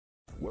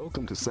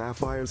Welcome to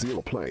Sapphire's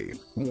Ill Play.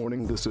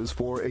 Warning, this is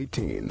for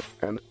 18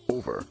 and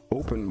over.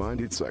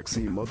 Open-minded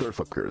sexy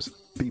motherfuckers.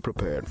 Be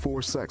prepared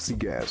for sexy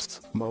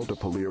guests,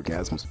 multiple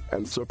orgasms,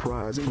 and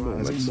surprising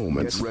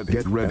moments.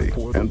 Get ready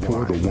and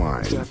pour the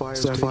wine.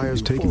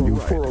 Sapphire's taking you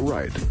for a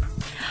ride.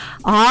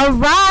 All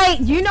right,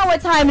 you know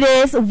what time it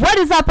is. What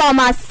is up, all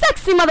my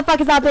sexy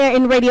motherfuckers out there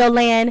in Radio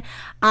Land?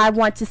 I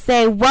want to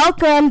say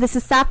welcome. This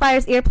is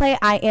Sapphire's Earplay.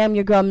 I am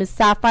your girl, Miss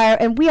Sapphire,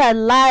 and we are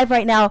live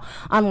right now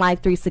on Live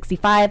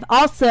 365.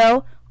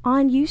 Also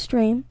on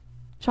Ustream,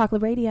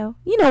 Chocolate Radio.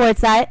 You know where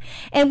it's at.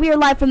 And we are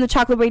live from the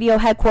Chocolate Radio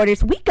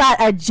headquarters. We got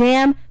a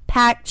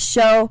jam-packed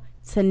show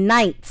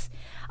tonight.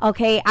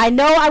 Okay, I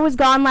know I was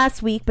gone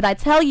last week, but I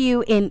tell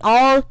you, in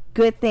all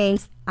good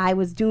things, I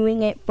was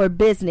doing it for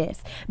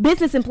business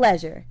and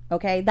pleasure.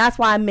 Okay, that's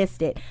why I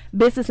missed it.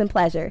 Business and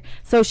pleasure.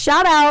 So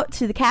shout out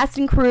to the cast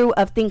and crew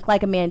of Think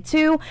Like a Man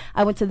 2.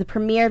 I went to the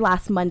premiere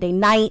last Monday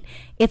night.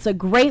 It's a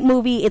great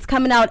movie. It's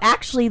coming out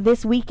actually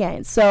this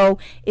weekend. So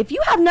if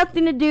you have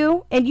nothing to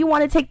do and you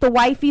want to take the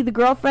wifey, the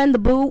girlfriend, the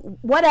boo,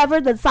 whatever,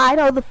 the side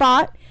or the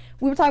thought.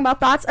 We were talking about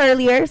thoughts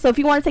earlier, so if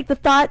you want to take the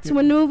thought to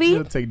a movie... You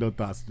don't take no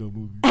thoughts to a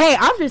movie. Hey,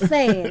 I'm just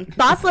saying.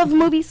 Thoughts love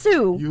movies,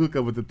 too. You hook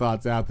up with the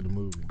thoughts after the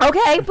movie.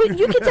 Okay, but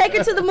you can take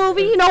her to the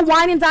movie, you know,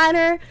 wine and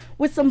diner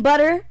with some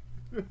butter.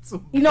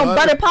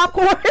 Butter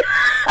popcorn.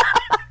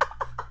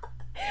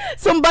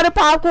 Some butter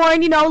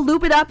popcorn,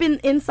 loop it up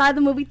inside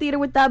the movie theater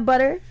with that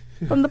butter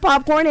from the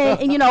popcorn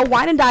and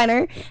wine and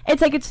diner, and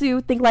take it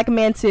to Think Like a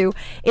Man 2.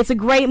 It's a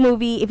great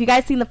movie. If you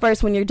guys seen the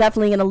first one, you're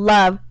definitely gonna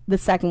love the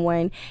second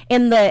one.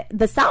 And the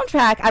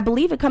soundtrack, I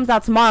believe it comes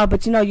out tomorrow,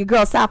 but your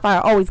girl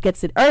Sapphire always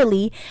gets it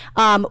early.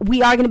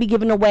 We are gonna be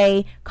giving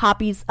away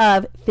copies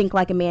of Think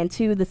Like a Man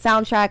 2, the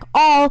soundtrack,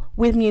 all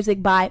with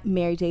music by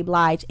Mary J.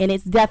 Blige, and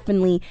it's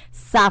definitely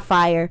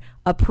Sapphire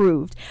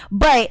approved.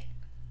 But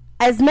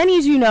as many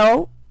as you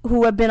know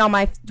who have been on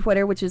my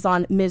Twitter, which is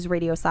on Ms.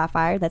 Radio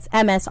Sapphire, that's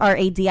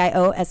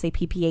MSRADIO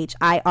SAPPHIRE,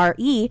 I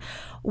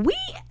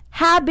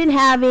have been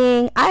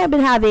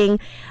having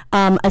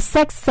a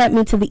Sex Sent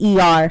Me to the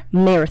ER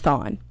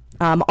marathon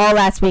all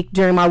last week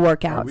during my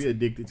workouts. Are we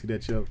addicted to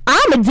that show?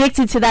 I'm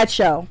addicted to that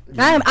show.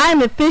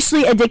 I'm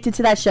officially addicted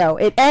to that show.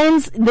 It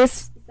ends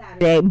this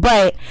Saturday,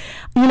 but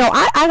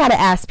I gotta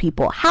ask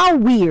people, how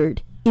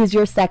weird is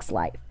your sex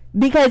life?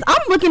 Because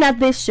I'm looking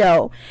at this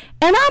show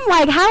and I'm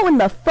like, how in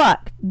the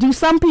fuck do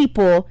some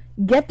people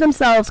get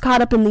themselves caught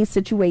up in these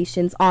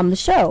situations on the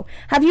show?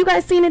 Have you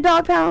guys seen it,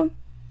 Dog Pound?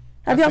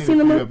 Have y'all seen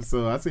the movie?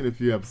 I've seen a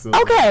few episodes.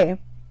 Okay.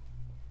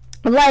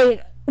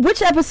 Like,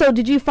 which episode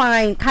did you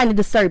find kind of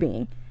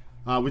disturbing?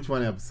 Which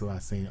one episode I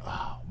seen?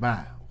 Oh,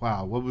 man.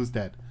 Wow. What was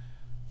that?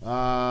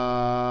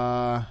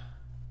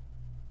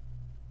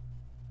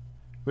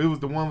 It was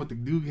the one with the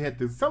dude he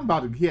had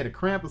a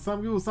cramp or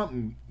something. It was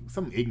something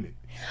ignorant.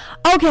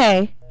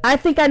 Okay, I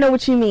think I know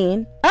what you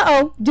mean.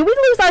 Uh-oh, did we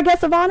lose our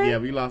guest of honor? Yeah,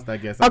 we lost our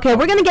guest. Okay,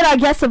 we're gonna get our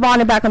guest of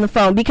honor back on the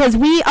phone because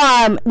we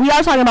are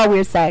talking about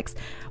weird sex,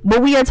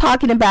 but we are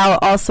talking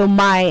about also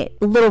my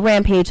little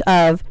rampage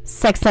of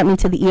Sex Sent Me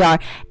to the ER.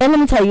 And let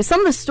me tell you,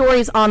 some of the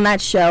stories on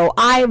that show,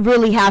 I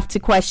really have to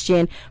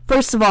question.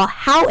 First of all,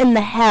 how in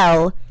the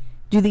hell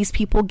do these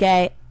people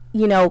get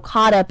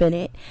caught up in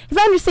it?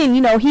 Because I understand,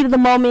 heat of the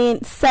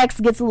moment,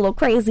 sex gets a little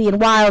crazy and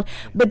wild,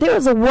 but there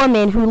was a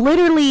woman who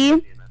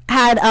literally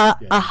had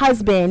a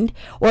husband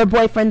or a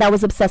boyfriend that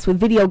was obsessed with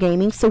video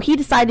gaming, so he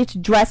decided to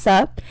dress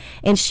up,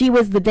 and she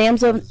was the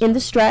damsel in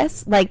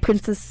distress, like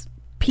Princess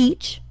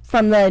Peach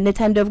from the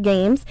Nintendo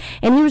games,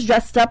 and he was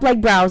dressed up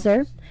like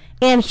Bowser,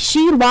 and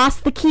she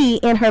lost the key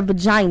in her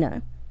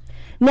vagina.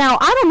 Now,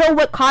 I don't know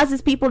what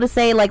causes people to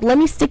say, like, let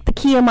me stick the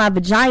key in my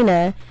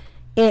vagina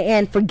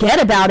and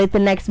forget about it the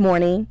next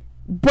morning,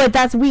 but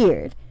that's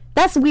weird.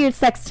 That's weird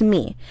sex to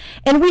me.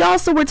 And we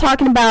also were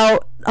talking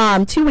about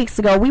 2 weeks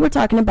ago, we were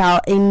talking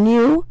about a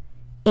new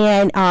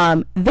and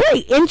very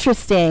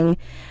interesting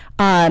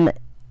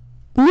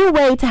new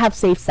way to have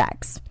safe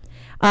sex.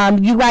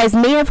 You guys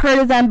may have heard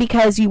of them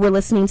because you were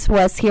listening to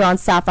us here on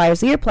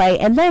Sapphire's Earplay,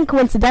 and then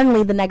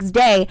coincidentally the next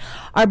day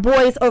our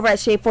boys over at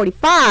Shade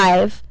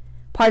 45,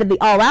 part of the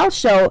All Out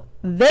show,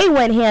 they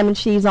went ham and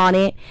cheese on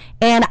it,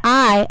 and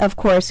I, of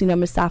course,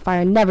 Miss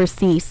Sapphire, never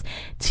cease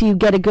to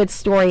get a good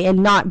story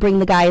and not bring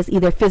the guys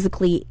either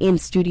physically in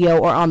studio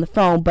or on the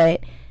phone, but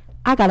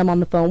I got them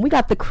on the phone. We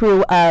got the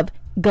crew of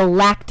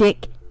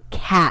Galactic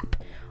Cap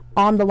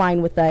on the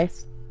line with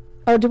us.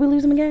 Oh, did we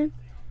lose them again?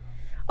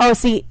 Oh,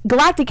 see,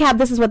 Galactic Cap,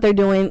 this is what they're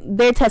doing.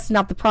 They're testing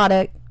out the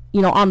product,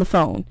 on the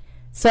phone.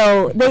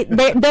 So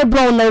they're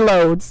blowing their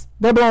loads.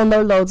 They're blowing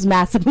their loads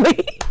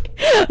massively.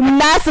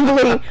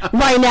 Massively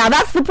right now.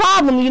 That's the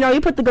problem.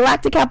 You put the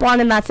Galactic Cap on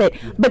and that's it.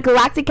 But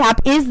Galactic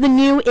Cap is the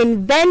new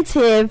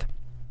innovative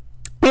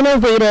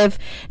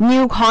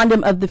new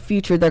condom of the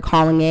future, they're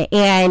calling it.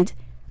 And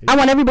I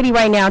want everybody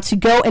right now to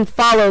go and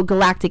follow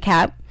Galactic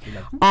Cap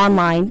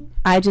online.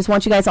 I just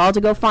want you guys all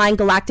to go find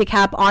Galactic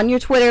Cap on your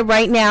Twitter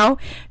right now.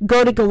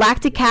 Go to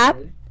Galactic Cap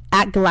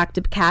at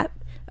Galactic Cap.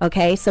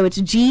 Okay, so it's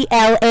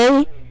GLACIT_CAP.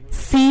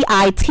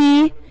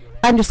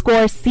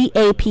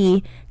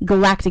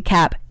 Galactic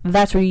Cap.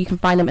 That's where you can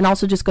find them. And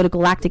also just go to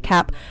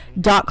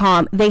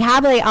galacticcap.com. They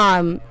have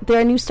they're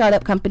a new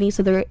startup company,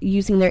 so they're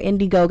using their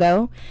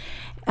Indiegogo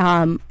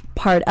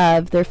part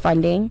of their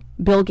funding.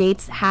 Bill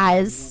Gates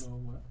has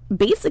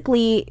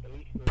basically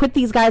put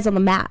these guys on the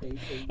map,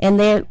 and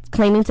they're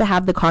claiming to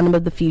have the condom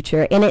of the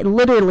future. And it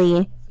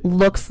literally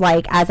looks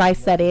like, as I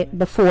said it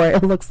before,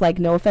 it looks like,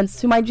 no offense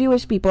to my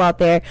Jewish people out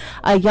there,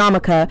 a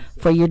yarmulke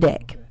for your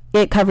dick.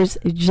 It covers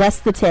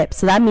just the tip,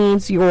 so that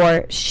means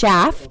your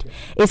shaft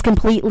is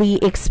completely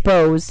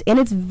exposed, and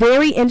it's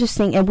very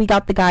interesting. And we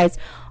got the guys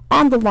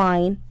on the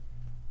line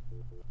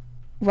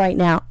right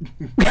now.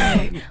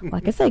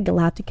 Like I said,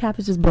 Galactic Cap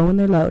is just blowing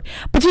their load.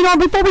 But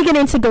before we get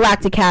into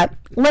Galactic Cap,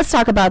 let's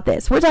talk about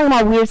this. We're talking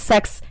about weird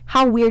sex.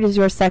 How weird is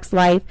your sex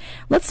life?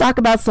 Let's talk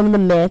about some of the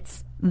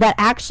myths that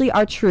actually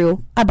are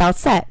true about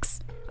sex.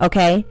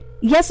 Okay?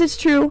 Yes, it's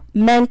true.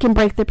 Men can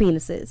break their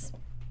penises.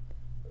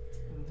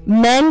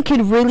 Men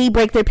can really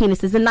break their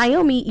penises. And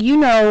Naomi, you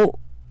know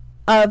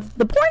of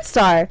the porn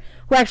star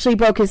who actually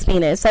broke his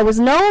penis. I was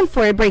known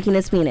for breaking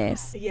his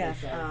penis. Yes,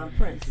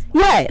 Prince.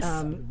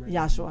 Yes.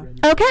 Joshua.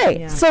 Okay,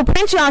 Yeah. So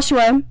Prince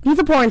Joshua, he's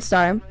a porn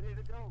star.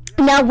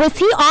 Now, was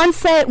he on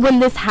set when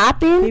this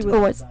happened?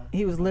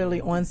 He was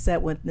literally on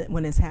set when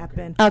this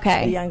happened.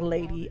 Okay. The young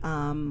lady,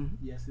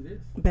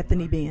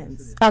 Bethany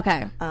Benz.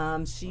 Okay.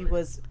 She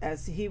was,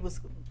 as he was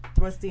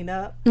thrusting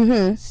up,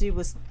 she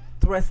was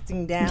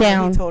thrusting down.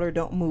 Down. He told her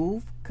don't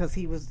move because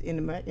he was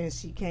and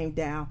she came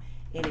down,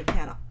 and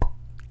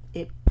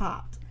it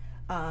popped.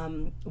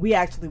 We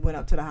actually went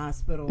up to the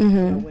hospital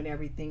when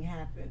everything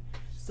happened.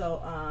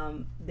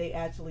 So they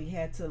actually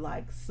had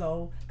to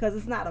sew, because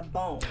it's not a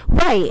bone,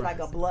 Right. It's like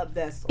a blood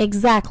vessel.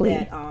 Exactly.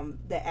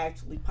 That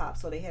actually popped.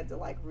 So they had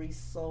to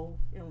re-sew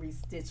and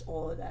re-stitch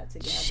all of that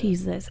together.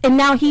 Jesus. And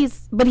now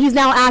he's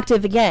now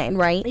active again,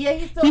 right? Yeah,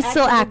 he's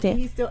still active.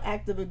 He's still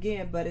active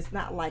again, but it's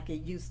not like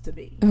it used to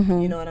be.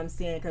 You know what I'm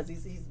saying? Because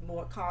he's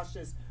more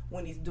cautious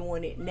when he's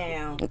doing it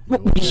now.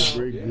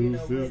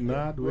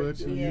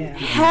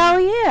 Hell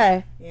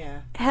yeah.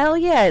 Yeah. Hell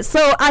yeah.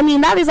 So,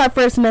 that is our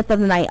first myth of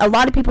the night. A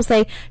lot of people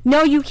say,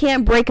 no, you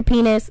can't break a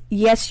penis.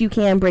 Yes, you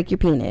can break your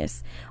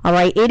penis. All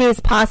right? It is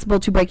possible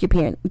to break your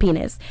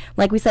penis.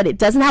 Like we said, it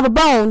doesn't have a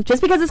bone.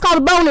 Just because it's called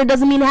a boner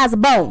doesn't mean it has a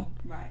bone.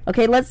 Right.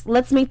 Okay,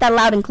 let's make that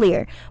loud and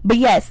clear. But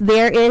yes,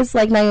 there is,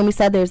 like Naomi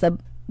said, there's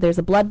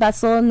a blood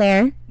vessel in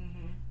there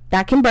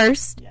that can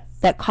burst,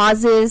 that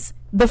causes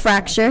the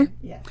fracture.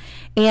 Yes.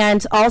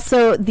 And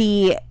also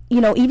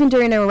even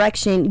during an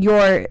erection,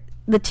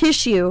 the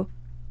tissue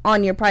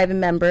on your private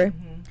member,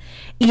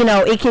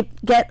 it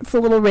gets a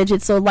little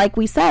rigid. So like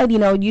we said,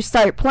 you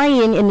start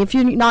playing, and if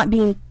you're not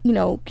being,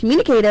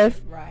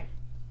 communicative, Right.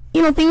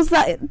 Things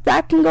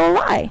that can go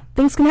awry.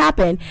 Things can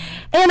happen.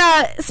 And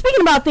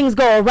speaking about things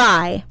go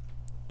awry,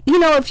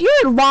 if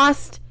you're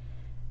lost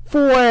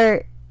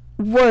for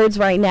words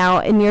right now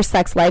in your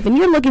sex life and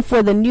you're looking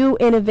for the new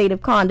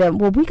innovative condom,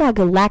 well, we got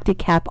Galactic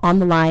Cap on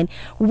the line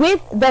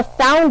with the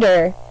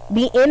founder,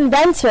 the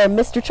inventor,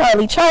 Mr.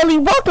 Charlie. Charlie,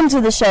 welcome to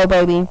the show,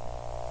 baby.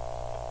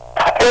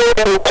 Hey,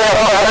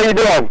 how you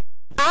doing?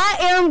 I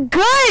am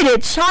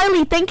good.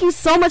 Charlie, thank you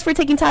so much for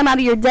taking time out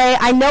of your day.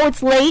 I know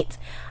it's late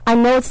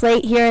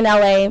here in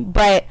LA,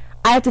 but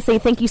I have to say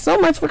thank you so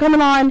much for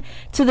coming on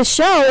to the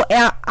show.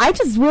 I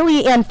just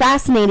really am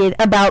fascinated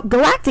about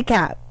Galactic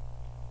Cap.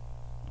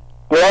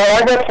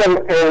 Well, I got some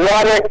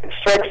erotic,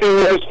 sexy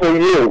news for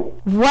you.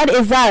 What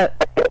is that?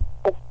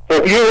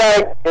 If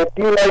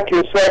you like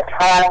your sex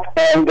hot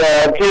and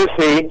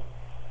juicy,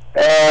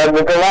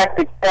 the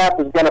Galactic Cap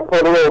is going to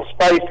put a little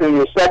spice in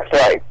your sex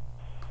life.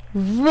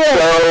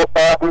 Really?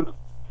 So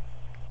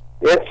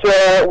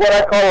it's what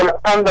I call an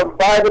condom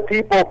by the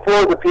people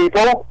for the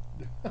people.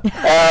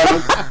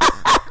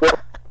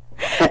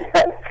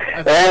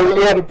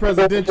 And the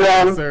presidential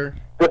answer.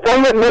 The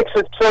thing that makes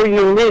it so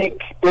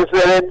unique is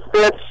that it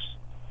fits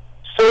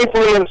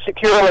safely and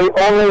securely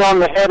only on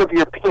the head of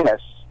your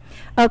penis,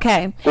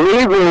 Okay.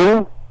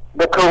 leaving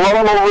the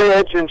coronal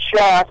ridge and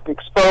shaft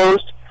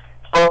exposed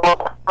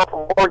for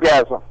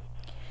orgasm.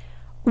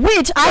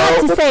 Which I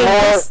have to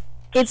say,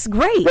 it's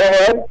great. Go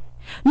ahead.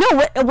 No,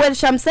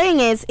 what I'm saying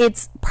is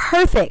it's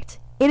perfect.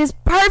 It is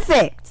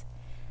perfect.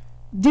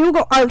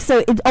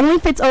 So it only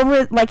fits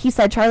over, like he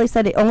said, Charlie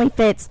said, it only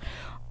fits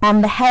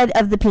on the head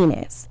of the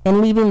penis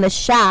and leaving the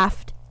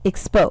shaft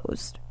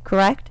exposed,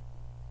 correct?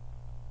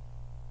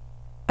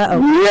 Uh-oh.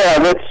 Yeah,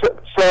 that's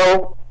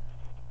so.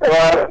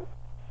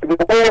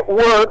 The way it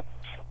works,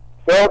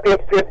 well,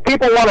 if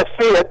people want to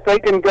see it, they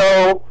can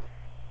go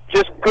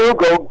just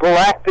Google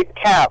Galactic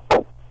Cap,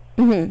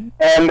 and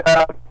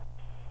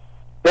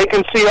they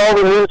can see all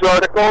the news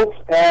articles,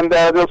 and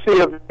they'll see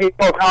a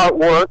video of how it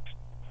works.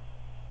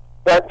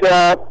 But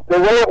the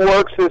way it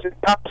works is it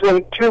comes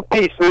in two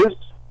pieces.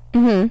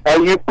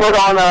 You put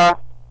on a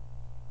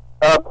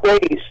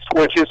base,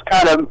 which is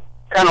kind of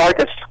like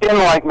a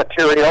skin-like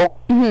material.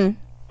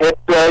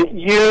 It's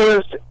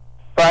used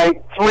by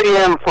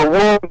 3M for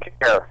wound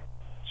care,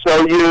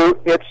 so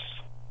it's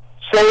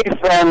safe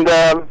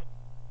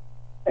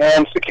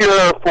and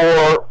secure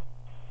for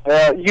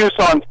use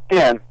on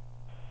skin.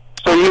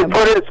 So you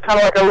put it, it's kind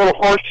of like a little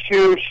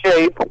horseshoe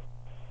shape.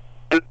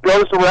 It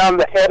goes around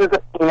the head of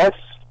the penis,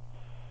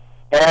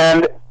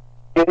 and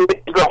it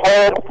leaves the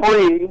hole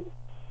free,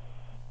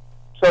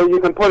 so you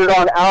can put it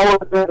on hours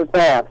in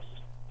advance.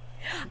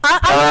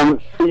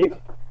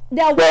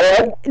 Now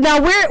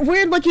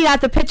we're looking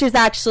at the pictures.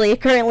 Actually,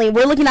 currently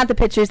we're looking at the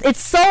pictures. It's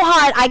so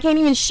hot I can't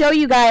even show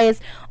you guys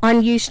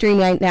on Ustream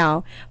right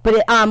now. But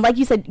it, like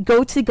you said,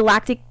 go to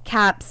Galactic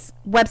Cap's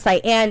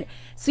website. And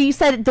so you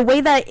said the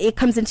way that it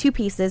comes in two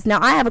pieces. Now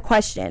I have a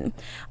question,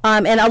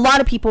 and a lot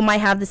of people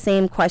might have the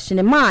same question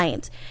in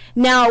mind.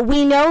 Now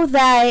we know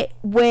that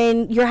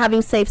when you're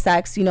having safe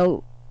sex, you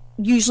know,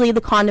 usually the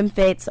condom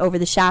fits over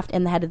the shaft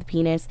and the head of the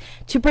penis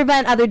to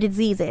prevent other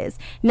diseases.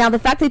 Now, the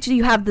fact that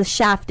you have the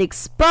shaft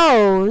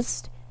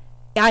exposed,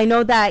 I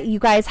know that you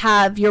guys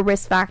have your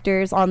risk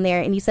factors on there,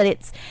 and you said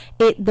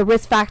the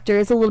risk factor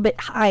is a little bit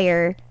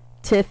higher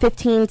to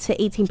 15 to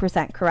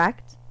 18%,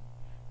 correct?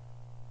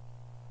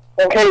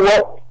 Okay,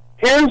 well,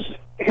 here's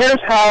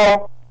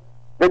how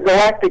the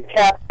Galactic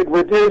Cap could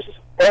reduce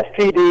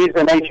STDs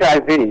and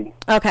HIV.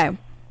 Okay.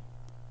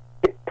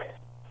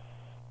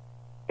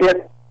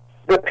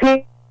 The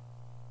penis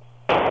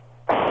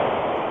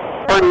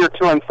barrier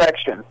to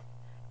infection.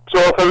 So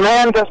if a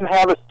man doesn't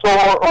have a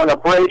sore or an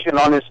abrasion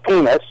on his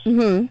penis,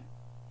 there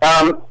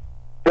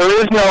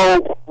is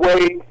no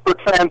way for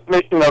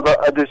transmission of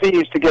a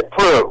disease to get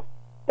through.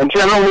 And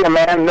generally a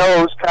man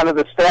knows kind of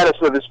the status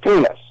of his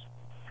penis.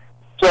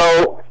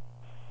 So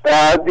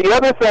the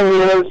other thing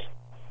is,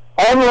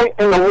 only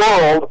in the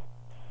world,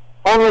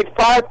 only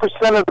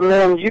 5% of the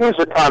men use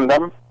a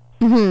condom.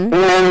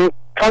 And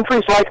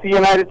countries like the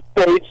United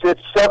States,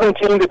 it's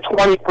 17 to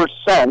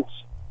 20%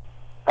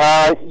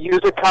 use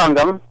a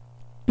condom,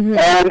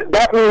 and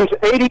that means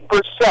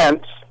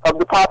 80% of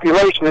the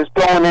population is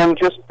going in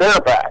just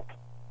bareback.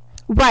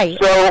 Right.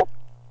 So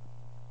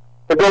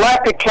the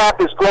Galactic Cap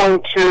is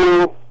going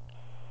to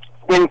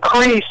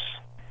increase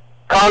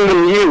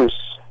condom use.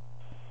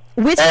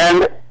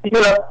 And, you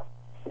know,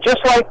 just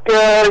like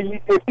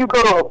if you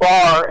go to a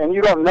bar and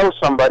you don't know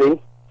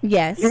somebody,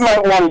 yes, you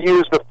might want to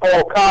use the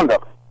full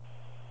condom.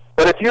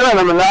 But if you're in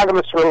a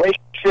monogamous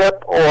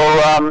relationship,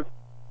 or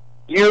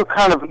you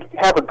kind of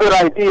have a good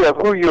idea of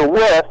who you're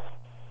with,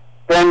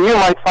 then you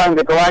might find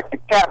the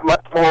Galactic Cap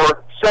much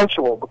more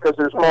sensual because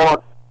there's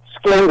more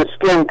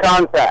skin-to-skin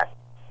contact.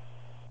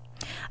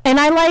 And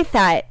I like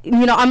that.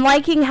 You know, I'm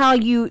liking how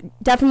you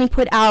definitely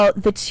put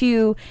out the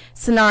two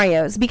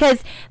scenarios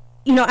because,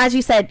 you know, as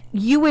you said,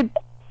 you would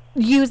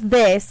use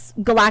this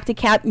Galactic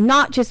Cap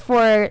not just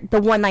for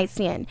the one night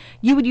stand.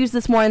 You would use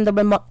this more in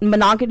the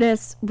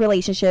monogamous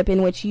relationship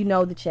in which you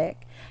know the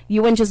chick.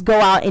 You wouldn't just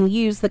go out and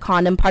use the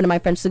condom, pardon my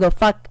French, to go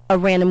fuck a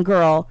random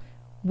girl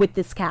with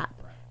this cap.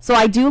 So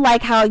I do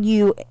like how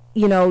you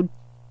know,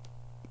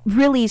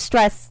 really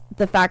stress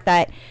the fact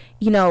that,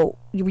 you know,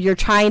 you're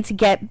trying to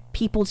get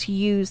people to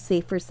use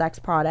safer sex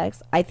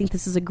products. I think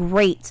this is a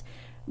great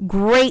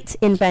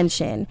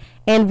invention.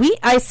 And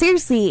I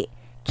seriously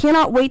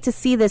cannot wait to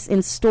see this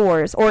in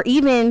stores, or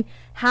even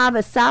have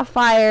a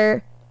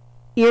Sapphire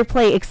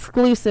Earplay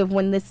exclusive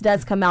when this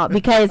does come out,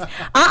 because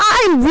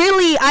I'm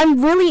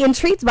really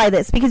intrigued by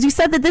this, because you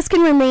said that this can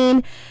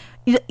remain,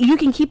 you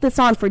can keep this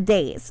on for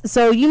days.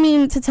 So you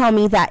mean to tell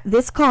me that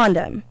this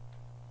condom,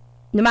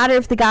 no matter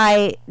if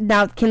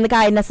can the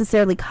guy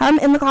necessarily come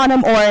in the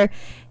condom, or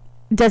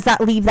does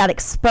that leave that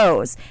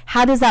exposed?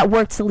 How does that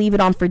work to leave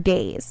it on for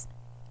days?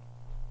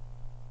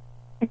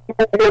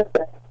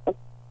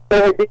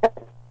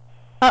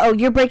 Uh-oh,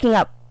 you're breaking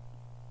up.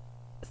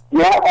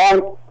 Yeah,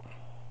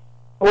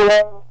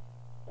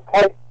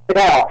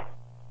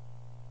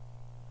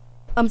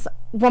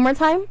 one more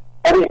time?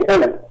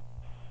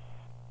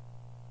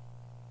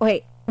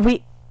 Wait,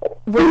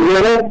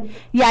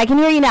 yeah, I can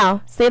hear you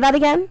now. Say that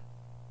again.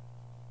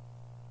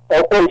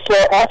 Okay, so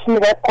ask me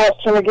that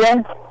question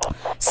again.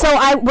 So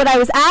what I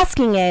was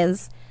asking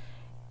is,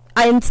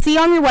 I see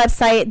on your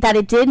website that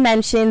it did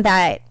mention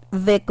that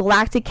the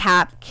Galactic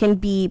Cap can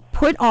be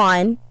put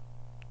on,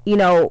 you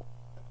know,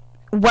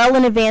 well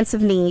in advance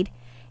of need,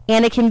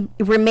 and it can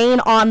remain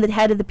on the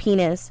head of the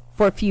penis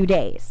for a few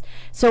days.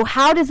 So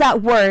how does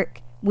that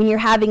work when you're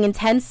having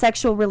intense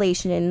sexual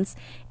relations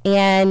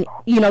and,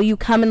 you know, you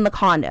come in the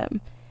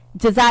condom?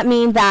 Does that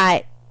mean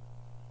that,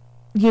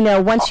 you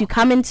know, once you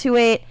come into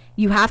it,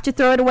 you have to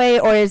throw it away,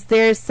 or is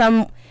there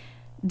some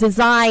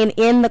design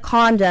in the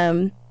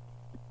condom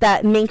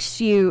that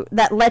lets you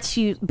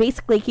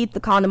basically keep the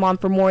condom on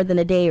for more than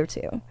a day or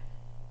two?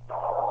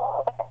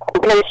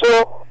 Okay,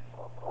 so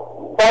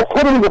by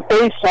putting the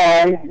base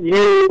on,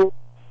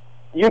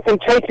 you can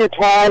take your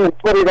time and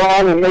put it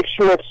on and make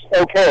sure it's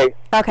okay.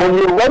 Okay. When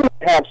you're ready to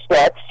have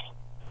sex,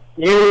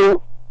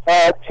 you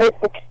peel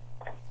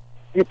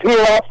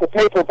off the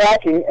paper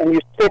backing and you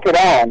stick it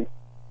on.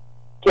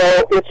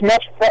 So it's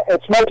much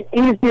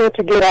easier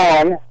to get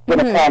on than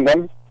a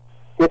condom.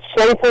 It's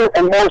safer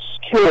and more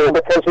secure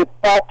because it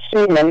packs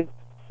semen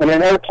in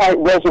an airtight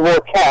reservoir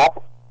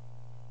cap.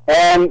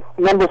 And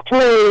number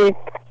 3,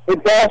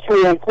 it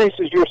vastly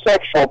increases your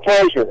sexual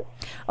pleasure.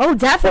 Oh,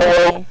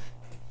 definitely.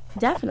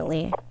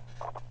 Definitely.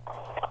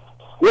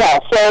 Yeah,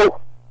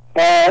 so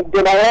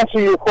did I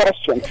answer your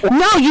question?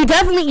 No, you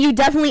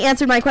definitely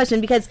answered my question,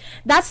 because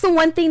that's the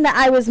one thing that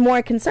I was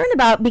more concerned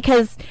about,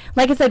 because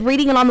like I said,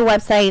 reading it on the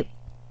website,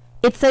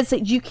 it says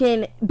that you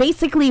can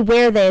basically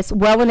wear this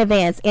well in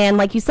advance, and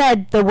like you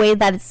said, the way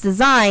that it's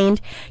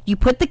designed, you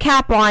put the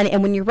cap on,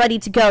 and when you're ready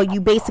to go,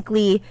 you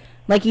basically,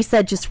 like you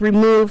said, just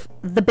remove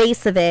the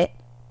base of it,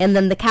 and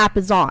then the cap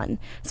is on.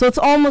 So it's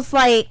almost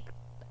like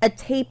a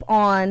tape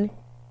on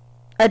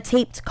a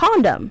taped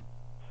condom.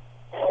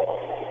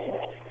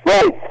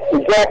 Right,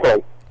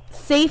 exactly.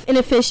 Safe and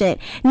efficient.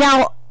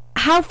 Now,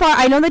 how far,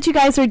 I know that you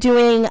guys are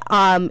doing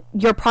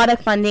your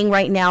product funding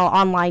right now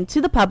online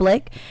to the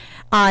public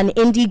on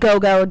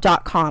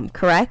Indiegogo.com,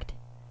 correct?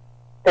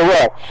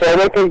 Correct. So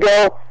they can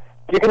go,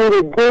 you can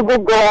either Google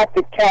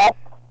Galactic Cap,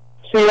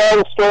 see all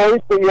the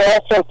stories, but you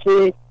also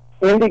see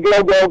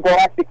Indiegogo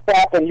Galactic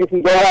Cap, and you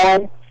can go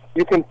on,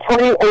 you can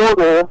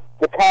pre-order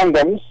the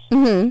condoms,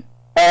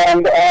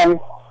 and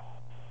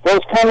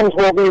those condoms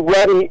will be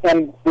ready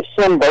in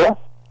December.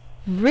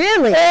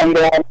 Really? And,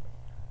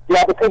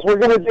 yeah, because we're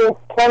going to do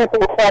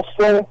clinical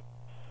testing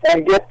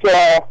and get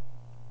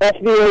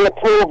FDA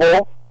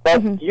approval,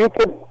 but you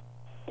could,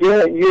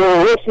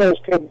 your listeners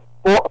could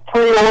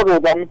pre-order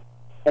them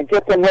and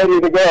get them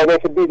ready to go. They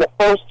could be the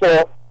first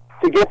to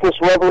get this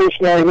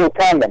revolutionary new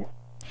condom.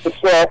 It's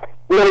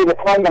really the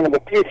condom of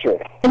the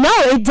future. No,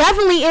 it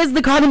definitely is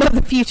the condom of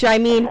the future. I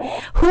mean,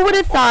 who would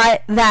have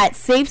thought that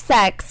safe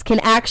sex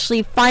can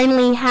actually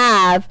finally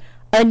have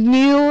a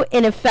new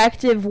and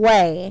effective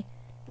way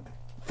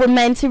for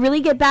men to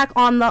really get back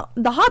on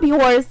the hobby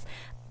horse,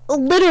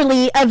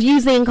 literally, of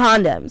using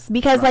condoms?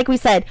 Because like we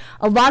said,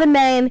 a lot of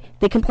men,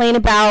 they complain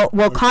about,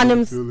 well,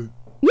 condoms,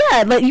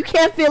 yeah, but you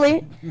can't feel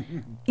it.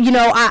 You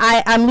know,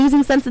 I'm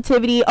losing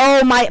sensitivity.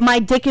 Oh, my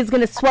dick is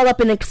going to swell up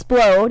and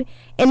explode.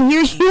 And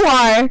here you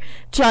are,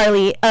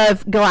 Charlie,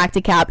 of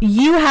Galactic Cap.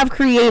 You have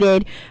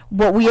created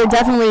what we are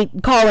definitely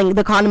calling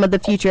the condom of the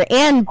future,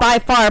 and by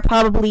far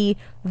probably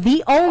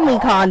the only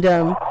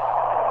condom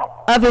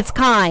of its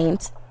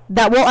kind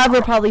that we'll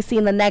ever probably see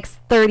in the next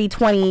 30,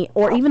 20,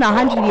 or even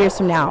 100 years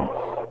from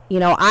now. You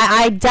know,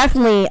 I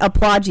definitely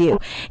applaud you.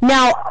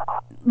 Now,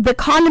 the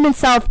condom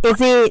itself,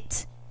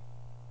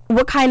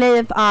 what kind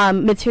of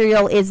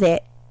material is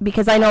it?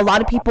 Because I know a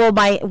lot of people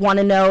might want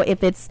to know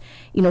if it's,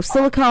 you know,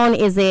 silicone.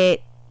 Is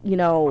it, you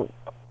know?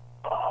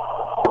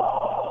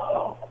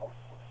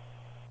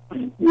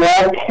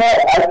 Yeah,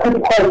 I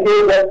couldn't quite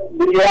hear that.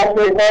 Did you ask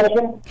me a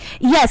question?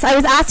 Yes, I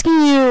was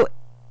asking you,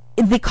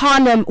 the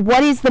condom,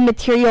 what is the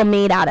material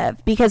made out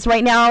of? Because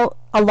right now,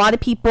 a lot of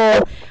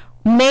people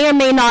may or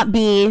may not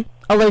be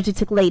allergic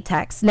to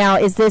latex. Now,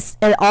 is this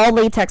an all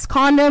latex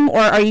condom, or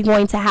are you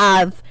going to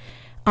have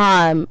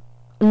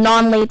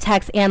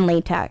non-latex and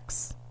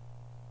latex?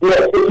 Yes,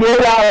 it's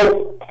made out of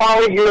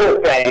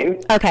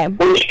polyurethane, Okay.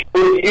 which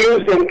is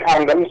used in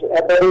condoms,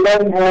 but it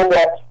doesn't have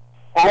that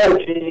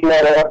allergy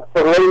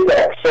for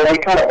latex, so we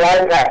kind of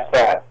bypass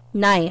that.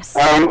 Nice.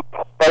 A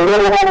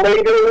little while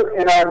later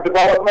in our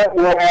development,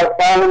 we'll have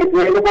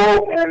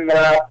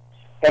biodegradable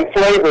and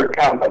flavored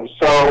condoms.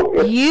 So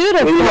it's,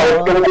 Beautiful. You know,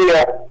 it's going to be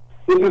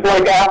this is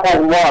like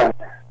Apple One.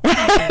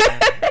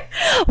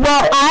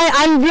 Well,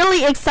 I'm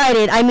really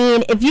excited. I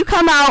mean, if you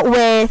come out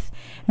with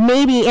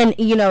maybe, and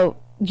you know,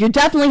 you'll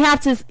definitely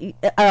have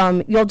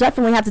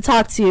to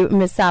talk to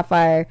Miss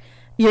Sapphire.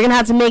 You're gonna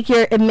have to make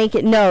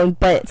it known.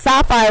 But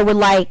Sapphire would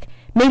like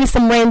maybe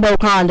some rainbow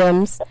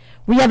condoms.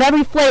 We have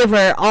every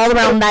flavor all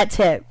around that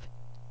tip.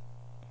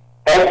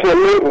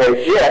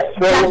 Absolutely, yes.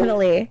 So,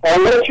 Definitely.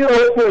 And let your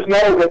listeners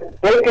know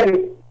that they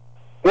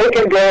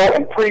can go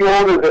and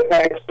pre-order the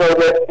thing so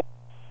that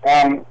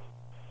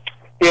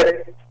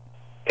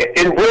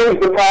it brings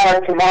the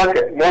product to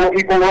market. More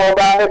people know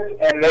about it,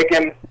 and they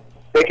can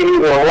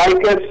either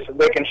like us,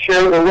 they can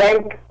share the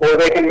link, or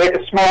they can make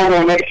a small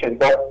donation.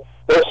 But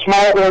those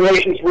small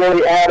donations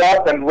really add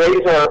up and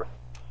raise our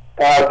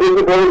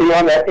visibility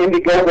on that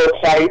Indiegogo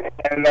site.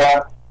 And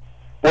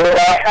we're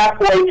about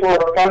halfway to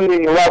our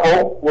funding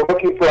level. We're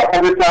looking for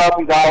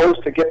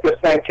 $100,000 to get this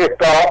thing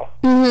kicked off.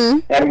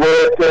 And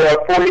we're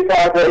at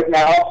 45 right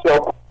now,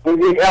 so we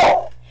need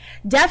help.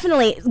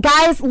 Definitely.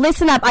 Guys,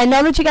 listen up. I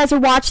know that you guys are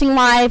watching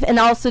live, and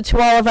also to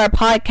all of our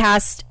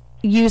podcast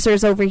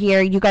users over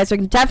here, you guys are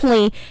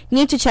definitely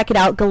need to check it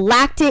out.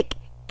 Galactic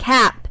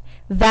Cap.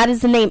 That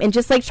is the name. And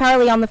just like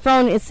Charlie on the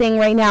phone is saying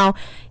right now,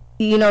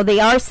 you know, they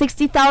are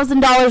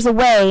 $60,000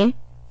 away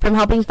from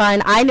helping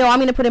fund. I know I'm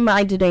going to put in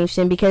my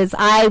donation because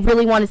I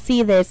really want to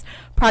see this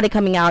product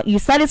coming out. You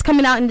said it's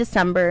coming out in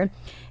December.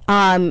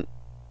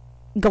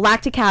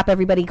 Galactic Cap,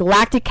 everybody.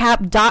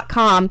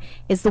 GalacticCap.com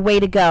is the way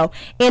to go.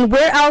 And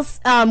where else,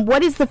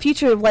 what is the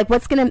future of, like,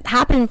 what's going to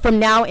happen from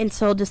now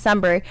until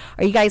December?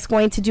 Are you guys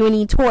going to do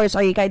any tours?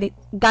 Are you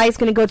guys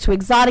going to go to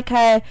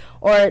Exotica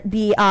or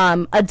the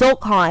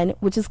Adult Con,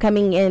 which is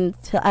coming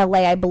into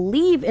LA, I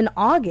believe, in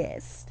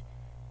August?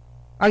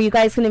 Are you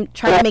guys going to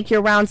try to make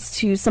your rounds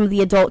to some of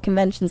the adult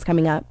conventions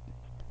coming up?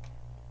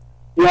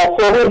 Yeah,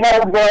 so we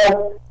have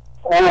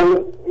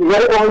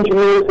medical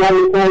engineers on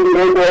San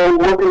Diego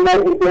working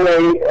night and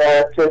day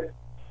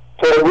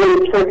to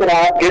really trick it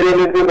out, get it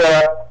into the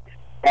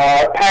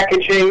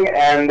packaging,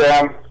 and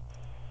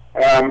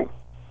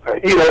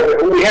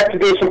we have to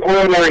do some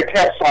preliminary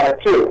tests on it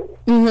too.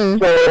 Mm-hmm.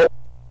 So,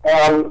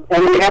 and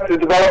we have to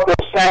develop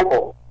those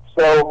samples.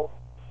 So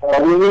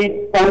we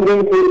need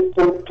funding to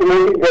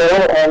make it go.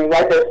 And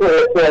like I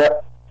said,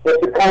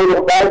 it's a kind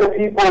of by the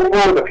people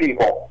for the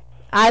people.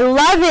 I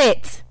love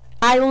it.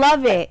 I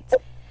love it.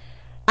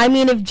 I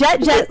mean, if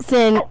Jet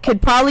Jetson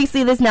could probably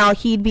see this now,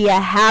 he'd be a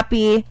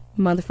happy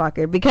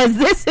motherfucker, because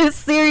this is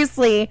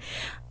seriously,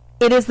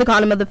 it is the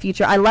condom of the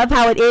future. I love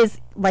how it is,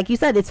 like you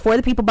said, it's for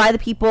the people, by the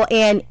people,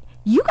 and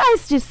you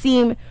guys just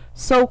seem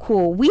so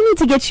cool. We need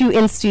to get you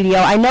in studio.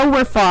 I know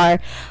we're far,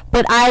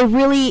 but I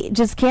really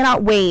just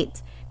cannot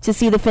wait to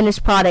see the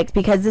finished product,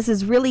 because this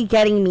is really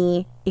getting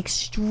me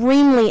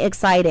extremely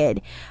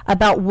excited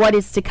about what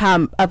is to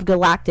come of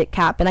Galactic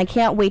Cap, and I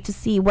can't wait to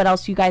see what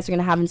else you guys are going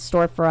to have in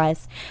store for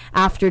us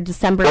after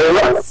December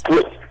 1st.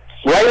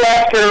 Right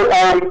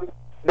after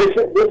this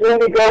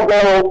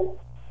Indiegogo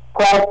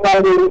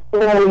crowdfunding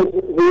ends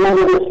the end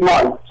of this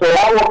month, so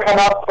I will come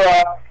up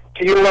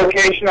to your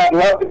location. I'd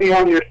love to be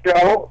on your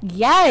show.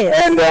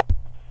 Yes. But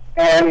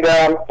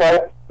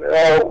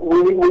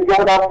we've got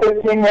about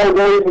 15 more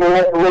days, and we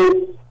have to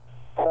raise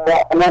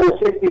another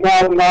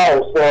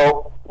 $60,000,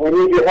 so we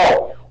need your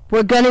help.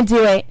 We're going to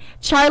do it.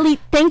 Charlie,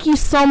 thank you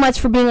so much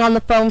for being on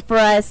the phone for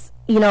us,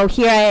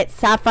 here at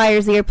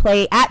Sapphire's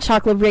Earplay at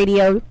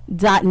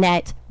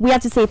chocolateradio.net. We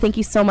have to say thank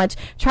you so much.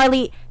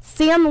 Charlie,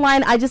 stay on the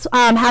line. I just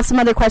have some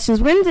other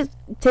questions. We're going to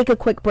take a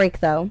quick break,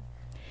 though.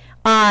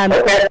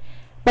 Okay.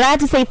 But I have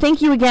to say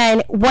thank you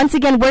again. Once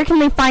again, where can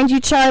they find you,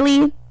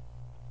 Charlie?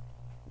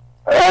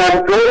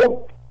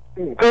 Go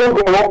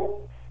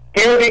Google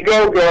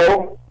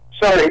Indiegogo.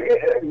 Sorry,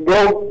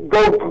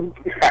 go.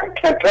 I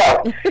can't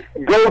talk.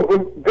 Go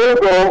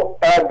Google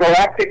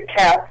Galactic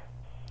Cap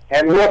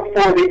and look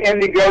for the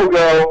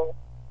Indiegogo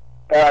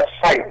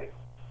site.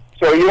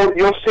 So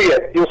you'll see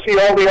it. You'll see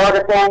all the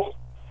articles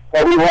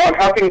that we want.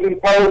 Huffington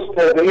Post,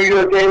 the New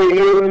York Daily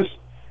News,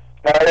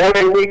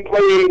 LA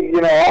Weekly,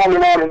 on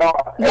and on and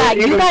on. Yeah,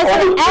 you guys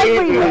are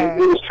everywhere.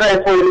 It was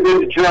translated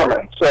into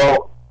German,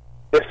 so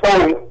it's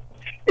fun.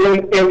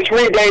 In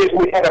 3 days,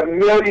 we had 1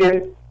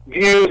 million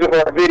views of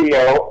our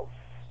video.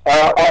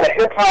 On a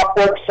hip-hop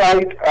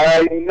website,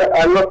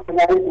 I looked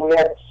tonight, we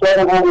had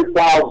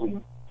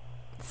 700,000.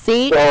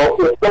 See? So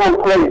it's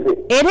going crazy.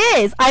 It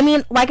is. I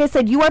mean, like I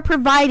said, you are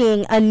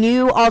providing a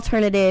new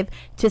alternative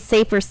to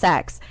safer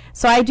sex.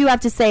 So I do have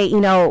to say,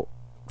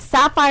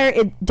 Sapphire,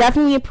 it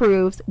definitely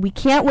approves. We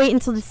can't wait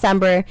until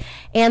December.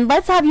 And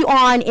let's have you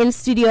on in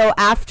studio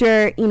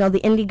after,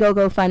 the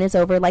Indiegogo fund is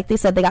over. Like they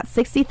said, they got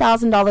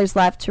 $60,000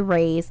 left to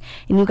raise.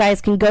 And you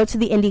guys can go to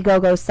the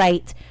Indiegogo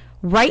site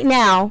right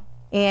now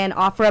and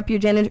offer up your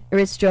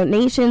generous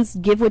donations.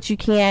 Give what you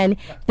can.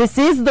 This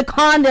is the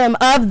condom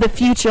of the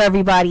future,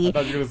 everybody. I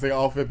thought you were going to say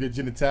offer up your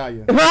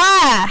genitalia.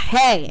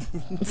 Hey.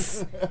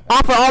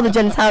 Offer all the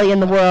genitalia in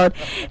the world.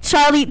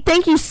 Charlie,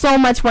 thank you so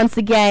much once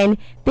again.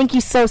 Thank you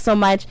so, so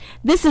much.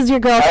 This is your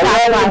girl,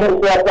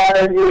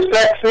 Sapphire. You're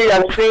sexy.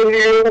 I've seen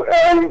you.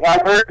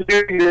 I've heard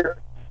you.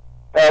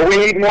 We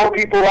need more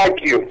people like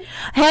you.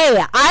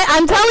 Hey,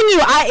 I'm telling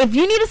you, if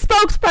you need a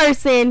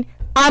spokesperson,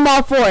 I'm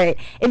all for it.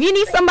 If you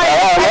need somebody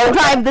to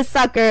drive the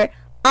sucker,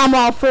 I'm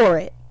all for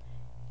it.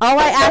 All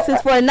I ask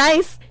is for a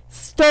nice,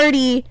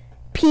 sturdy,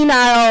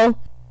 penile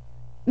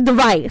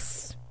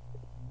device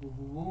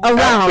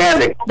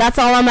around. That's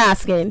all I'm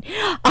asking.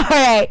 All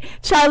right.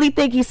 Charlie,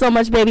 thank you so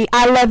much, baby.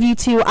 I love you,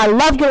 too. I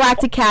love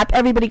Galactic Cap.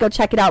 Everybody go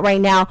check it out right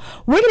now.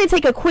 We're going to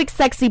take a quick,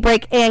 sexy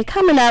break, and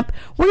coming up,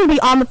 we're going to be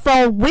on the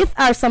phone with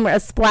our Summer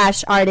of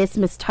Splash artist,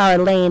 Miss Tara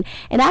Lane.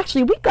 And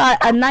actually, we got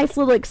a nice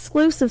little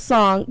exclusive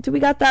song. Do we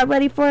got that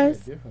ready for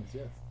us? Yes.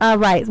 All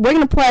right. We're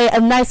going to play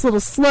a nice little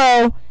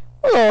slow,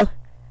 little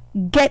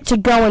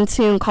get-you-going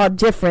tune called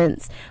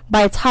Difference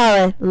by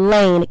Tara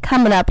Lane,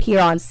 coming up here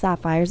on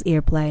Sapphire's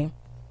Earplay.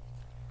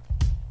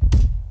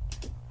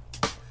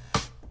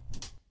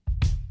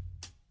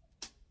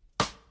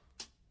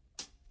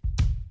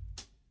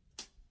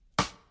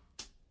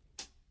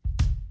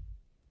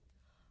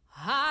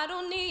 I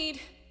don't need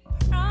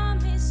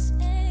promises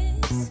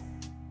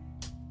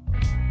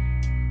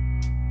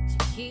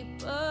to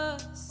keep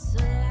us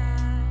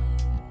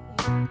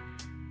alive.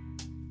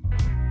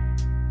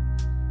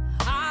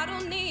 I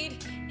don't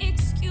need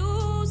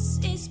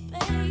excuses,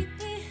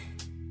 baby,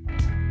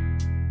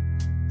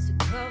 to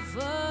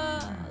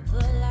cover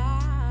the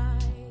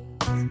lies.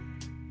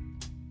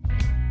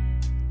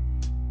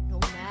 No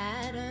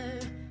matter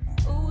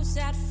who's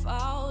at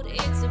fault,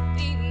 it's a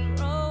beaten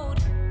road.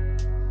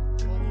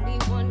 Only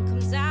one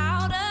comes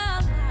out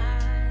alive.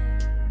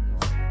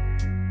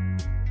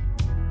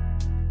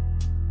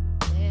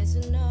 There's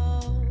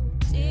no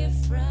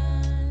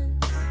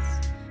difference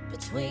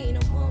between a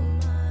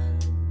woman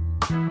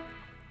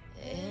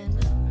and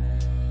a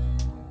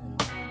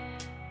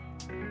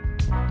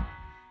man.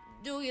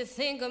 Do you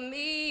think of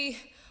me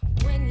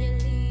when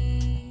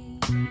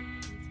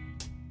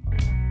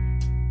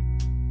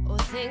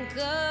think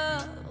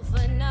of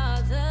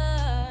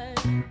another.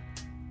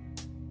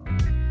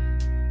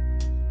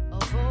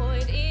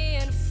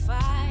 Avoiding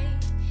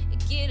fight,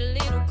 it get a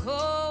little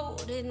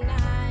cold at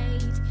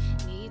night.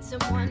 Need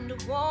someone to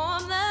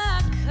warm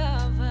the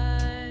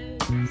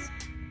covers.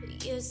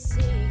 You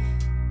see,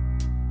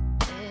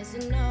 there's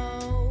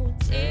no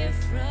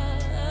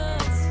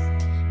difference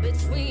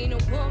between a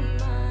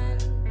woman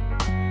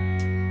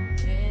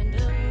and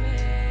a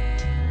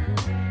man.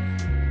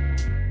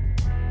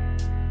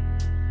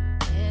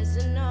 There's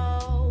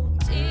no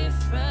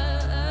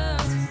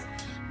difference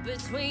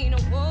between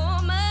a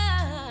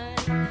woman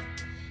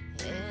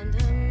and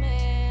a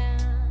man.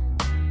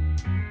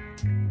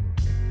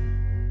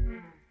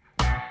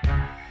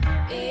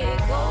 It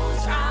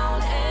goes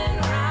round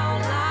and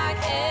round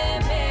like a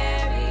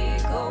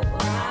merry-go-round.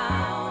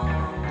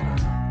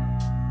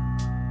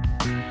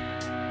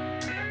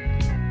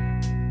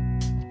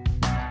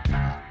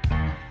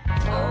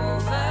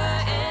 Over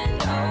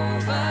and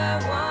over,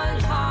 one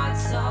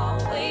heart's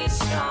always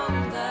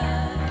stronger.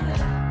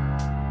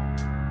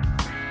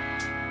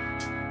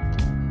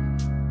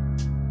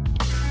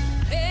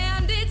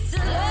 And it's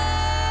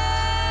love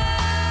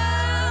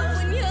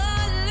when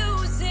you're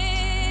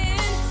losing.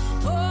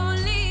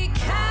 Only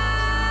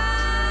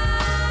counts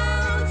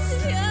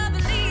if you're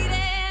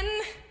bleeding.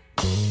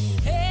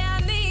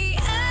 And the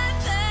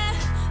other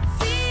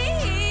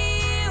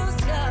feels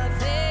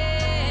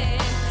nothing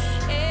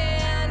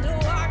and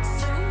walks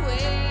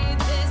away.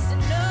 There's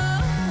no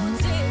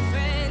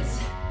difference.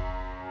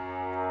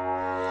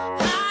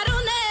 I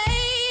don't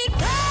need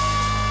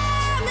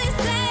promises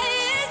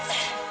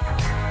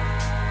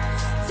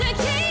to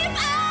keep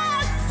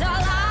us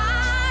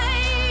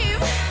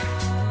alive.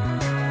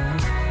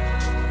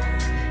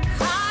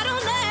 I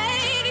don't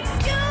need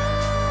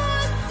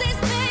excuses,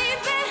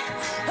 baby,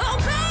 oh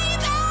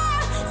baby,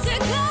 to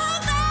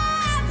cover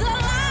the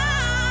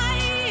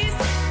lies.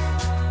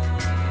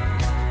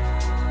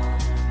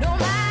 No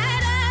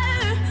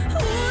matter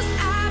whose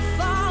I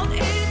fault,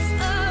 it's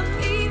a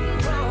beaten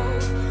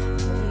road.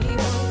 Only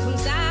one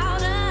comes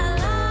out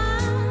alive.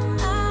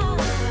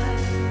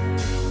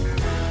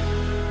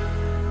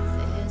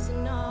 There's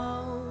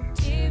no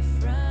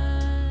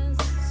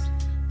difference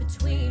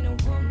between a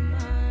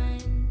woman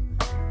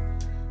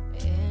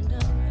and a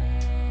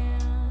man.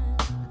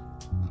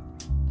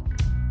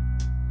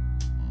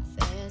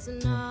 There's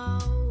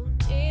no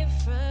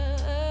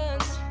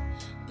difference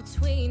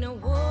between a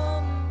woman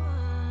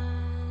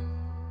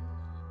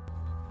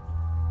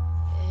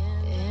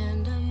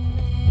and a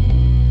man.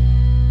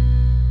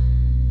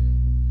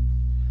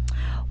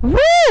 Woo!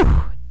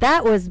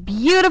 That was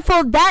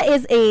beautiful. That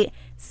is a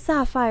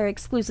Sapphire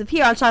exclusive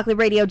here on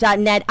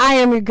chocolateradio.net. I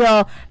am your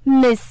girl,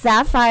 Miss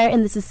Sapphire,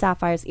 and this is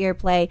Sapphire's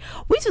Earplay.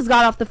 We just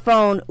got off the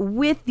phone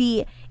with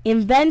the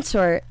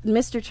inventor,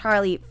 Mr.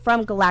 Charlie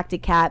from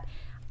Galactic Cap.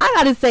 I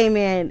gotta say,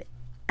 man,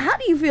 how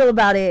do you feel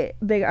about it,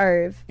 Big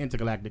Irv?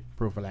 Intergalactic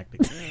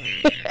prophylactic.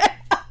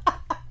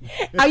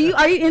 Are you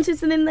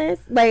interested in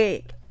this?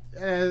 Like,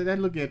 That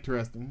look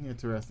interesting.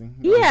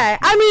 yeah,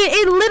 I mean,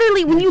 it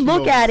literally, when you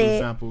look at it,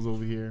 samples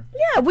over here.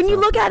 yeah, when you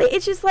look at it,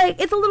 it's just like,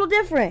 it's a little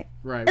different.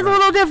 Right. It's a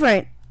little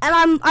different.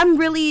 And I'm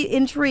really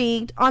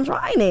intrigued on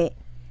trying it.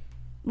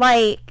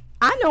 Like,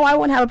 I know I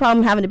won't have a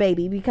problem having a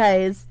baby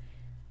because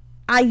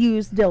I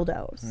use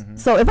dildos. Mm-hmm.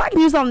 So if I can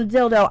use it on the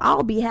dildo,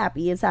 I'll be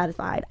happy and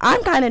satisfied.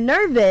 I'm kind of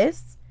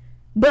nervous,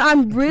 but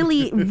I'm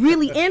really,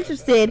 really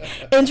interested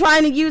in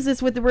trying to use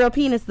this with the real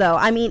penis, though.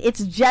 I mean,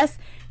 it's just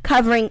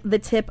covering the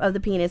tip of the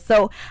penis.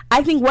 So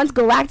I think once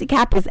Galactic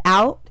Cap is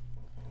out,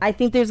 I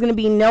think there's going to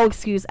be no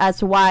excuse as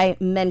to why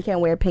men can't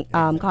wear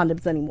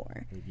condoms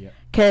anymore. Yep.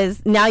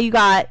 Because now you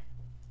got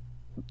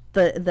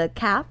the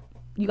cap,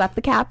 you got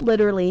the cap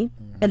literally,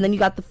 and then you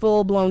got the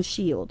full blown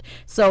shield.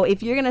 So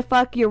if you're gonna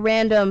fuck your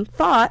random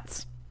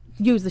thoughts,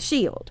 use the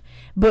shield.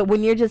 But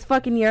when you're just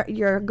fucking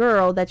your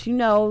girl that you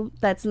know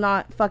that's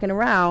not fucking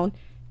around,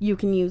 you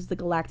can use the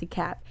Galactic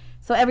Cap.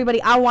 So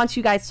everybody, I want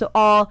you guys to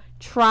all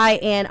try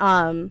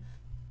and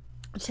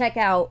check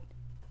out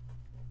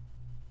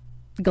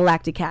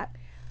Galactic Cap.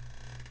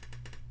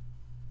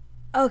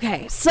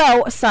 Okay,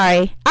 so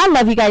sorry. I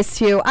love you guys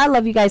too.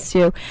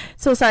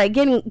 So sorry,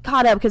 getting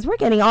caught up because we're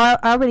getting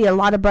already a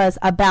lot of buzz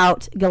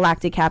about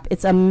Galactic Cap.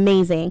 It's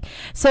amazing.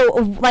 So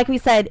like we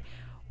said,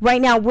 right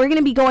now we're going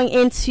to be going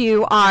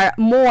into our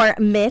more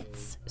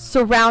myths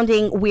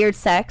surrounding weird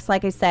sex,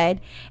 like I said.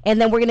 And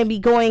then we're going to be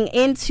going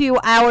into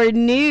our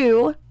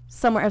new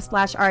Summer of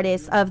Splash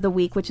artist of the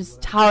week, which is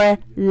Tara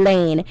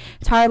Lane.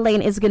 Tara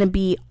Lane is going to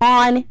be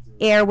on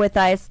air with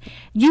us.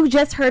 You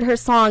just heard her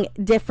song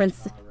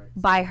Difference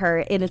by her,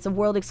 and it's a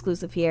world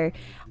exclusive here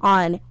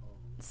on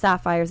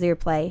Sapphire's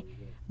Earplay.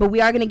 But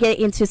we are going to get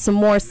into some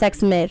more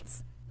sex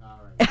myths.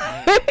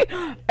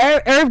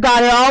 Irv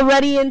got it all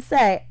ready and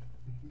set.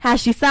 How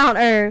she sound,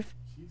 Irv?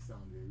 She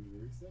sounds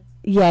very sexy.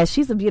 Yeah,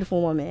 she's a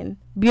beautiful woman,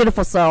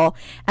 beautiful soul,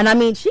 and I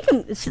mean,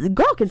 the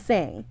girl can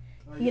sing.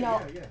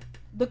 Yeah.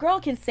 The girl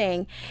can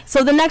sing.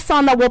 So the next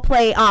song that we'll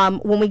play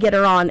when we get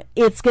her on,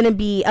 it's gonna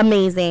be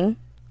amazing.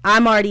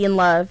 I'm already in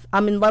love.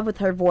 I'm in love with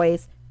her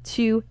voice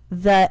to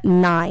the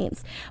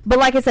nines. But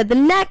like I said,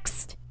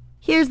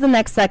 here's the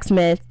next sex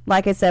myth.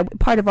 Like I said,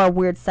 part of our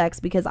weird sex,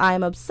 because I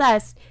am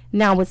obsessed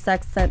now with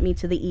Sex Sent Me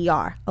to the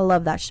ER. I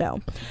love that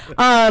show.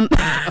 I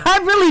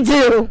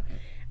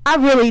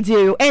really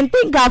do. And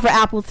thank God for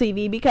Apple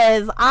TV,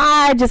 because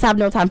I just have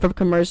no time for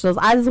commercials.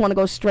 I just want to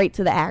go straight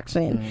to the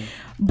action.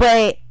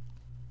 But,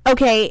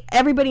 okay,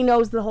 everybody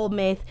knows the whole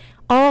myth.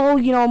 Oh,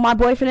 my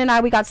boyfriend and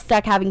I, we got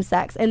stuck having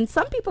sex. And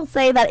some people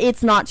say that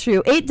it's not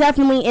true. It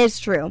definitely is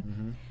true.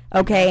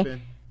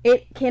 Okay?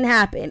 It can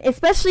happen,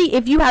 especially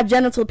if you have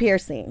genital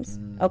piercings.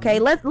 Okay,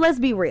 let's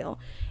be real.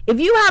 If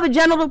you have a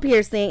genital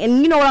piercing,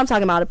 and you know what I'm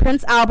talking about, a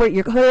Prince Albert,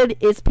 your hood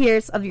is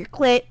pierced of your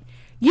clit,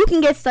 you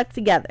can get stuck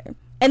together.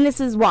 And this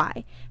is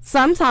why.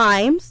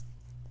 Sometimes,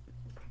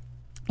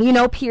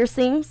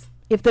 piercings,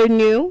 if they're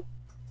new,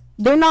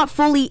 they're not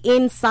fully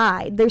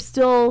inside. They're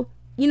still,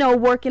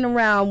 working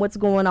around what's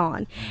going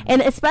on.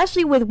 And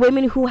especially with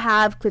women who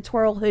have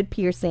clitoral hood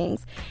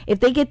piercings, if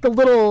they get the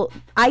little,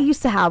 I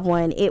used to have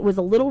one, it was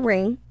a little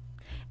ring,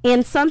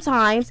 and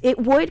sometimes it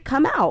would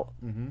come out.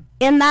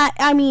 And that,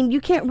 you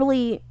can't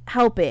really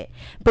help it.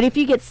 But if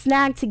you get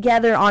snagged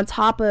together on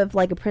top of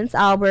like a Prince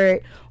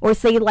Albert, or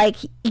say like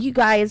you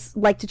guys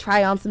like to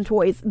try on some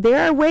toys,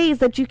 there are ways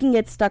that you can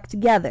get stuck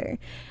together.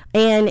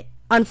 And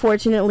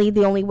unfortunately,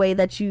 the only way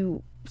that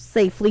you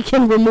safely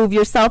can remove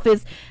yourself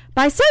is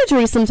by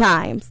surgery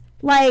sometimes.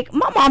 Like,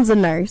 my mom's a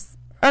nurse.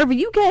 Irvin,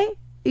 you okay?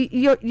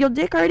 Your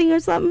dick hurting or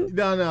something?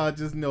 No, I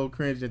just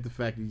cringe at the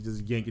fact that you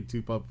just yank it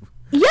too up.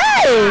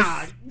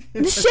 Yes!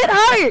 The shit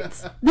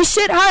hurts.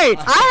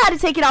 I had to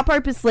take it out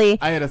purposely.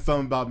 I had a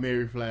something about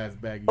Mary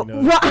flashback,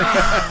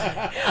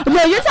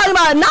 No, you're talking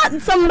about not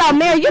something about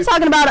Mary. You're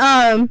talking about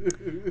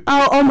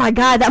oh my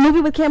God, that movie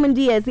with Cameron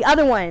Diaz. The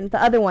other one.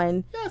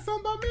 Yeah,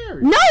 something about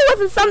Mary. No, it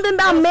wasn't something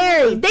about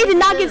Mary. They did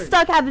not get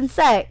stuck having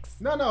sex.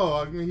 No.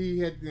 I mean, he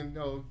had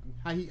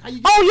how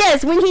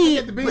yes, when he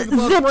zipped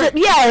it.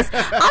 Yes,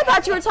 I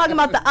thought you were talking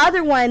about the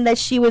other one that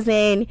she was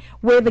in,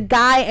 where the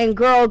guy and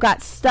girl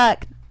got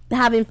stuck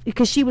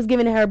because she was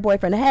giving her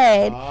boyfriend a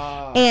head,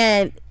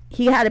 and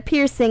he had a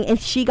piercing, and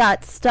she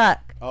got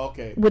stuck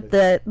with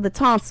the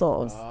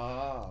tonsils,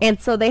 and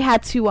so they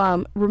had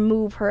to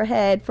remove her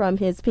head from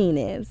his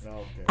penis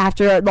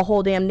after the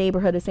whole damn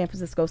neighborhood of San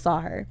Francisco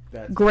saw her.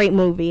 Great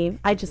movie.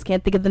 I just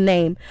can't think of the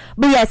name,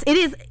 but yes,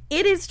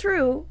 it is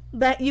true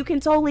that you can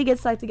totally get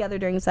stuck together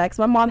during sex.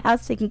 My mom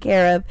has taken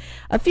care of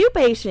a few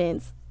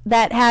patients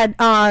that had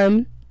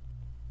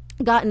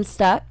gotten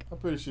stuck. I'm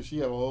pretty sure she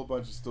have a whole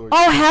bunch of stories.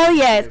 Oh hell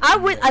yes. I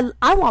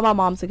want my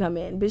mom to come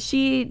in, but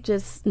she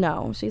just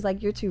she's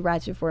like, you're too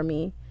ratchet for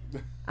me.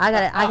 I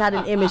got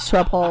an image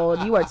to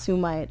uphold. You are too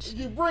much.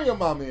 You bring your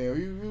mama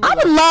in. I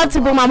would love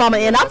to bring my mama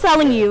in. I'm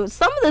telling you,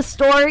 some of the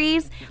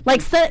stories,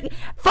 like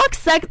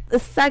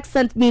Sex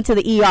Sent Me to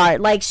the ER.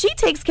 Like, she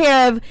takes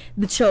care of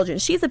the children.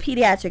 She's a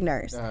pediatric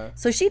nurse,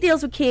 so she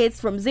deals with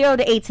kids from 0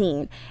 to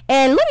 18.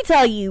 And let me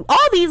tell you,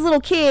 all these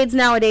little kids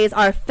nowadays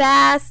are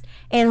fast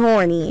and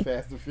horny.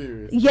 Fast and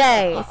furious.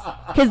 Yes.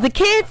 Because the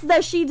kids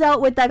that she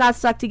dealt with that got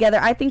stuck together,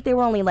 I think they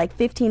were only like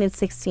 15 and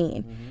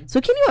 16. So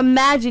can you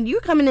imagine,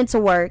 you're coming into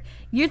work,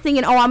 you're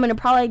thinking, oh, I'm going to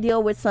probably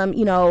deal with some,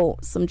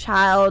 some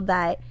child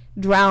that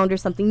drowned or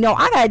something. No,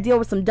 I got to deal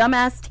with some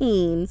dumbass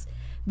teens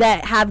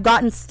that have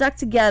gotten stuck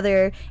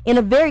together in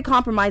a very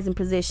compromising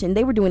position.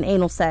 They were doing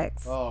anal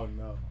sex. Oh,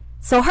 no.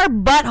 So her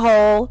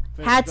butthole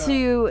had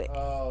to...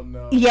 Oh,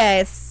 no.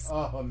 Yes.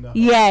 Oh, no.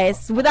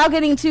 Yes. Without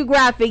getting too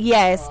graphic,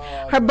 yes.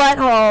 Her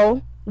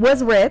butthole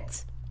was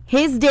ripped.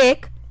 His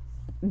dick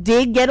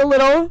did get a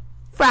little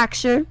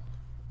fracture.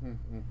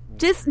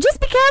 Just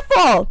be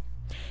careful.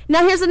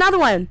 Now, here's another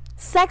one.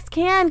 Sex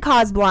can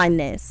cause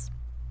blindness.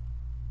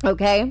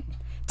 Okay?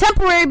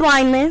 Temporary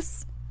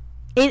blindness.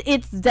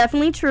 It's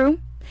definitely true.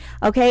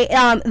 Okay?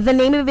 The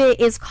name of it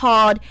is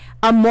called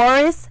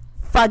Amoris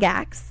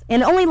fugax,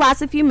 and it only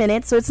lasts a few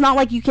minutes, so it's not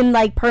like you can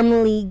like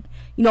permanently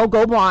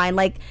go blind,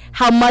 like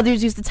how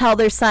mothers used to tell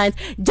their sons,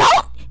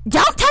 don't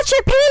touch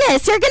your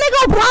penis, you're gonna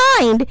go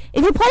blind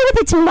if you play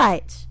with it too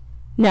much.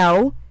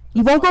 No,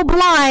 you won't go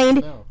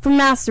blind from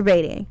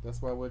masturbating. That's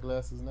why I wear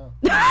glasses now.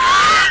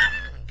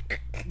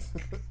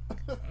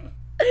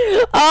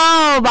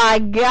 Oh my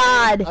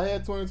God, I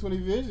had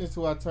 20/20 vision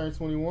until I turned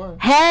 21.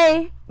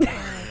 Hey.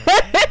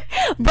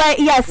 But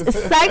yes,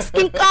 sex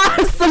can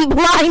cause some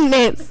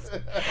blindness.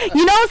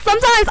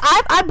 Sometimes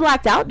I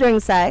blacked out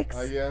during sex.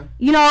 Yeah.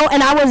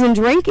 And I wasn't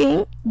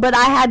drinking, but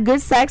I had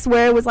good sex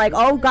where it was like,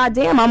 oh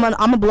goddamn, I'm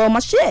gonna blow my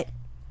shit.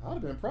 I'd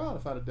have been proud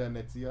if I'd have done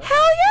that to you.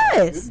 Hell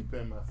yes. I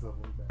pat myself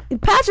on the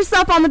back. Pat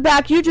yourself on the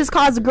back. You just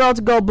caused a girl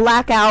to go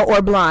blackout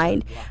or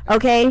blind.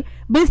 Okay,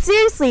 but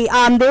seriously,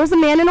 there was a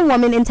man and a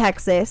woman in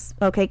Texas.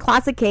 Okay,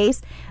 classic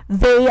case.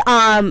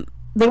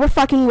 They were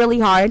fucking really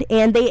hard,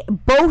 and they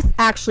both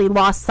actually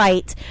lost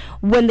sight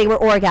when they were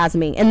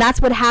orgasming. And that's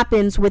what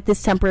happens with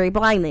this temporary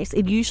blindness.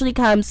 It usually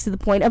comes to the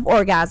point of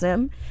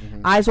orgasm,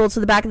 eyes roll to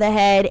the back of the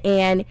head,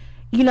 and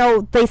you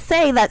know, they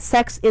say that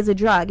sex is a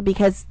drug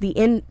because the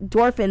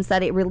endorphins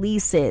that it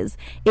releases,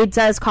 it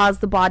does cause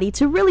the body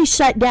to really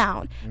shut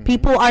down.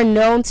 People are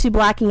known to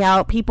blacking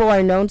out. People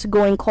are known to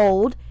going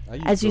cold,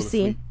 as you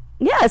see.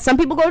 Yeah, some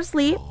people go to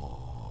sleep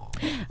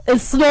and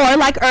snore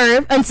like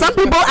Irv, and some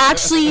people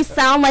actually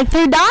sound like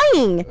they're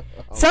dying.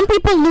 Some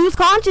people lose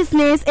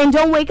consciousness and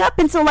don't wake up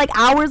until like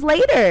hours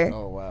later.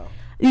 Oh, wow.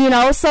 You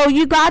know, so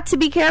you got to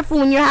be careful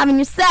when you're having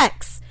your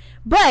sex.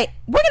 But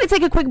we're going to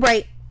take a quick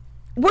break.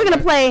 We're going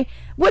to play,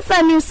 what's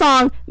that new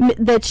song?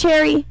 The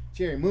Cherry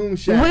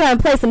Moonshine. We're going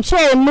to play some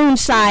Cherry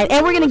Moonshine.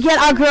 And we're going to get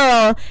our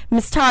girl,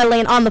 Miss Tara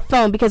Lane, on the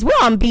phone because we're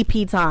on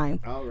BP time.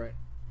 All right.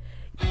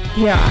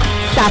 Yeah.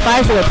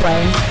 Sapphire's going to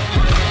play.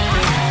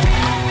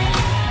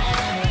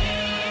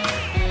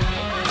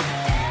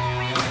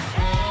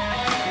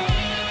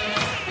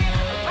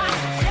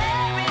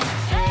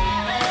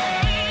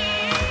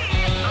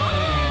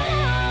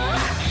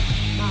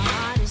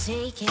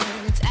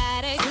 It's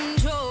out of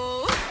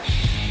control.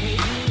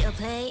 Maybe you're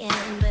playing,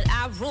 but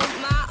I wrote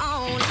my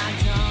own. I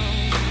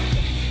don't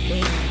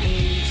make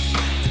moves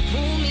to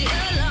pull me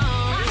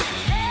along.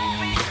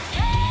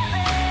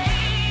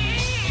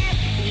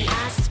 The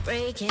ice is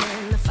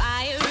breaking, the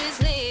fire is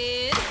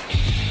lit.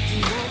 You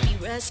won't be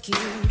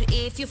rescued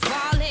if you're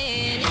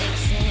falling.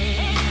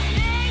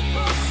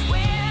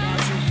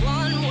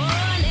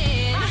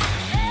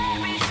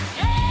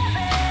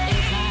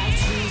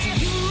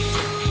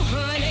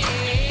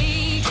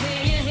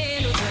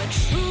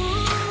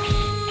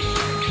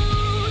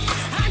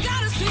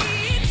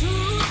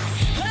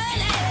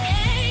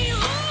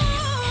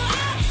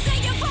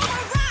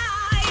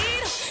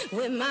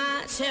 With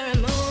my cherry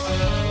moonshine.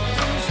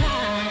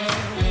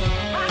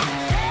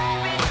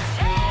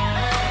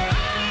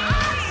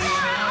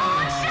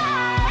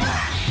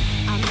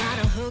 I'm not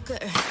a hooker,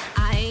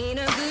 I ain't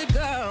a good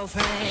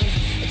girlfriend.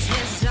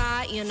 Chances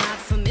are you're not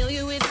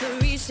familiar with the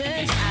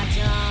reasons I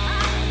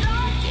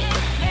don't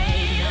get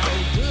paid no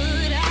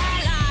good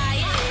at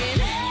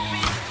lying.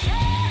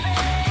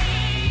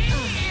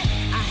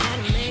 I had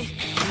a man,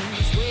 he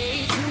was way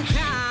too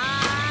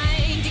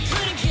kind. He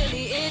couldn't kill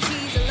the itch,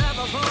 he's a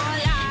lover for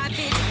life.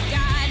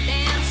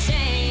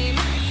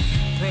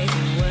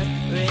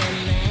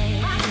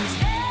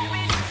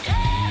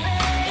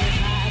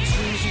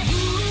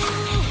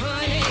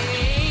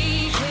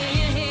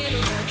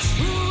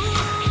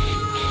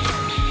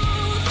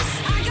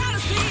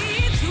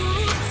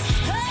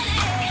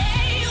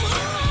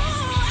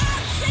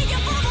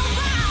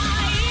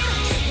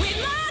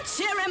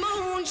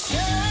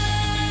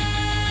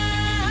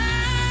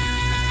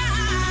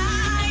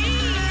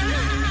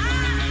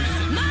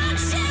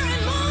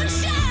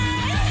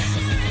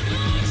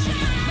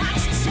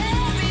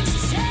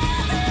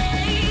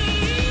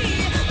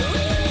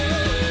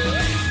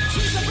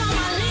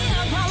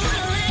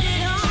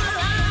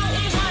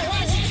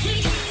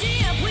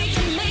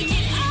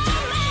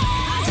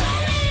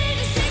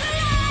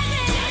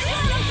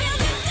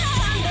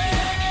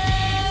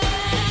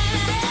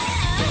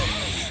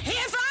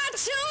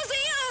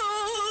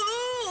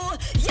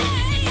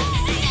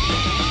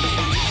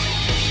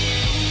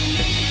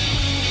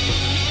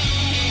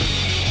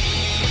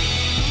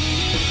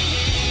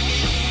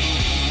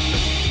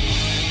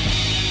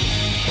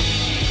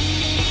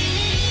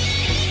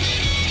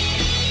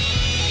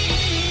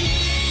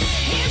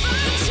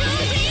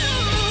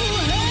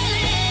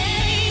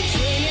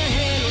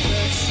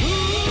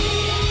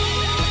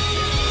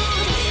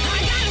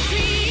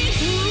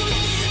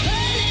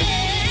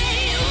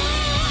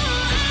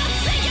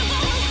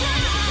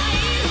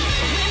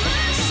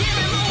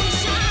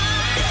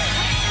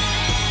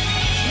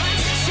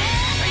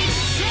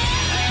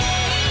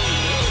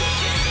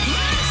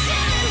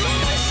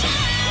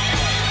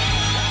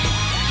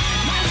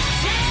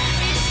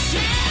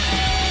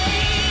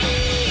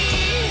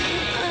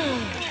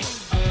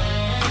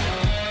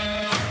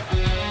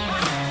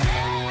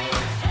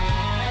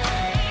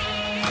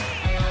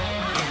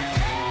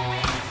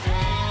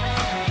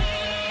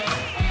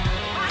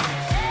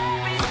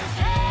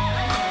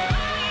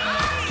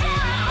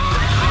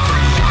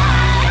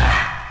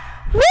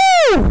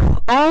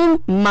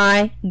 Oh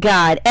my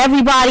God.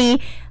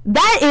 Everybody,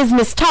 that is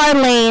Miss Tara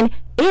Lane,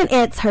 and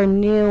it's her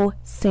new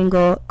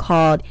single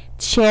called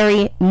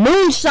Cherry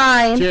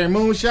Moonshine. Cherry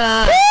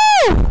Moonshine.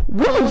 Woo!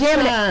 We're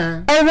jamming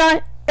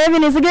it.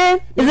 Evan, is it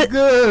good? Is it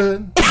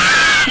good?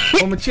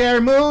 I'm a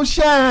cherry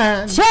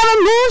moonshine.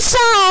 Cherry moonshine.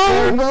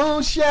 Cherry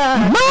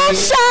moonshine.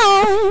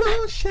 Moonshine.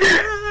 Moonshine.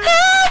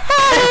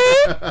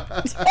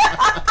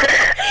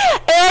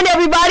 And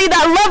everybody,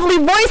 that lovely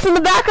voice in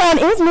the background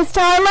is Miss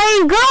Tara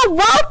Lane. Girl,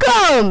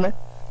 welcome.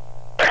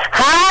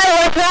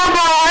 Hi, what's up?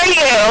 How are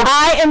you?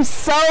 I am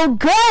so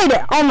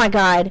good. Oh my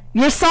God.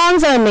 Your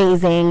songs are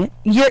amazing.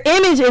 Your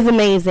image is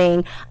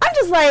amazing. I'm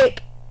just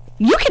like,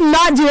 you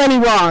cannot do any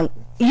wrong.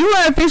 You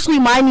are officially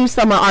my new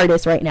summer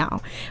artist right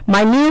now.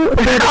 My new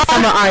favorite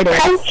summer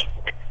artist.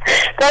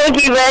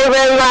 Thank you very,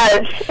 very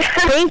much.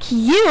 Thank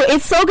you.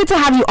 It's so good to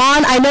have you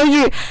on. I know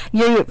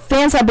your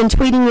fans have been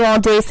tweeting you all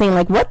day saying,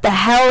 like, what the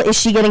hell is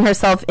she getting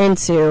herself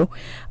into?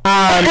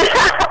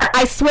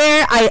 I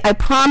swear, I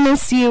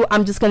promise you,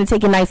 I'm just going to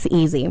take it nice and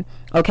easy.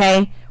 Okay?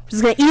 We're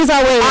just going to ease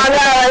our way. Oh,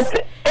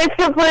 no, it's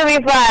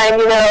completely fine.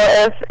 You know,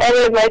 if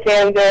any of my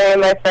fans or any of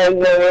my friends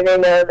know me, they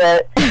know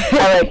that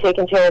I like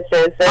taking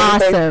chances. So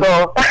Awesome.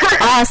 cool.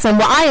 Awesome.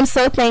 Well, I am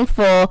so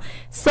thankful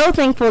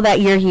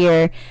that you're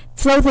here.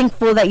 So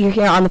thankful that you're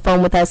here on the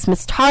phone with us.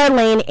 Miss Tara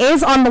Lane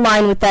is on the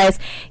line with us.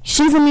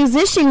 She's a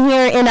musician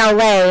here in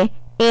LA.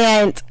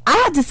 And I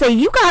have to say,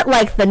 you got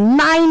like the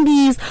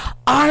 90s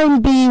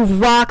R&B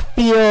rock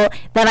feel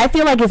that I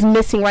feel like is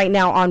missing right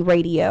now on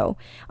radio.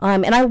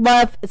 And I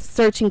love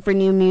searching for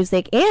new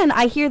music. And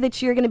I hear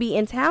that you're going to be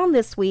in town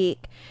this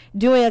week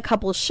doing a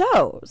couple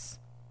shows.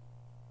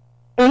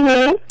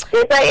 Mm-hmm.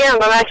 Yes, I am.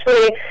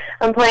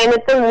 I'm playing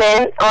at the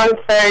Mint on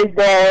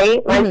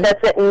Thursday. My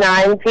set's at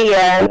 9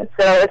 p.m.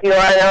 So if you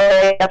are in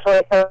LA,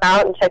 definitely come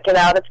out and check it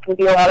out. It's going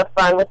to be a lot of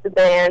fun with the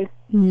band.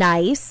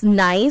 Nice.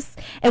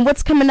 And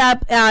what's coming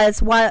up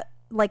as what,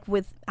 like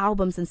with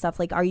albums and stuff?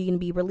 Like, are you going to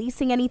be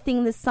releasing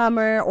anything this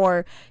summer,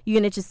 or you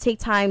going to just take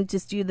time,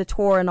 just do the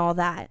tour and all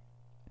that?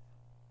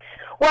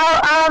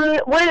 Well,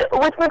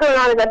 what's been going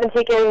on is I've been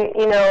taking,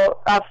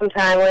 off some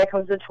time when it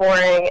comes to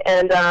touring,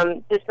 and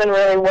just been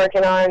really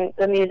working on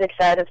the music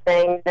side of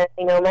things, and,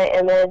 my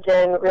image,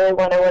 and really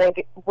where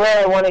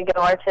I want to go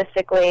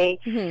artistically.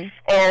 Mm-hmm.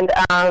 And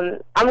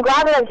I'm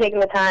glad that I'm taking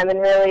the time and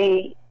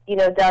really,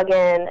 dug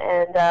in,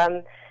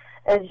 and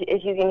as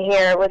you can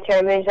hear with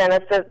Terry Moonshine,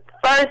 that's the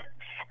first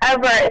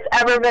it's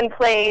ever been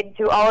played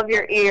to all of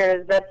your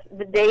ears. That's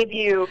the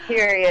debut,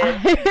 period.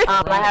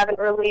 I haven't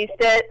released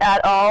it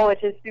at all,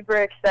 which is super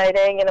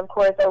exciting. And, of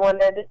course, I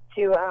wanted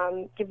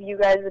to give you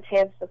guys a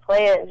chance to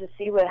play it and just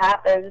see what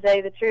happens, to tell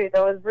you the truth. I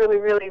was really,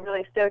 really,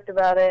 really stoked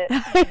about it.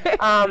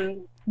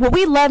 Well,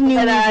 we love new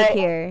music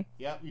here.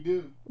 Yeah, we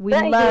do. We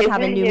love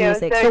having new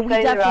music. So we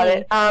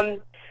definitely...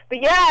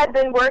 But, yeah, I've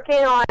been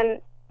working on...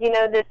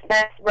 this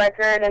next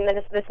record and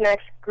this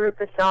next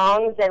group of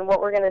songs, and what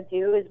we're going to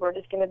do is we're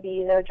just going to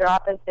be,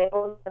 dropping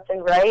singles left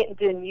and right and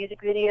doing music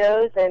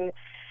videos, and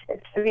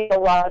it's going to be a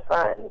lot of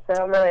fun,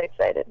 so I'm really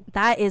excited.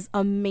 That is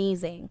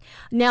amazing.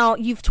 Now,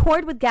 you've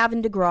toured with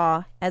Gavin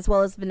DeGraw as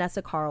well as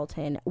Vanessa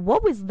Carlton.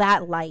 What was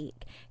that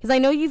like? Because I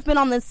know you've been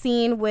on the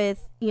scene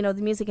with, the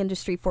music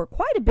industry for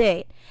quite a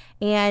bit,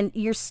 and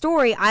your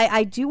story,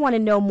 I do want to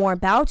know more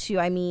about you.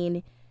 I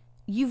mean...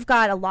 You've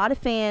got a lot of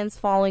fans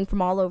following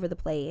from all over the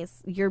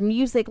place. Your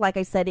music, like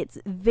I said, it's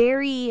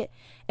very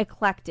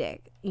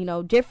eclectic.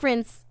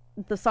 Difference,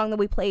 the song that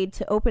we played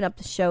to open up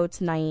the show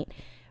tonight,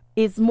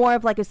 is more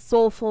of like a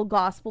soulful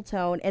gospel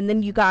tone. And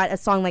then you got a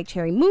song like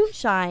Cherry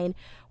Moonshine,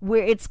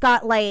 where it's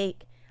got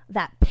like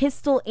that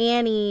Pistol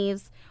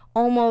Annie's,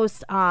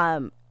 almost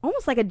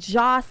like a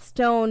Joss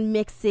Stone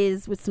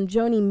mixes with some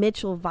Joni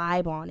Mitchell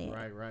vibe on it.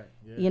 Right.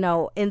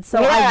 Yeah. And so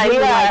I really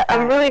like that.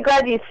 I'm really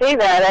glad you say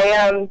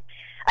that.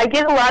 I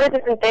get a lot of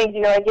different things.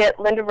 I get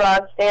Linda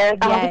Ronstadt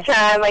all the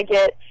time. I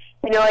get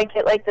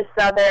like the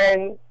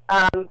Southern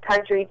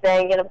country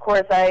thing, and of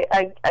course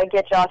I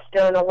get Joss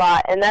Stone a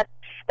lot, and that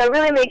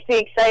really makes me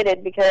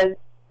excited because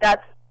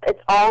it's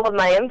all of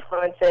my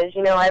influences.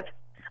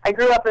 I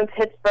grew up in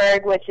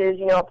Pittsburgh, which is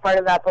a part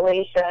of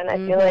Appalachia, and I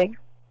feel like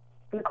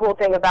the cool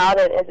thing about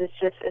it is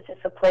it's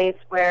just a place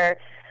where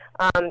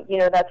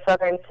that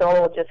Southern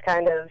soul just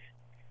kind of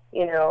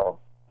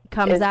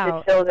comes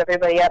out. It fills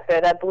everybody up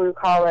there, that blue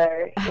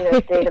collar,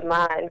 state of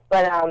mind.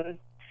 But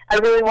I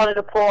really wanted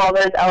to pull all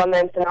those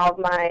elements and all of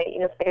my,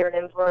 favorite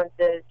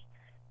influences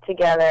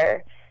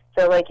together.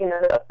 So, like,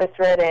 the Otis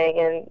Redding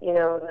and,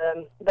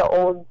 the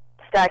old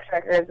Stax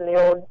records and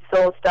the old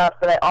soul stuff.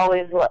 But I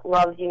always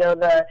loved,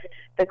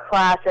 the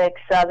classic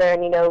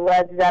Southern,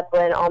 Led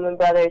Zeppelin, Allman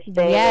Brothers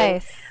thing.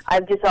 Yes.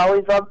 I've just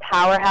always loved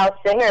powerhouse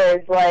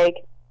singers like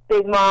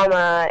Big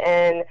Mama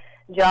and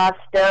Joss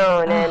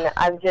Stone, and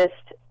I just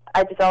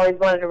always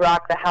wanted to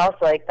rock the house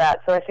like that.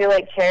 So I feel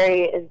like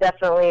Cherry is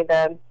definitely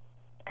the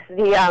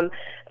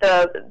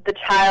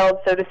child,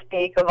 so to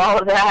speak, of all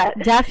of that.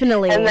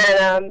 Definitely. And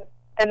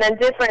then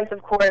Difference,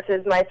 of course,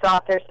 is my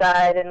softer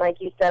side, and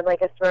like you said,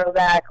 like a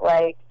throwback,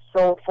 like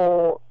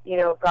soulful,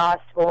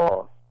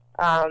 gospel,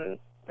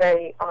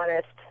 very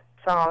honest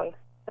song.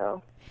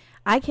 So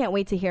I can't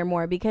wait to hear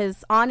more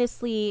because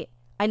honestly,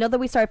 I know that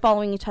we started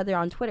following each other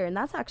on Twitter, and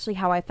that's actually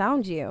how I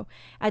found you.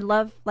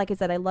 Like I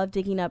said, I love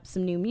digging up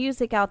some new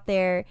music out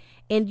there,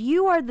 and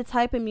you are the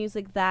type of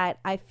music that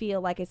I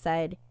feel, like I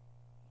said,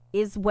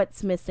 is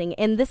what's missing.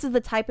 And this is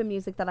the type of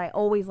music that I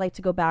always like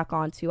to go back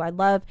onto. I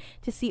love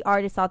to see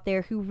artists out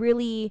there who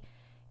really,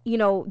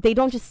 they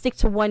don't just stick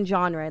to one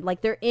genre.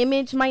 Like their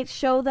image might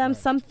show them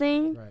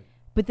something,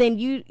 but then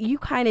you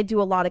kind of do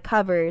a lot of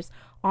covers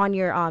on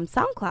your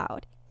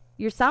SoundCloud.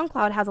 Your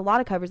SoundCloud has a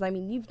lot of covers. I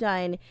mean, you've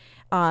done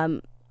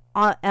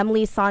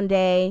Emily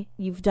Sandé,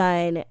 you've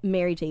done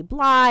Mary J.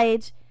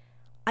 Blige.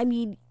 I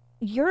mean,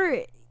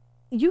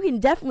 you can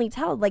definitely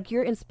tell, like,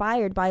 you're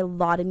inspired by a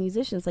lot of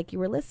musicians, like you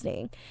were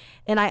listening.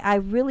 And I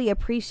really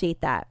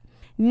appreciate that.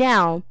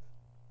 Now,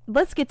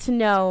 let's get to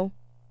know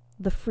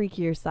the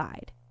freakier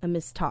side of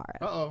Miss Tara.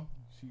 Uh-oh.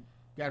 She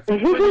Got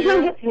friends for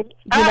you?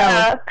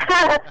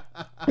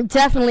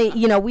 Definitely,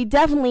 we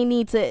definitely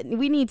need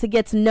to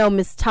get to know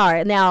Miss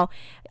Tara. Now,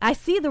 I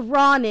see the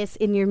rawness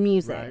in your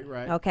music.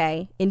 Right.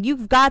 Okay. And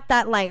you've got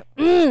that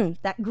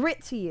that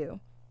grit to you.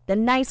 The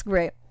nice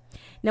grit.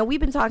 Now, we've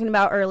been talking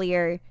about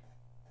earlier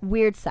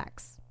weird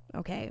sex.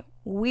 Okay.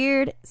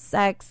 Weird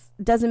sex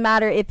doesn't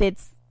matter if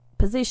it's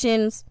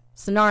positions,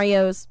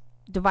 scenarios,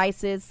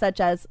 devices such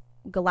as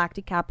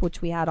Galactic Cap,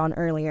 which we had on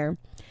earlier.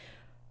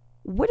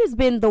 What has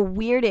been the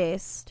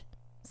weirdest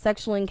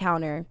sexual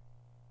encounter,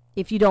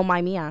 if you don't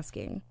mind me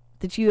asking,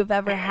 that you have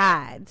ever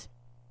had?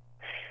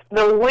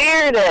 The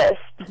weirdest.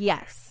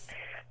 Yes.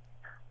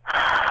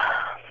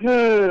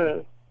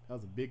 That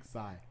was a big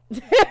sigh.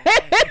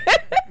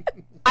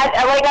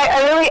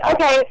 I really,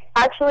 okay,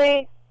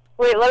 actually,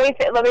 wait,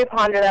 let me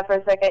ponder that for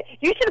a second.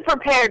 You should have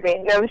prepared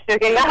me. No, I'm just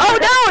joking.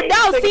 Oh,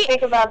 no, so see.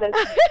 Think about this.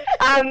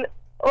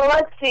 Well,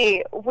 let's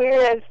see.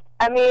 Weirdest,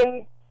 I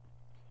mean,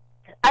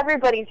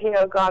 everybody's,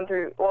 gone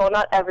through, well,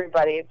 not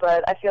everybody,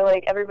 but I feel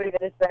like everybody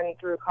that has been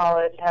through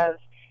college has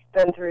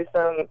been through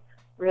some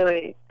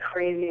really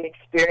crazy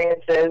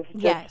experiences.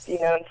 Yes.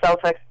 Just, and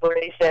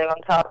self-exploration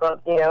on top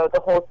of,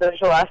 the whole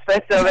social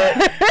aspects of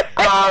it.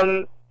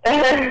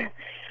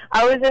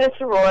 I was in a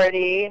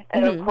sorority,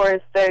 and of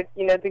course, the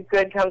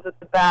good comes with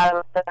the bad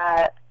of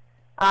that.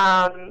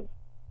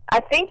 I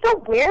think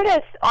the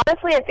weirdest,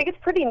 honestly, I think it's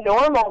pretty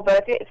normal,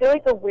 but I feel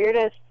like the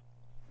weirdest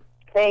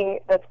thing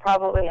that's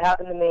probably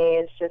happened to me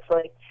is just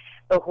like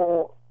the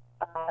whole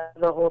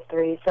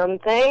threesome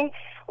thing,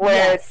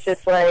 where it's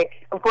just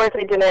like, of course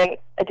I didn't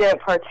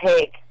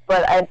partake,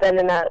 but I've been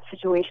in a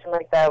situation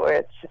like that where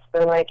it's just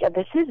been like, yeah,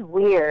 this is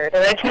weird,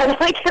 and I kind of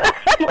like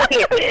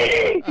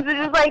it's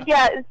just like,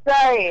 yeah,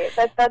 sorry,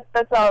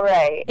 that's all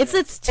right.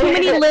 It's too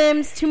many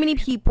limbs, too many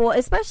people,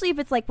 especially if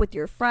it's like with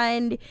your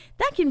friend.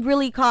 That can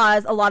really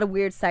cause a lot of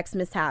weird sex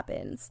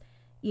mishaps.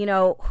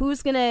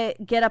 Who's gonna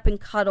get up and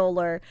cuddle,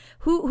 or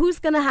who's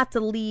gonna have to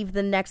leave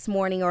the next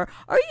morning, or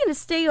are you gonna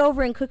stay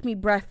over and cook me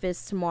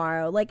breakfast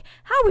tomorrow? Like,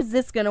 how is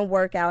this gonna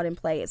work out and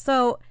play?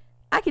 So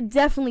I could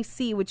definitely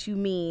see what you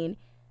mean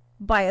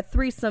by a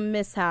threesome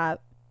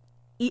mishap.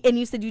 And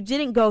you said you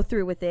didn't go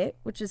through with it,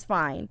 which is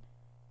fine,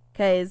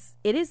 because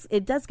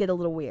it does get a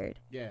little weird.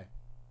 Yeah.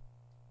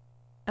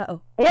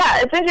 Uh-oh. Yeah,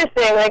 it's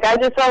interesting. Like, I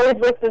just always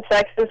looked at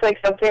sex as like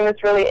something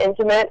that's really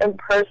intimate and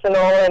personal,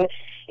 and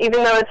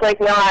even though it's like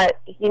not,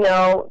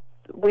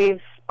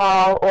 we've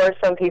all, or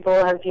some people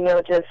have,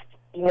 just,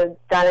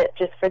 done it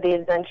just for the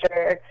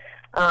adventure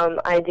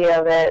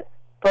idea of it.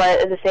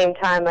 But at the same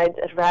time, I'd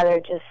rather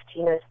just,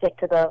 stick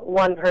to the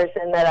one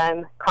person that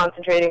I'm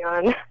concentrating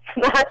on,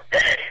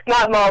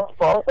 not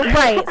multiple.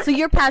 Right. So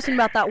you're passionate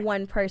about that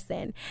one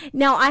person.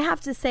 Now, I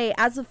have to say,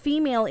 as a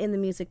female in the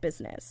music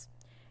business,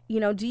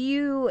 do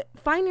you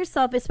find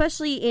yourself,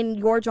 especially in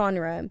your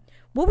genre,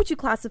 what would you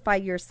classify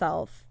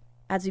yourself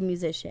as a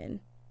musician?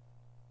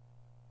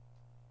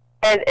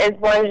 Is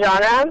one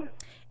genre?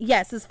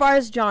 Yes, as far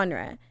as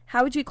genre,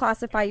 how would you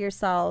classify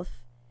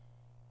yourself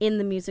in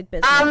the music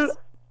business?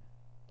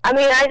 I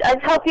mean, I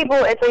tell people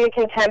it's like a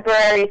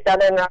contemporary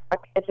Southern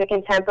rock. It's a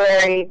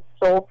contemporary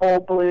soulful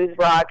blues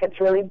rock. It's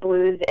really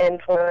blues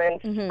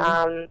influenced.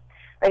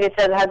 Like I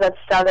said, it has that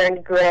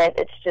Southern grit.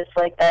 It's just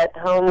like that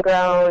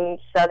homegrown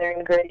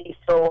Southern gritty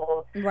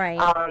soul. Right.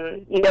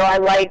 I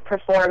like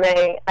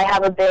performing. I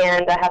have a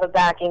band. I have a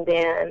backing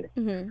band.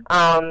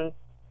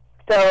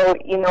 So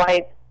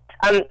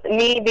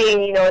me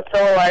being, a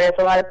solo artist,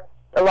 a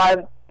lot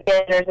of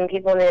beginners and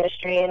people in the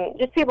industry and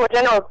just people in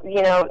general,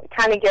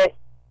 kind of get,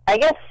 I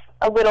guess,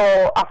 a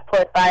little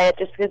off-put by it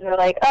just because they're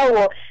like, oh,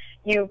 well,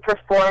 you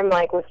perform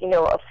like with,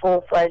 a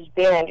full-fledged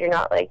band. You're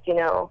not like,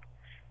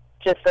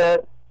 just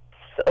a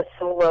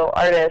solo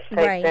artist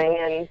type thing.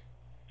 And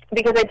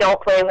because I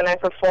don't play when I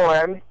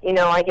perform,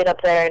 I get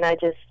up there and I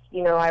just,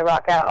 I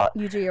rock out.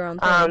 You do your own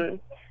thing.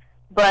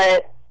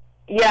 But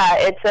yeah,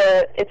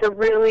 it's a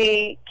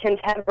really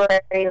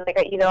contemporary, like,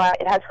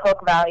 it has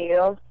hook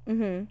value,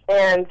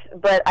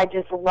 but I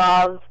just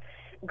love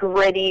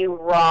gritty,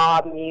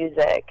 raw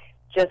music,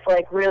 just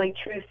like really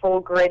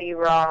truthful, gritty,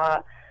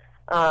 raw,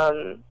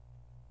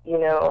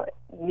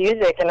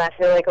 music, and I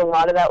feel like a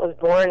lot of that was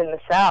born in the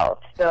South.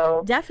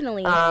 So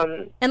definitely,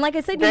 and like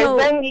I said,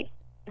 sorry,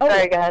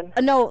 go ahead.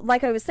 No,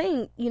 like I was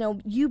saying,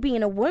 you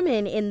being a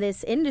woman in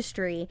this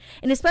industry,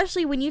 and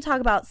especially when you talk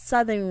about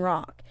Southern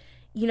rock.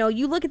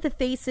 You look at the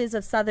faces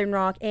of Southern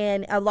rock,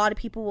 and a lot of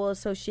people will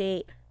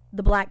associate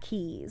the Black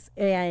Keys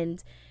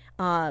and,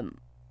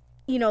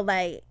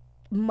 like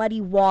Muddy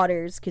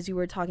Waters, because you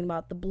were talking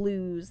about the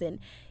blues. And,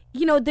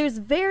 there's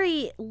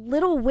very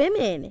little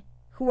women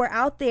who are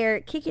out there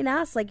kicking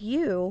ass like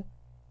you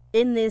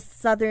in this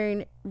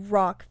Southern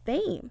rock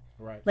fame.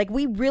 Right. Like,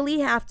 we really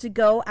have to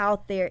go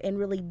out there and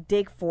really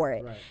dig for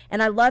it. Right.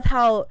 And I love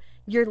how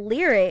your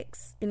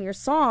lyrics and your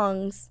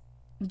songs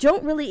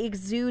don't really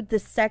exude the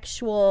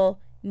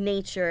sexual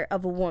nature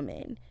of a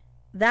woman.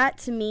 That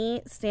to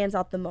me stands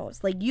out the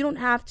most. Like, you don't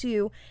have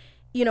to,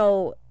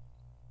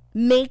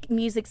 make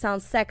music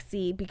sound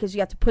sexy because you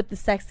have to put the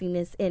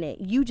sexiness in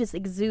it. You just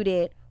exude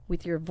it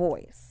with your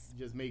voice.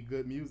 You just make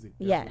good music.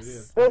 Yes. What it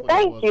is. Well, That's what it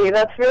thank was. you.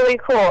 That's really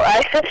cool.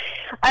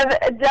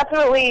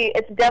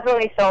 It's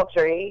definitely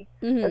sultry,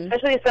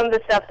 especially some of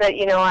the stuff that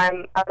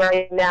I'm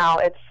writing now.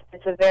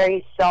 It's a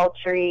very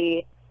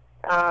sultry,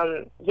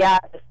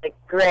 just like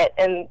grit.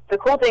 And the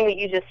cool thing that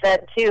you just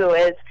said too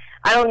is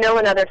I don't know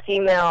another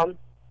female.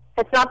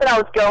 It's not that I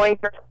was going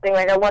for something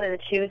like I wanted to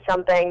choose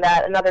something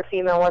that another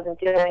female wasn't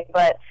doing,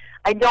 but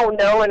I don't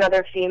know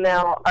another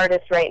female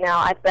artist right now.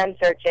 I've been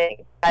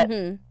searching that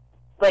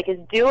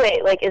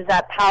is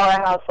that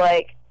powerhouse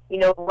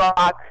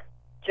rock,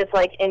 just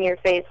like in your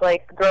face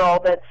girl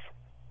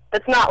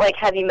that's not like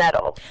heavy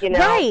metal,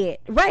 Right.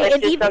 Like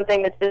And just even,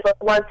 something that just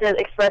wants to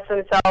express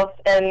themselves,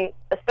 and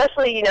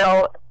especially it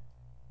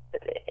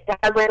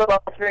has like a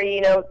lot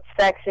of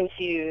sex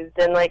infused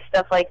and like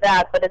stuff like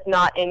that, but it's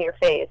not in your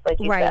face like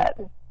you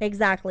said.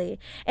 Exactly.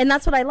 And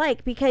that's what I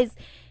like, because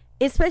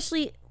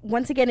especially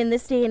once again in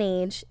this day and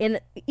age, and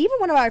even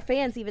one of our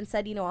fans even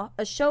said,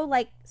 a show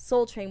like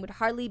Soul Train would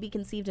hardly be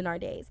conceived in our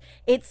days.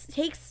 It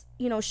takes,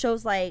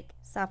 shows like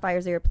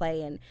Sapphire's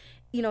Airplay and,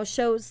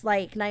 shows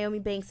like Naomi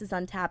Banks is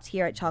Untapped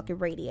here at Chocolate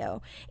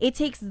Radio. It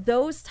takes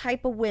those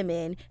type of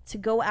women to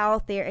go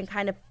out there and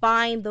kind of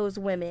find those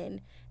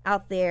women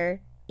out there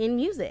in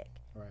music.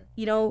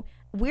 Right.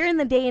 We're in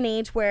the day and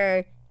age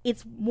where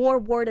it's more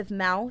word of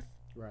mouth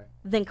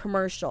than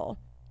commercial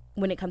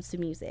when it comes to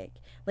music.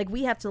 Like,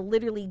 we have to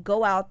literally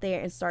go out there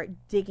and start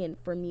digging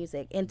for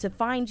music. And to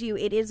find you,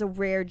 it is a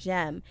rare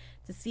gem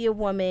to see a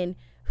woman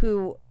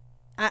who,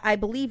 I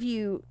believe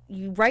you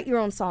write your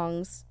own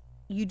songs,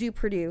 you do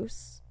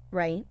produce,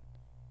 right?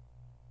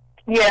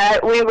 Yeah,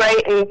 we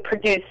write and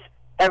produce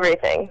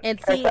everything And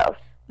see, ourselves.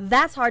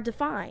 that's hard to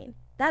find.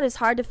 That is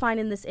hard to find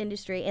in this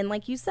industry. And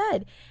like you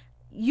said,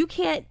 you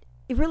can't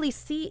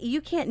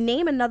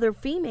name another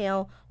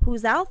female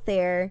who's out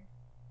there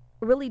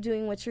really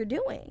doing what you're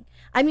doing.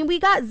 I mean, we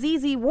got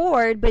ZZ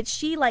Ward, but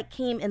she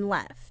came and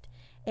left.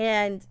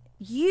 And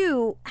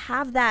you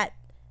have that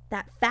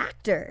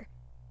factor.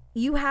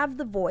 You have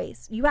the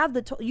voice. You have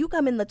you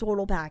come in the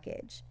total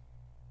package.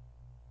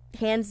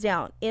 Hands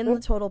down, in the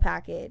total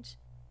package.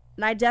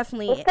 And I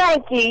definitely... Well,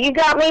 thank you. You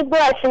got me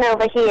blushing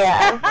over here.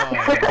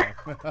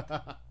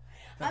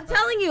 I'm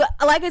telling you,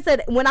 like I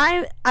said, when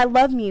I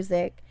love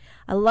music.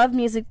 I love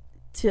music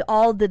to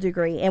all the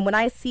degree. And when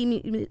I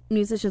see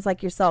musicians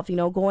like yourself,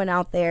 going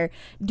out there,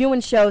 doing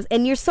shows,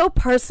 and you're so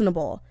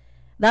personable.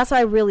 That's what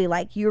I really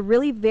like. You're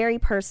really very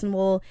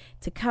personable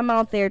to come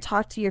out there,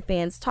 talk to your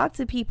fans, talk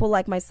to people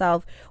like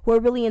myself who are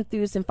really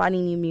enthused in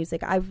finding new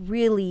music. I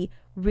really,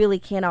 really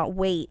cannot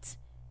wait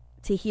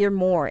to hear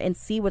more and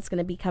see what's going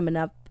to be coming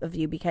up of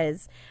you,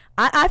 because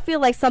I feel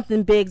like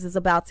something big is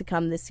about to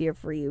come this year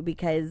for you,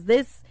 because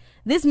this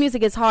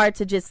music is hard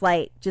to just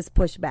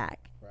push back.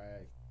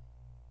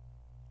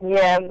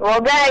 Yeah,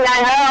 well, dang,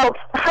 I hope.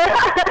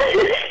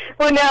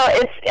 Well, no,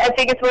 I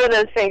think it's one of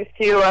those things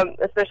too.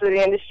 Especially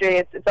the industry,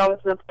 it's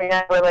almost to the point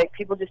now where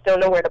people just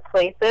don't know where to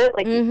place it,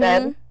 like you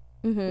said,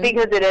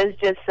 because it is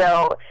just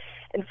so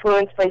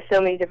influenced by so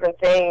many different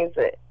things.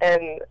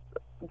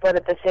 But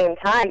at the same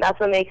time, that's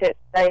what makes it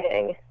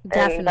exciting,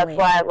 and that's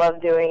why I love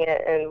doing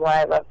it, and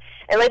why I love.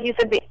 And like you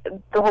said,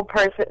 the whole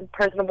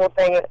personable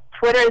thing.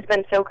 Twitter has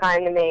been so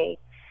kind to me.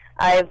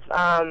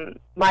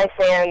 My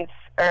fans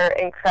are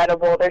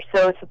incredible. They're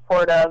so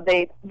supportive.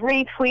 They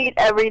retweet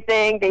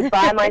everything. They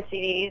buy my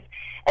CDs.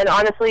 And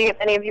honestly, if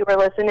any of you are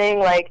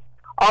listening,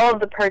 all of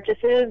the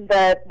purchases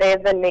that they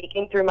have been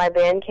making through my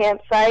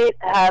Bandcamp site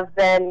have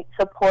been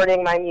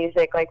supporting my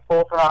music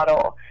full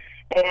throttle.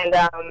 And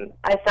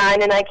I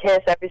sign and I kiss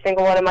every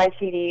single one of my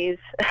CDs.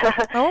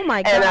 Oh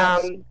my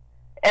gosh.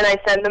 And I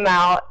send them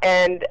out.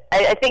 And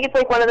I think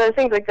it's one of those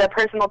things, that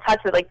personal touch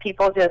that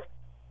people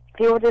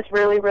just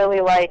really, really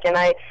like. And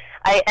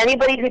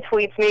anybody who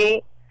tweets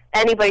me,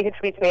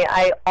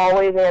 I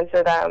always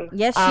answer them.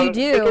 Yes, you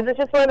do. Because it's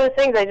just one of those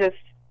things.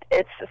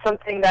 It's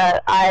something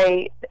that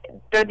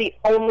they're the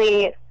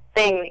only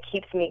thing that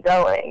keeps me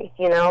going,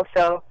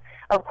 So,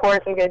 of course,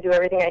 I'm going to do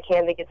everything I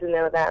can to get to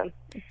know them.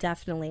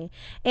 Definitely.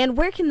 And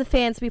where can the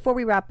fans, before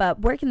we wrap up,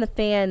 where can the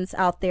fans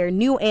out there,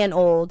 new and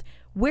old,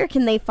 where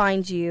can they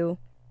find you,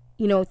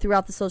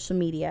 throughout the social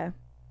media?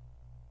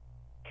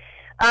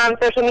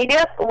 Social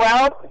media?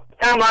 Well,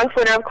 I'm on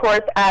Twitter, of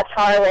course, at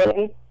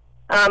Tarlane.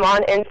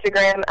 On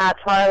Instagram, at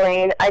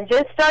Tarlane. I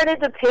just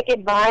started to pick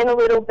it Vine a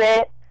little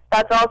bit.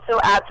 That's also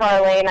at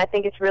Tarlane. I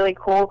think it's really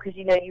cool because,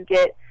 you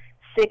get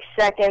 6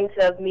 seconds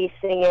of me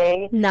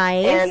singing.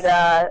 Nice. And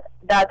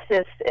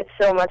it's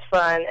so much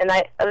fun. And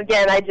I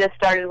just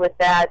started with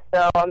that,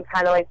 so I'm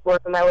kind of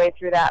working my way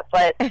through that.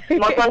 But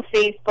I'm also on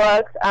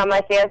Facebook.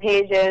 My fan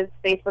page is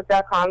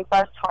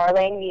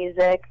facebook.com/Tarlane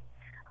Music.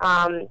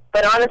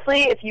 But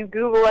honestly, if you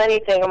Google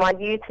anything, I'm on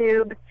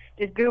YouTube.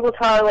 Just Google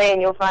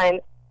Tarlane, you'll find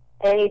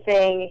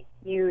anything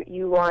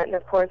you want. And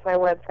of course, my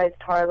website's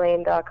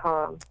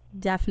tarlane.com.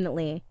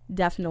 Definitely.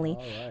 All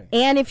right.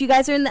 And if you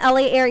guys are in the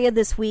LA area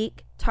this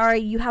week, Tara,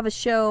 you have a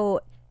show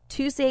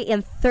Tuesday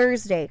and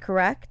Thursday,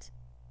 correct?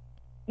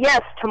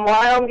 Yes,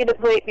 tomorrow I'm going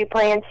to be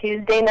playing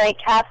Tuesday Night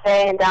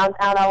Cafe in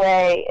downtown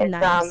LA.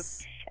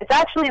 Nice. It's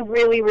actually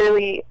really,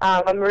 really,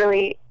 I'm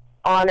really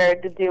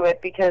honored to do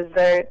it because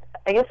I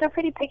guess they're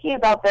pretty picky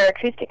about their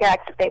acoustic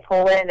acts that they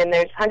pull in, and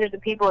there's hundreds of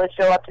people that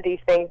show up to these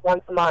things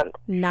once a month.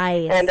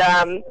 Nice. And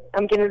I'm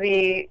going to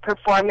be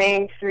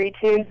performing 3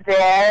 tunes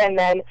there, and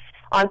then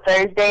on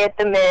Thursday at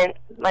the Mint,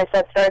 my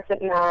set starts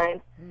at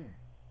 9.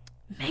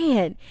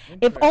 Man,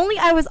 if only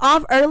I was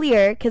off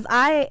earlier, because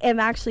I am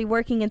actually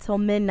working until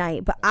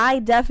midnight, but I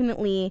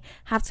definitely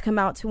have to come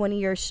out to one of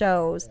your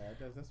shows.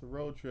 Yeah, that's a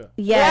road trip.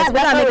 Yes, yeah, we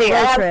gotta make definitely. a I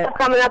road have trip. stuff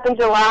coming up in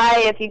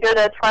July. If you go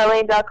to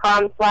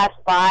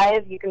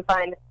tarlane.com/5, you can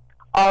find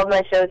all of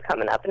my shows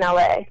coming up in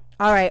LA.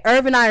 All right,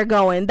 Irv and I are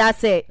going.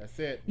 That's it. That's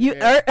it. You,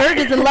 Yeah. Irv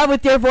is in love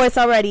with your voice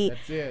already.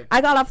 That's it.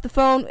 I got off the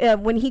phone,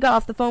 when he got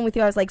off the phone with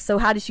you, I was like, so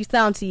how did she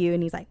sound to you?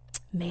 And he's like,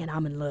 man,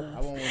 I'm in I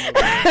love. won't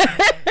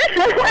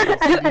want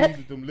CDs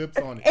with them lips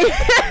on it.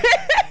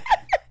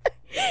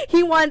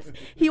 He wants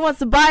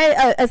to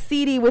buy a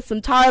CD with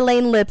some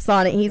Tarlane lips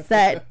on it, he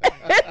said.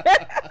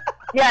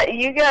 Yeah,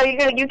 you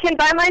can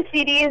buy my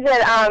CDs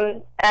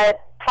at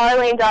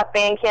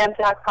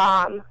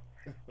tarlane.bandcamp.com.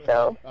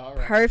 So All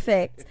right.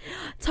 Perfect.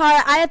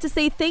 Tara, I have to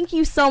say thank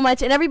you so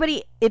much. And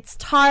everybody, it's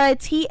Tara,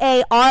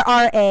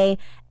 TarraLayne.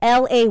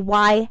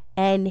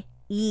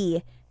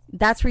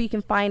 That's where you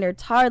can find her,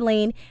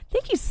 Tarlane.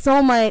 Thank you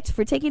so much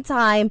for taking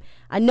time.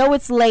 I know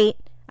it's late.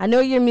 I know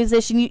you're a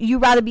musician. You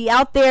rather be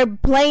out there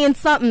playing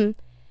something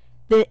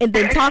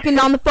than talking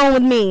on the phone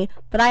with me.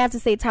 But I have to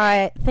say,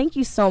 Tara, thank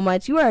you so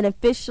much. You are an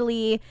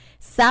officially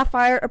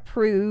Sapphire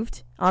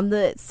approved on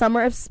the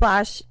Summer of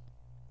Splash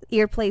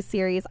Earplay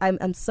series.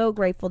 I'm so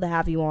grateful to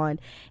have you on,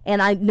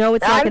 and I know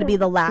it's not going to be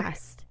the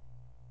last.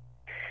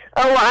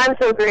 Oh, well, I'm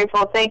so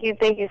grateful. Thank you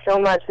so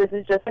much. This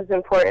is just as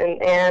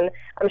important, and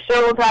I'm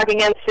sure we'll talk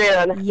again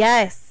soon.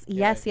 Yes.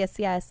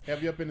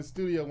 Have you up in the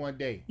studio one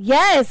day?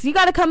 Yes, you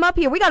got to come up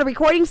here. We got a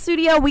recording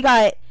studio. We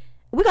got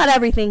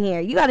everything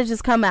here. You got to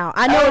just come out.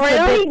 I know it's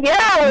really? a big.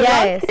 Yeah, we'd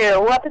Yes. love to.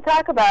 We'll have to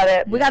talk about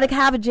it. We got to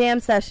have a jam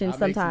session I'll make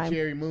some sometime.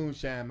 cherry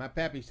moonshine. My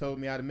pappy told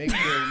me how to make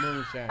cherry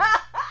moonshine.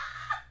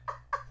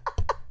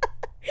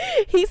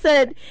 He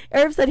said,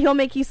 Irv said he'll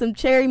make you some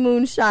cherry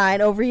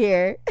moonshine over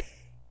here.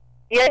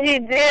 Yes, you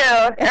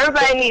do.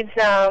 Everybody needs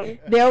some.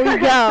 There we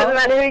Doesn't go.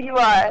 matter who you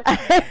are.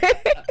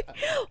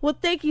 Well,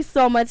 thank you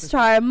so much,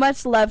 Tara.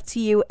 Much love to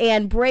you.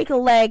 And break a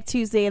leg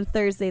Tuesday and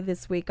Thursday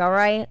this week, all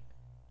right?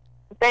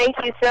 Thank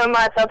you so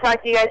much. I'll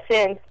talk to you guys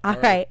soon. All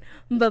right.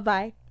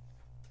 Bye-bye.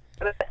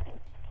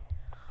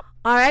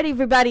 All right,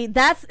 everybody.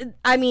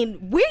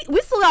 We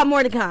still got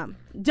more to come.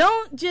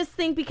 Don't just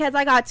think because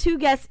I got 2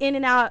 guests in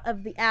and out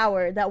of the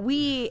hour that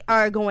we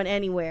are going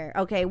anywhere.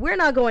 Okay, we're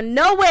not going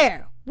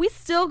nowhere. We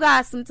still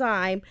got some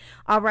time.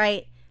 All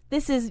right.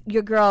 This is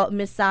your girl,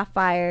 Miss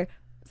Sapphire.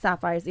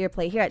 Sapphire's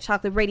Earplay here at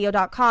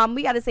chocolateradio.com.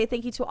 We got to say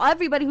thank you to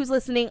everybody who's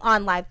listening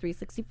on Live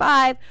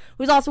 365,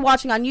 who's also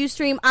watching on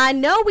Ustream. I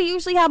know we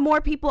usually have more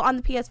people on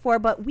the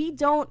PS4, but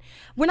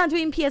we're not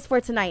doing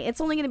PS4 tonight.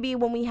 It's only going to be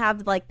when we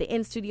have like the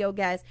in-studio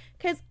guys,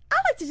 because I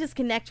like to just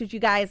connect with you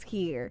guys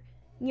here,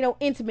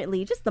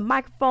 intimately. Just the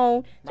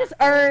microphone, just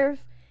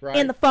Irv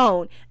and the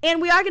phone.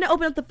 And we are going to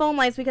open up the phone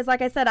lines because,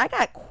 like I said, I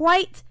got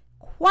quite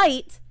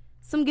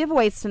some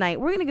giveaways tonight.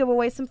 We're going to give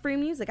away some free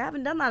music. I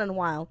haven't done that in a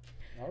while.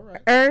 All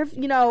right. Irv,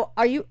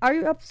 are you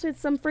up to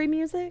some free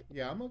music?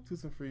 Yeah, I'm up to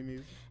some free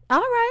music. All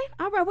right.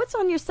 What's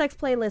on your sex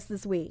playlist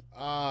this week?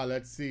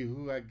 Let's see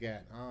who I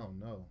got. I don't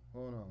know.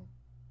 Hold on.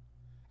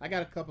 I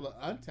got a couple of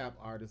untapped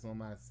artists on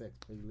my sex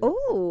playlist.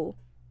 Ooh,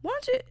 why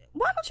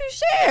don't you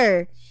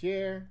share?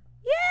 Share.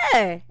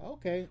 Yeah.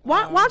 Okay.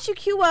 Why don't you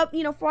queue up,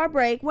 for our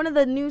break, one of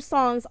the new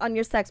songs on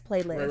your sex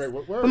playlist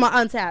Right. from our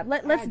Untapped.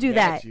 Let's do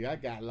that. I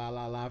got La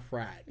La La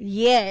Friday.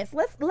 Yes,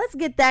 let's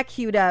get that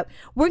queued up.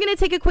 We're gonna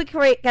take a quick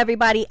break,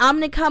 everybody. I'm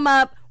gonna come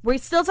up. We're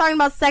still talking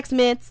about sex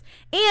myths,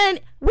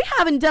 and we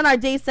haven't done our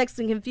Day Sex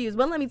and Confused.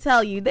 But let me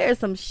tell you, there's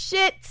some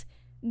shit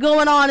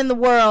going on in the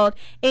world,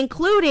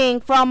 including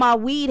for all my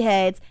weed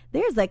heads.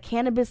 There's a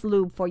cannabis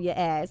lube for your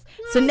ass.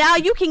 So now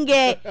you can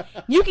get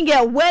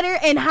wetter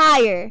and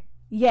higher.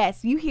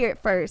 Yes, you hear it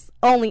first,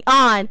 only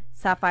on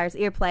Sapphire's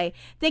Earplay.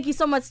 Thank you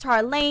so much,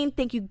 Tarlane.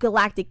 Thank you,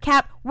 Galactic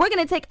Cap. We're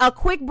going to take a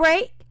quick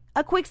break,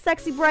 a quick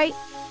sexy break.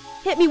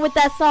 Hit me with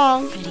that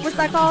song. What's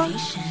that called?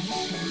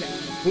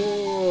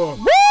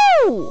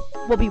 Woo!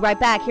 We'll be right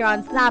back here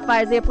on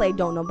Sapphire's Earplay.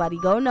 Don't nobody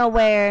go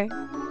nowhere. I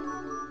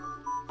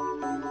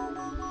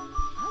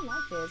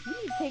like this. We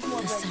need to take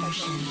more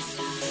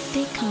breaks.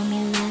 They call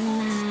me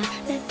Lala,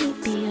 let me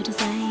be your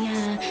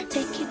desire.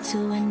 Take you to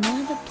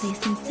another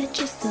place and set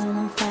your soul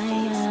on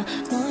fire.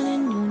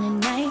 Morning, noon, and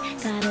night,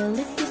 gotta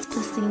lick this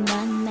pussy,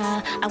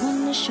 nah. I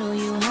wanna show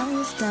you how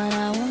it's done,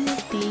 I wanna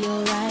be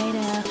your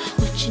rider.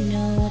 What you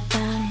know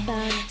about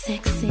it?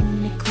 Sex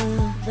in the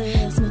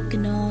club,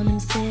 smoking on them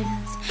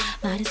sevens.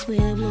 Might as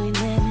well blow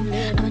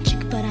 11. I'm a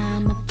chick, but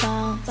I'm a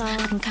boss. I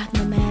can cock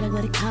no matter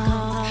what it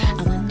costs.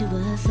 I wonder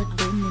what's up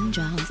in them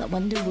jaws. I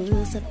wonder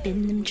what's up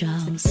in them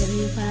jaws. I'm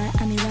certified,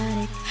 I'm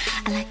erotic.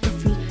 I like the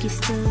freak. freaky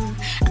stuff.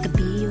 I could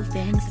be your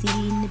fantasy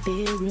in the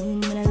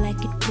bedroom, and I like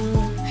it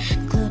rough.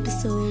 The club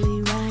is so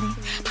erotic,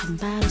 popping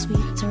bottles we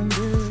turned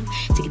up,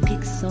 taking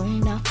pics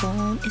on our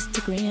phone,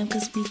 Instagram,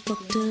 cause we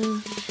fucked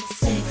up.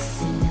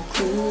 Sex in the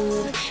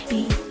club,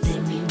 beat,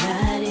 let me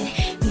ride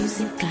it.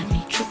 Music got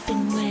me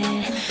tripping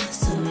wet,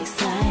 so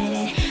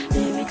excited.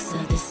 Lyrics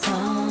of the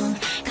song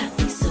got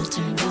me so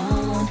turned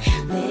on.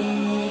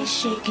 Legs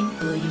shaking,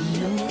 but you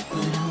know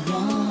what I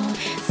want.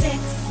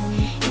 Sex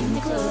in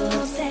the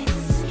club, sex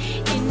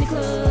in the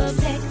club,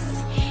 sex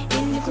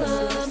in the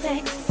club,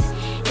 sex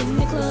in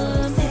the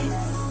club, sex,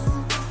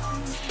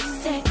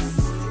 sex,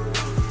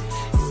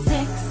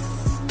 sex,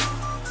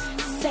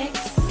 sex,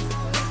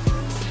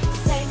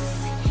 sex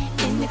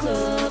in the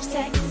club,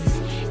 sex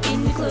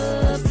in the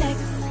club, sex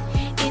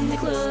in the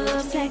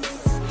club,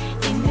 sex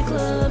in the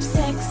club,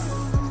 sex,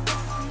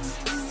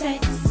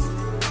 sex,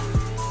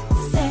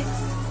 sex,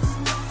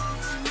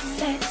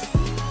 sex.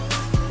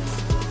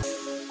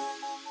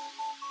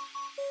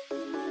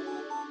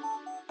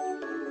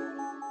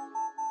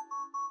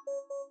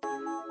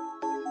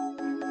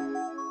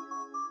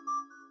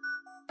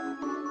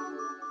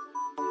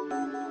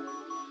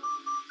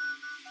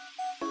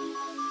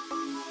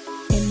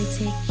 Let me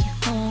take you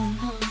home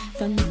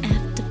from the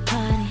after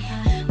party.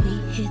 We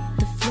hit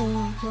the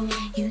floor,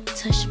 you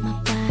touch my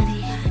body.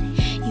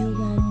 You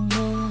want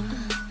more?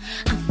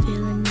 I'm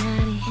feeling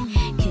naughty.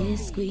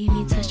 Kiss, squeeze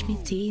me, touch me,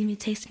 tease me,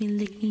 taste me,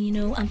 lick me. You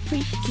know I'm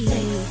freaky.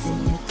 Sex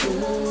in the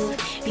club,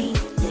 beat,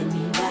 let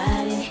me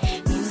ride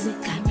it. Music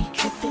got me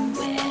tripping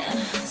well,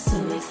 so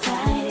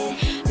excited.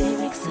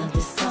 Lyrics of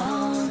the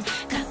song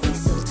got me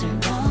so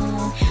turned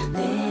on.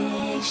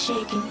 Legs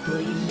shaking, boy,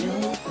 you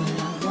know what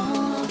I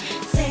want.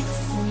 Sex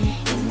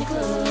in the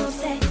club,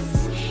 sex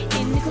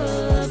in the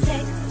club,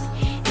 sex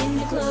in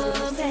the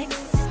club, sex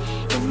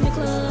in the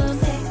club,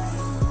 sex,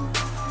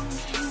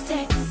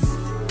 sex,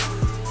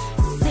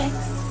 sex,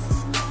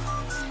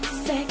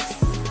 sex,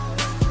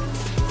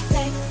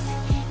 sex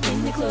in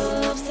the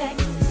club,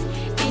 sex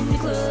in the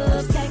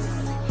club, sex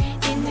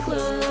in the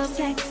club,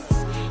 sex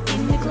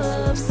in the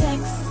club,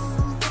 sex,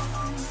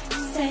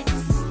 sex,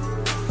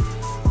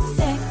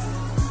 sex,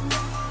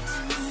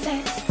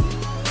 sex.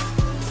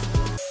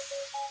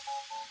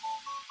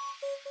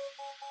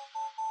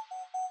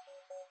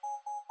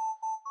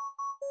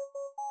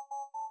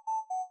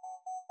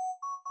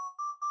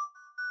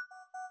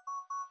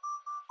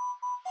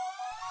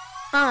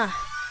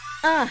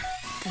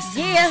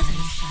 Yeah,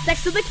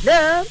 sex in the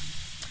club,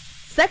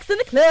 sex in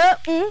the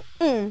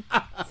club,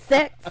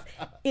 sex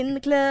in the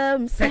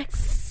club,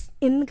 sex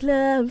in the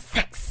club,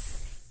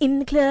 sex in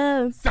the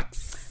club,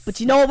 sex. But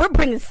you know what? We're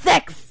bringing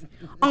sex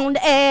on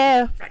the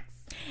air,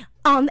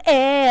 on the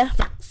air,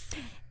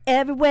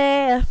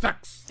 everywhere.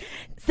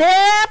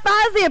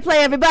 Sapphire's here, play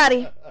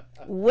everybody.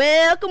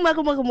 Welcome,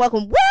 welcome, welcome,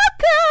 welcome,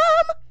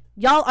 welcome.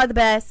 Y'all are the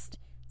best.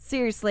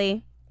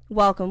 Seriously.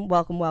 Welcome,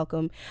 welcome,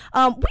 welcome.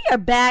 We are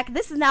back.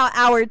 This is now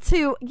hour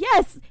 2.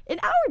 Yes, an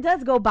hour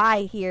does go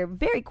by here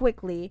very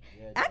quickly.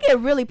 I get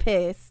really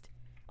pissed.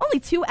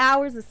 Only 2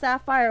 hours of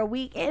Sapphire a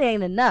week. It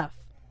ain't enough.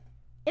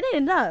 It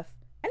ain't enough.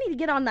 I need to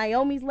get on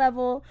Naomi's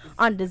level,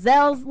 on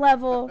Giselle's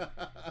level.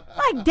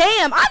 Like,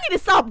 damn, I need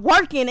to stop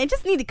working and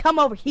just need to come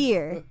over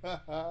here.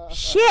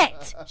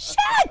 Shit.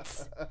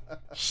 Shit.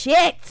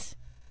 Shit.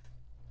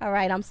 All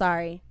right, I'm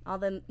sorry. All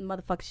them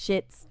motherfucking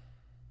shits.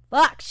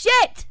 Fuck,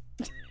 shit.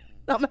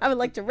 I'm having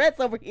like Tourette's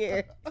over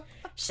here.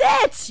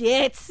 Shit.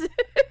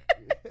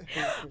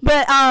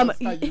 But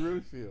That's how you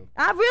really feel.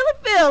 I really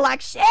feel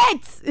like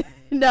shit.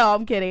 No,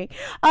 I'm kidding.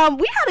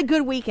 We had a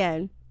good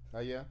weekend.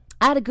 Oh yeah.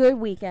 I had a good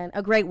weekend,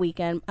 a great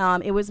weekend.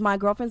 It was my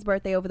girlfriend's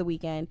birthday over the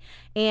weekend,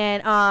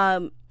 and I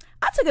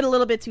took it a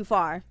little bit too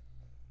far.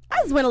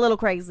 I just went a little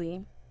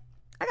crazy.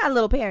 I got a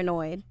little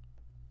paranoid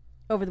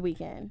over the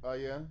weekend. Oh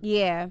yeah.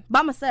 Yeah,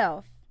 by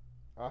myself.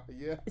 Oh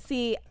yeah.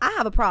 See, I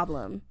have a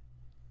problem.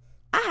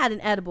 I had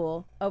an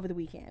edible over the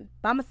weekend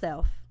by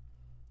myself.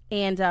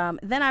 And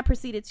then I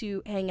proceeded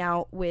to hang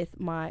out with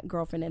my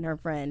girlfriend and her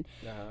friend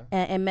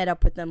and met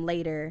up with them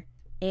later.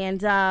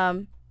 And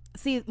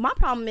see, my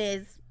problem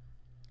is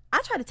I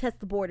try to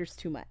test the borders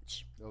too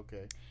much.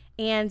 Okay.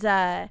 And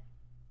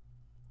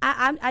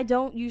I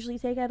don't usually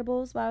take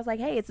edibles, but I was like,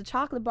 hey, it's a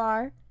chocolate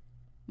bar.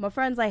 My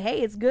friend's like,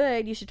 hey, it's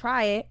good. You should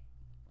try it.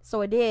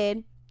 So I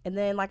did. And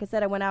then, like I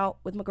said, I went out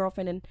with my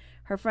girlfriend and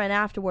her friend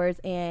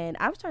afterwards. And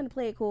I was trying to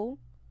play it cool.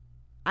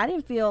 I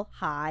didn't feel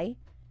high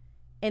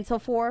until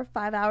 4 or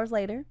 5 hours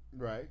later.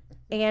 Right.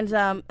 And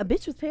a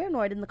bitch was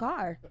paranoid in the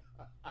car.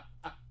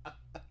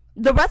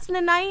 The rest of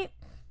the night,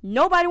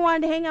 nobody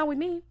wanted to hang out with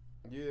me.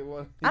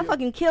 I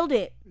fucking killed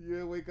it. You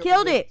didn't wake up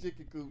killed in it. a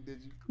chicken coop,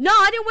 did you? No,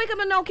 I didn't wake up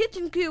in no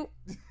kitchen coop.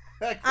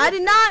 I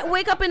did not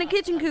wake up in a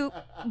kitchen coop.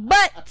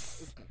 But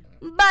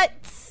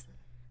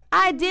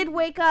I did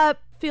wake up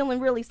feeling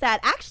really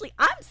sad. Actually,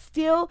 I'm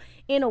still,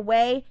 in a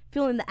way,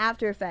 feeling the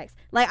after effects.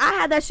 Like, I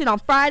had that shit on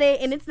Friday,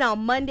 and it's now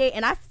Monday,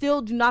 and I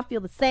still do not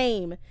feel the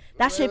same.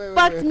 That shit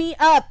fucked me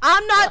up.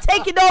 I'm not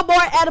taking no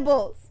more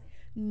edibles.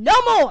 No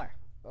more.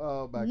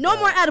 Oh, my God. No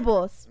more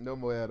edibles. No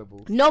more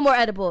edibles. No more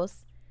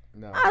edibles.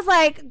 No. I was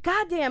like,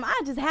 God damn, I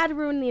just had to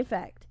ruin the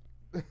effect.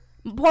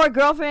 Poor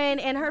girlfriend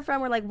and her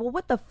friend were like, well,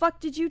 what the fuck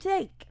did you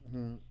take?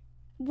 Mm-hmm.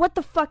 What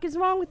the fuck is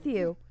wrong with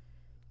you?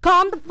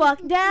 Calm the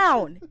fuck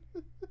down.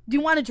 Do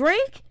you want a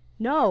drink?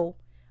 No.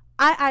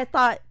 I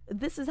thought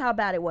this is how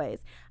bad it was.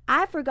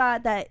 I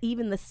forgot that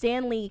even the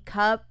Stanley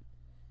Cup,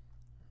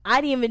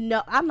 I didn't even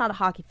know. I'm not a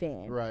hockey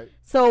fan. Right.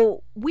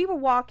 So we were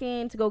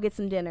walking to go get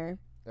some dinner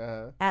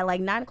at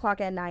like 9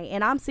 o'clock at night.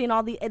 And I'm seeing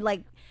all the,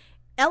 like,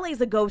 LA's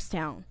a ghost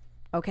town.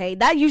 Okay.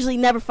 That usually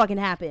never fucking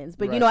happens.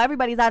 But, right. you know,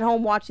 everybody's at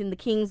home watching the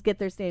Kings get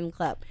their Stanley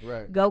Cup.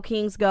 Right. Go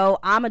Kings, go.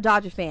 I'm a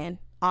Dodger fan,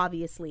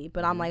 obviously.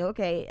 But I'm like,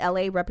 okay,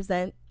 LA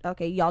represent.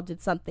 Okay, y'all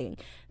did something.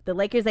 The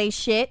Lakers ain't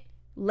shit.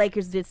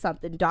 Lakers did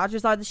something.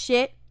 Dodgers are the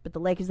shit, but the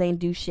Lakers ain't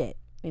do shit.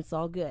 It's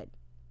all good.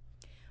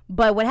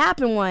 But what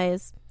happened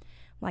was,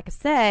 like I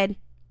said,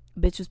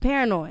 bitch was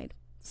paranoid.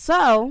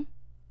 So,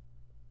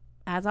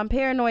 as I'm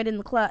paranoid in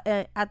the club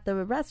at the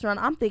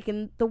restaurant, I'm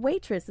thinking the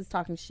waitress is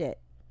talking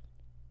shit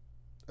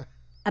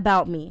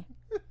about me.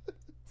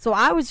 So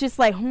I was just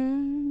like,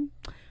 I'm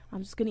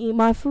just gonna eat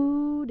my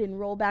food and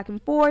roll back and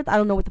forth. I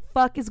don't know what the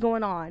fuck is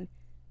going on.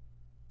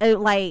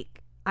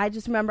 I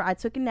just remember I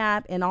took a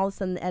nap and all of a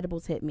sudden the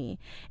edibles hit me.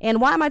 And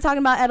why am I talking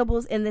about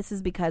edibles? And this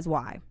is because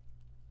why?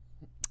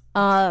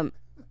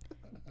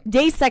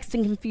 Dave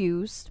Sexton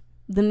Confused,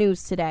 the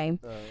news today.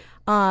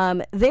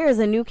 There is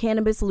a new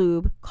cannabis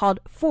lube called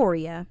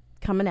Foria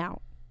coming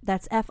out.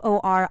 That's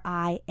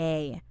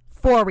Foria.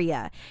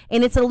 Foria.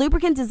 And it's a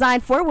lubricant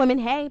designed for women.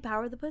 Hey,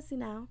 power of the pussy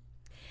now.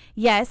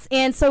 Yes.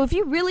 And so if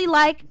you really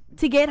like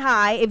to get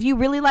high, if you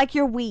really like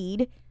your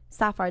weed,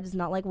 Sapphire does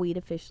not like weed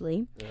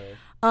officially.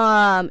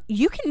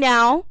 You can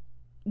now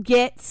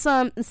get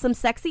some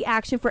sexy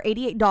action for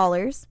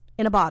 $88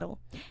 in a bottle.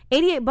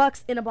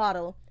 $88 in a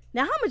bottle.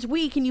 Now, how much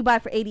weed can you buy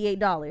for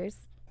 $88?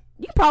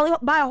 You can probably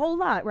buy a whole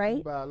lot, right?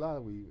 You buy a lot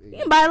of weed. You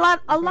can buy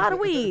a lot of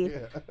weed.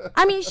 Yeah.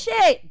 I mean,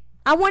 shit.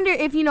 I wonder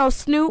if,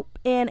 Snoop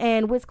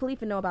and Wiz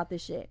Khalifa know about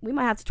this shit. We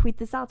might have to tweet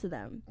this out to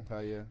them. Oh,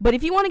 yeah. But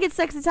if you want to get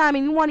sexy time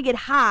and you want to get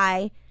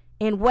high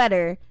and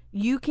wetter,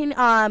 you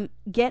can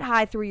get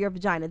high through your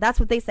vagina. That's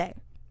what they say.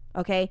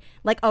 Okay,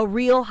 like a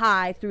real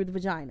high through the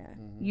vagina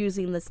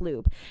using this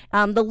lube.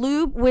 The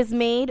lube was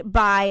made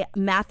by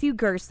Matthew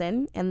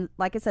Gerson, and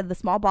like I said, the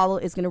small bottle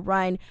is going to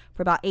run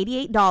for about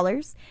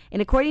 $88.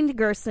 And according to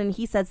Gerson,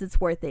 he says it's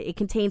worth it. It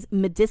contains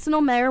medicinal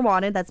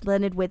marijuana that's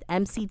blended with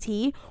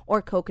MCT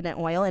or coconut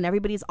oil, and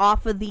everybody's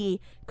off of the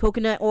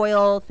coconut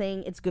oil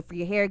thing. It's good for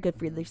your hair, good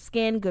for your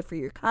skin, good for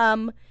your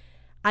cum.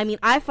 I mean,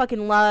 I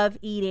fucking love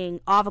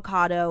eating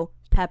avocado,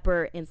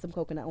 pepper, and some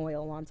coconut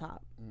oil on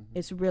top.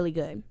 It's really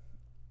good.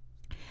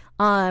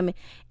 And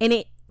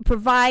it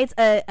provides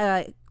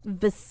a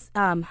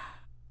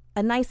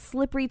nice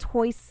slippery,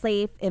 toy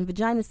safe and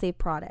vagina safe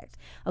product.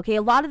 Okay,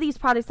 a lot of these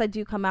products that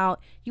do come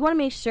out, you want to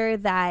make sure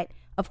that,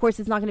 of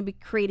course, it's not going to be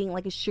creating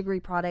like a sugary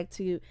product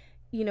to,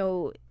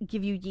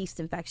 give you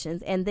yeast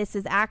infections. And this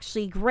is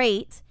actually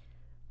great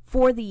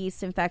for the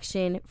yeast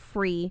infection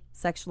free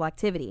sexual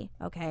activity.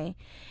 Okay,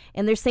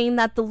 and they're saying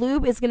that the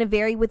lube is going to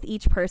vary with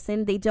each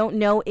person. They don't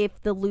know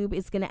if the lube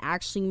is going to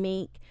actually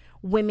make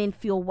women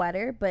feel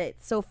wetter, but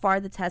so far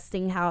the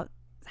testing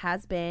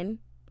has been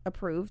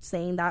approved,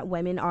 saying that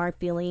women are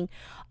feeling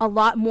a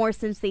lot more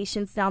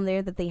sensations down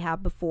there that they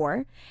have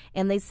before,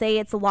 and they say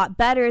it's a lot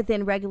better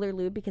than regular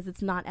lube because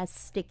it's not as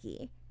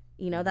sticky.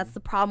 That's the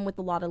problem with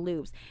a lot of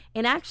lubes.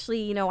 And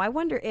actually, I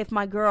wonder if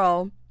my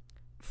girl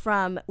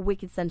from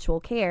Wicked Sensual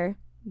Care,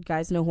 you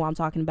guys know who I'm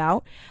talking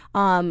about,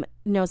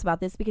 knows about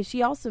this, because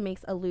she also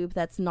makes a lube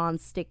that's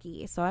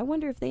non-sticky. So I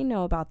wonder if they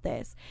know about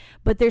this.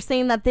 But they're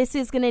saying that this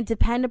is going to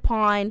depend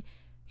upon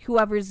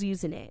whoever's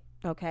using it.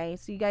 Okay,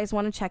 so you guys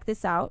want to check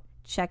this out.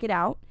 Check it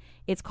out.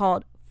 It's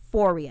called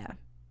Foria.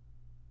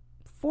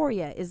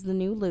 Foria is the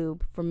new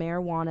lube for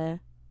marijuana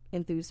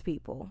enthused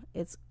people.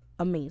 It's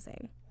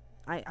amazing.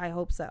 I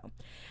hope so.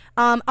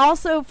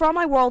 Also, for all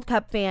my World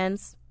Cup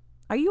fans,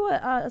 are you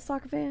a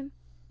soccer fan?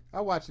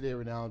 I watch it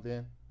every now and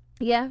then.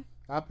 Yeah,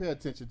 I pay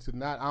attention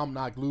to I'm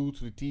not glued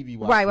to the TV.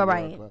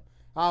 Right.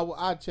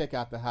 I check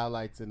out the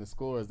highlights and the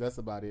scores. That's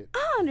about it. I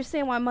don't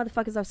understand why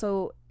motherfuckers are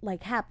so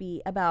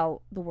happy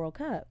about the World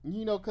Cup.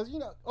 Because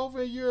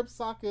over in Europe,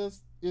 soccer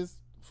is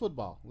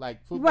football.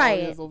 Like football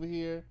is over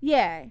here.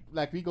 Yeah.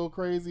 Like we go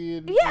crazy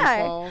in yeah.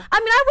 fall. I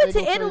mean, I went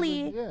to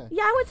Italy.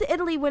 Yeah, I went to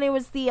Italy when it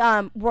was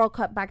the World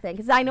Cup back then,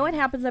 because I know it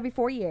happens every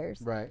 4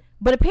 years. Right.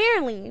 But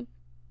apparently,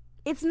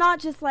 it's not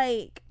just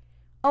like,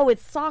 oh,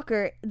 it's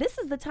soccer. This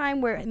is the time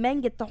where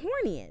men get the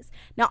horniest.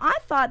 Now, I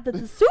thought that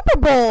the Super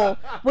Bowl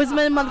was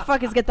when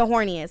motherfuckers get the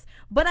horniest.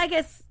 But I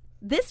guess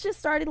this just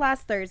started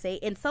last Thursday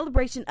in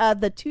celebration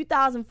of the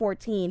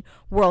 2014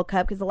 World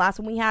Cup, because the last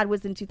one we had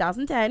was in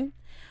 2010.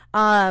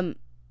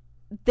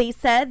 They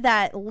said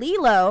that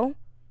Lilo,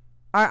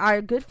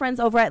 our good friends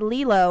over at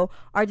Lilo,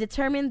 are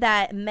determined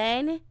that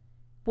men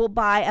will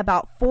buy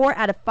about 4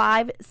 out of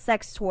 5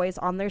 sex toys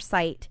on their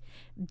site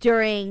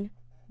during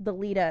the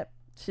lead up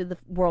to the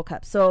World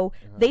Cup. So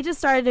they just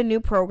started a new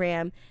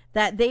program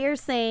that they are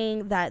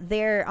saying that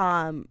they're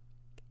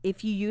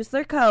if you use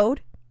their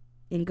code,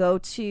 and go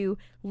to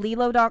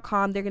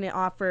Lilo.com. They're going to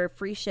offer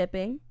free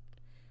shipping,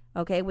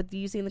 okay, with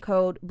using the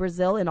code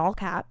Brazil in all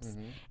caps,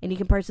 and you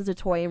can purchase a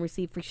toy and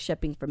receive free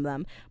shipping from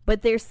them.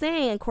 But they're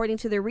saying, according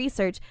to their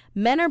research,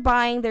 men are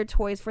buying their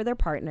toys for their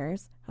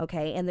partners,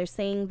 okay, and they're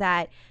saying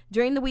that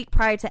during the week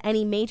prior to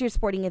any major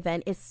sporting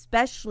event,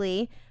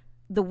 especially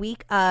the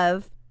week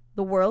of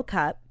the World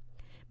Cup,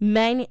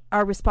 men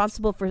are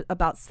responsible for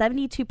about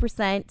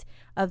 72%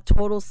 of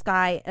total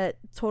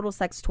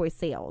sex toy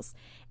sales.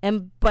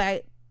 And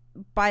by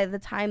the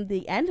time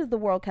the end of the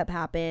World Cup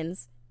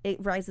happens, it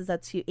rises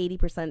up to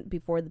 80%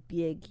 before the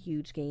big,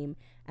 huge game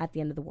at the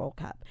end of the World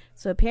Cup.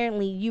 So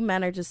apparently you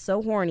men are just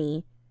so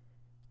horny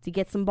to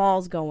get some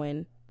balls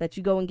going that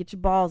you go and get your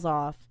balls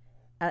off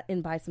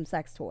and buy some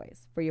sex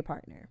toys for your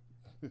partner.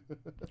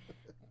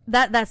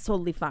 That's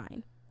totally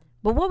fine.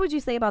 But what would you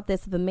say about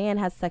this if a man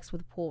has sex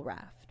with a pool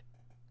raft?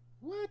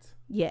 What?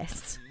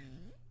 Yes.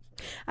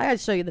 I gotta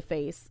show you the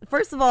face.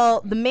 First of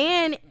all, the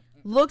man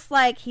looks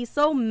like he's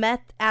so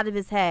meth out of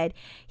his head.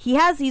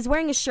 He's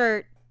wearing a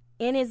shirt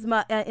in his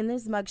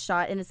mug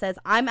shot, and it says,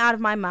 "I'm out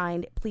of my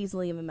mind. Please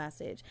leave a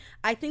message."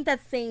 I think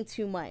that's saying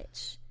too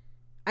much.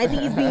 I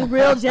think he's being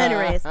real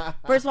generous.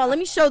 First of all, let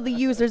me show the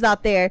users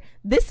out there.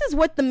 This is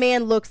what the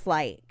man looks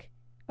like.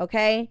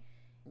 Okay?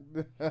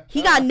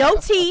 He got no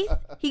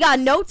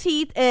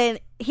teeth. And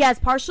he has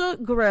partial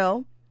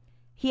grill.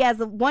 He has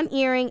one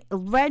earring, a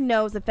red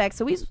nose effect.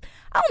 So I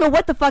don't know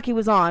what the fuck he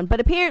was on,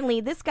 but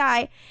apparently this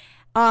guy,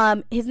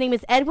 his name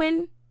is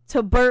Edwin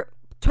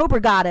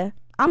Tobergata.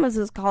 I'm going to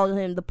just call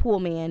him the pool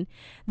man.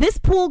 This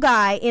pool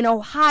guy in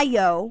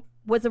Ohio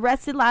was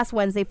arrested last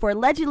Wednesday for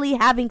allegedly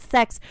having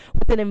sex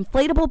with an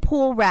inflatable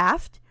pool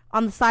raft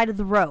on the side of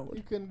the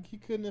road. He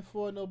couldn't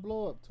afford no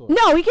blow-up toy.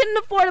 No, he couldn't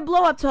afford a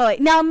blow-up toy.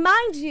 Now,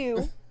 mind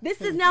you,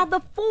 this is now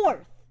the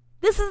fourth.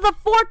 This is the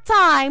fourth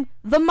time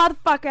the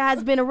motherfucker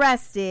has been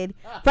arrested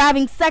for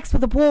having sex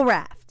with a pool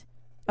raft.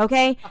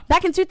 Okay?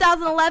 Back in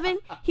 2011,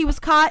 he was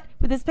caught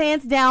with his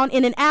pants down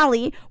in an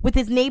alley with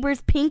his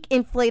neighbor's pink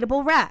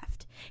inflatable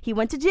raft. He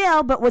went to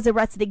jail but was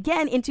arrested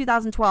again in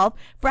 2012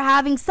 for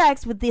having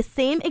sex with the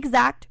same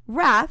exact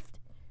raft,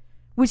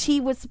 which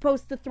he was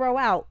supposed to throw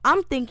out.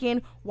 I'm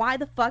thinking, why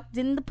the fuck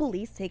didn't the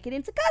police take it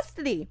into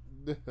custody?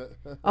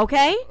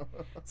 Okay?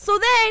 So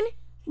then,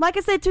 like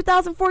I said,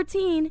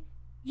 2014,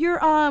 you're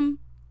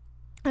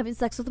having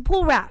sex with a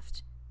pool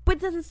raft. But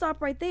it doesn't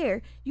stop right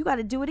there. You got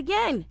to do it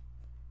again.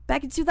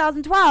 Back in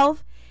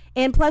 2012,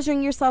 and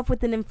pleasuring yourself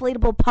with an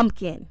inflatable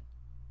pumpkin.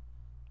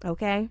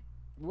 Okay?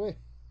 Wait.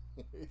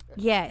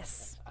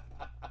 Yes.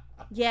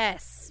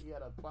 Yes. You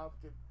got a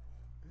pumpkin.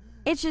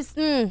 It's just,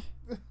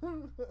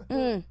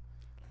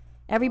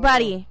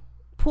 Everybody,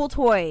 pool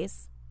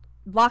toys,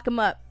 lock them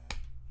up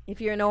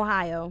if you're in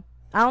Ohio.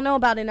 I don't know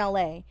about in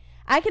LA.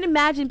 I can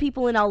imagine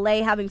people in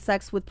LA having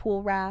sex with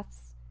pool rafts,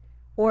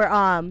 or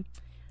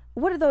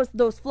what are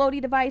those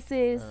floaty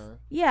devices?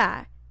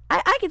 Yeah,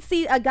 I could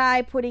see a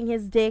guy putting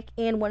his dick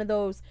in one of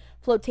those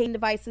floating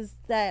devices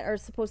that are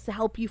supposed to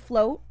help you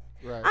float.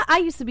 Right. I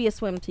used to be a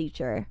swim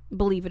teacher,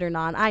 believe it or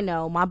not. I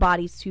know my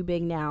body's too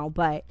big now,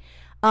 but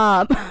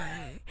I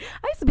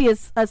used to be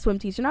a swim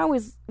teacher, and I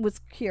always was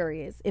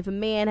curious if a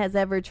man has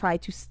ever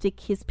tried to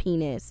stick his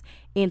penis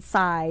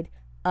inside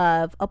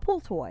of a pool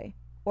toy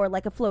or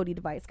like a floaty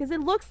device, because it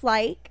looks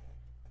like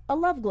a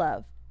love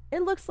glove.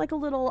 It looks like a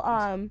little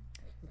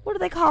what do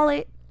they call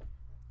it?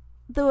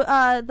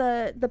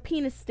 The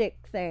penis stick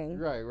thing.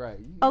 Right.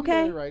 You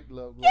okay. Right,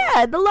 love glove.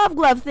 Yeah, the love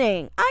glove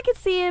thing. I could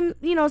see him,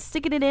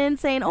 sticking it in,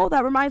 saying, "Oh,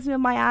 that reminds me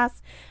of my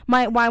ass,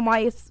 my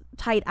wife's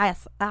tight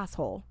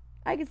asshole."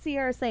 I could see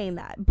her saying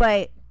that,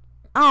 but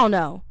I don't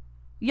know.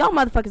 Y'all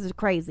motherfuckers are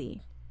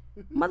crazy.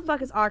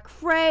 Motherfuckers are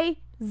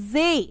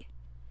crazy.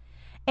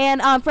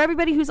 And for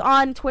everybody who's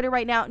on Twitter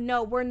right now,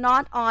 no, we're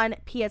not on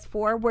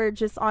PS4. We're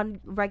just on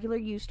regular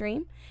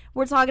Ustream.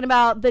 We're talking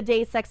about the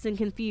Dazed, Sexed, and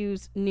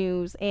Confused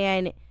news,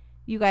 and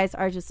you guys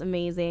are just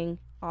amazing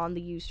on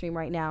the Ustream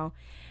right now.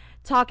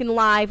 Talking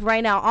live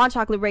right now on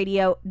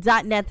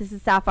chocolateradio.net. This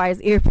is Sapphire's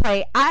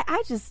Earplay.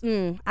 I just,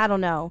 I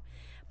don't know.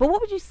 But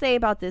what would you say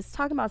about this?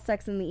 Talking about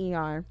sex in the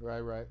ER.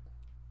 Right.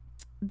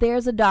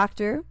 There's a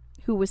doctor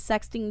who was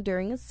sexting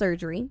during a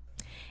surgery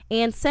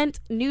and sent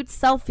nude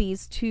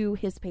selfies to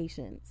his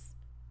patients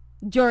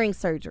during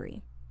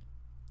surgery.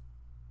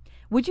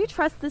 Would you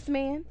trust this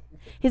man?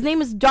 His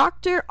name is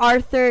Dr.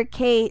 Arthur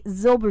K.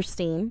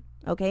 Zilberstein.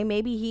 Okay,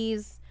 maybe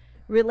he's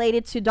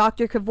related to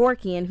Dr.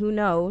 Kevorkian. Who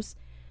knows?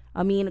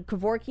 I mean,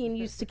 Kevorkian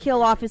used to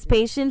kill off his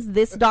patients.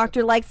 This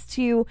doctor likes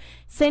to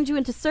send you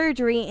into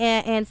surgery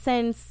and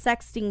send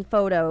sexting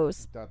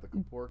photos. Dr.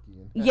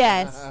 Kevorkian.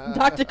 Yes,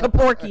 Dr.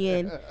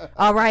 Kevorkian.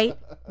 All right,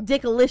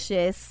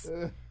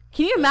 Dickalicious.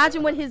 Can you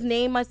imagine what his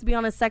name must be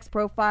on a sex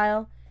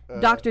profile?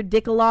 Dr.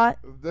 Dickalot.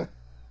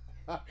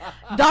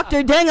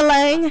 Dr.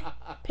 Dingalang.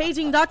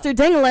 Paging Dr.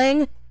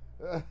 Dingalang.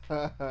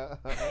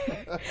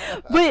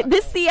 But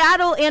this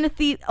Seattle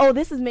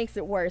makes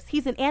it worse.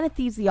 He's an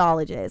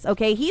anesthesiologist,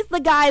 okay? He's the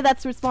guy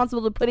that's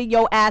responsible for putting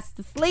your ass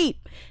to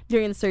sleep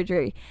during the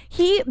surgery.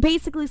 He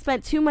basically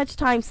spent too much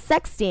time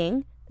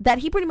sexting that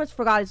he pretty much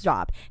forgot his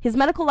job. His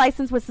medical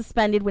license was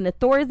suspended when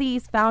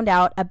authorities found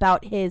out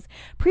about his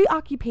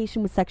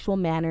preoccupation with sexual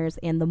manners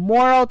and the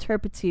moral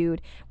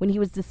turpitude when he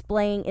was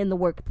displaying in the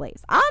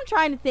workplace. I'm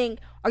trying to think,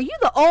 are you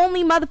the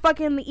only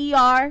motherfucker in the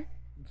ER?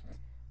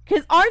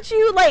 Because aren't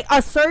you like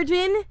a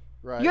surgeon?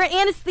 Right. You're an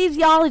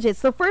anesthesiologist.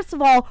 So first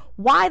of all,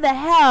 why the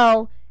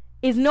hell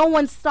is no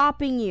one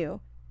stopping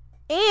you?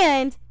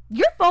 And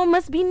your phone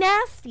must be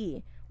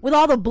nasty with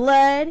all the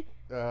blood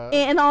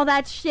and all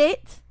that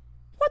shit.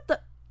 What the...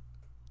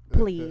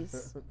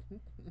 Please.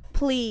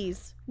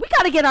 Please. We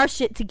got to get our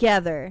shit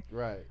together.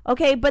 Right.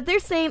 Okay, but they're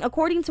saying,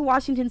 according to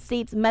Washington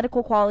State's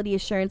Medical Quality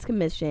Assurance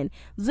Commission,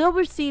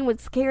 Zilberstein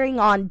was carrying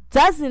on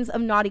dozens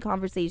of naughty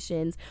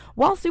conversations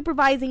while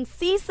supervising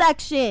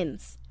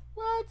C-sections.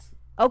 What?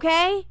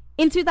 Okay?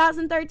 In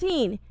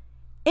 2013.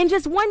 In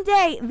just one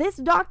day, this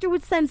doctor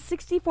would send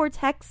 64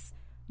 texts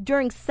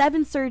during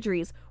 7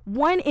 surgeries,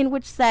 one in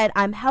which said,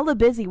 I'm hella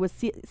busy with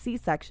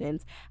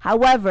C-sections.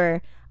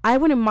 However, I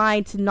wouldn't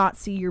mind to not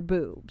see your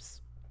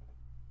boobs.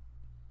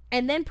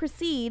 And then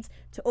proceeds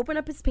to open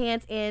up his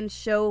pants and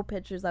show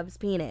pictures of his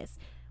penis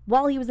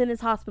while he was in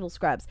his hospital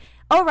scrubs.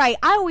 All right,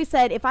 I always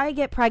said if I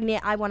get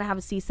pregnant, I want to have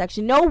a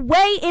C-section. No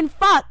way in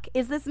fuck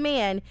is this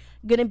man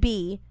going to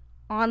be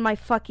on my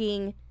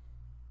fucking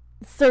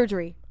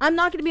surgery. I'm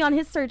not going to be on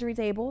his surgery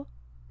table.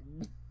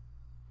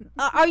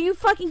 Are you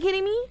fucking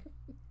kidding me?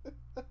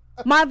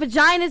 My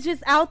vagina's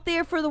just out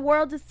there for the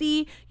world to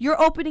see. You're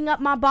opening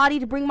up my body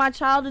to bring my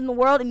child in the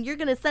world, and you're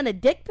going to send a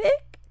dick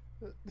pic?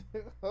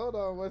 Hold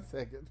on 1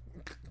 second.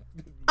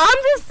 I'm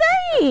just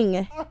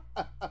saying.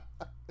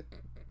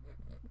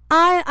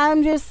 I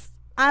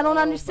don't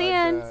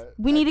understand.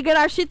 We need to get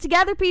our shit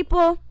together,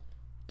 people.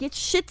 Get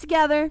your shit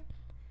together.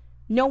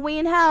 No way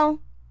in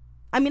hell.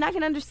 I mean, I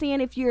can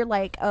understand if you're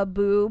like a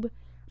boob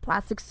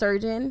plastic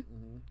surgeon.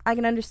 I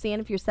can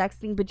understand if you're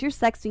sexting, but you're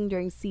sexting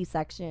during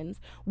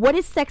C-sections. What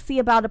is sexy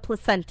about a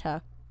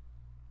placenta?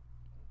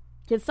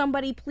 Can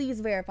somebody please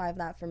verify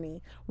that for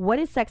me? What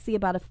is sexy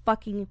about a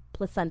fucking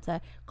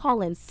placenta?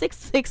 Call in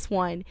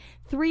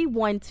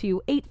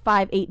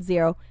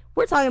 661-312-8580.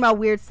 We're talking about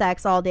weird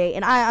sex all day,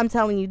 and I'm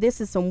telling you, this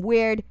is some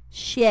weird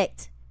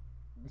shit.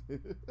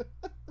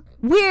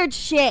 Weird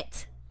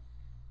shit.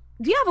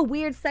 Do you have a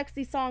weird,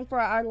 sexy song for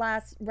our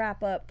last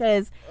wrap up?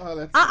 Because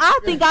I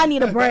think I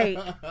need a break.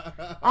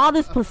 All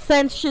this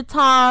placenta shit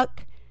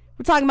talk.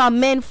 We're talking about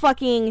men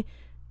fucking,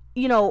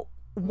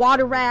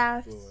 water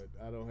rafts.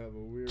 I don't have a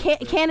weird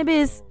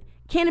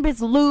cannabis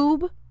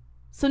lube.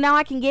 So now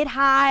I can get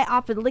high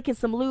off of licking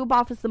some lube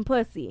off of some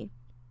pussy.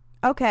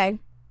 Okay.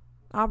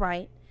 All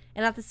right.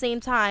 And at the same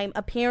time,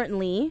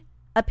 apparently,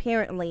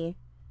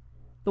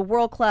 the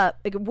World Cup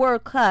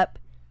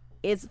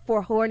is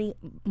for horny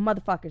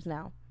motherfuckers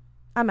now.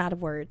 I'm out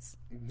of words.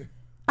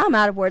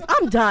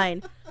 I'm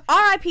done.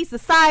 R.I.P.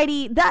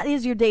 Society. That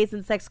is your Dazed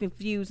and Sex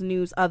Confused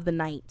news of the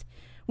night.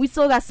 We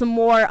still got some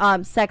more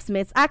sex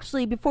myths.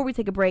 Actually, before we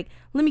take a break,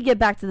 let me get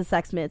back to the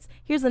sex myths.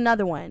 Here's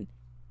another one.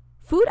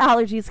 Food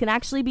allergies can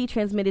actually be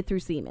transmitted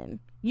through semen.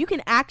 You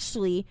can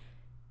actually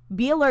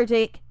be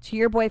allergic to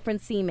your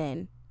boyfriend's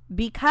semen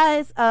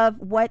because of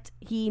what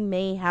he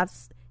may have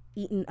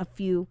eaten a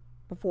few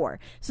before.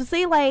 So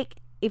say like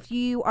if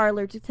you are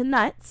allergic to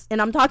nuts,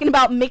 and I'm talking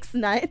about mixed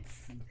nuts.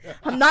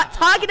 I'm not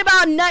talking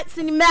about nuts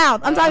in your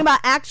mouth. I'm talking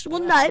about actual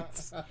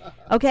nuts.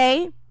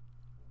 Okay?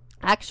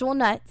 Actual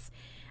nuts.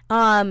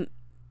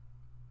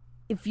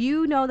 If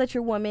you know that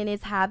your woman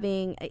is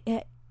having,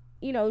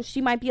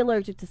 she might be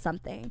allergic to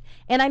something.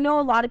 And I know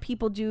a lot of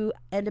people do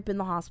end up in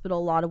the hospital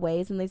a lot of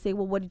ways, and they say,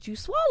 well, what did you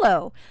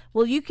swallow?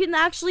 Well, you can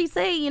actually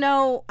say,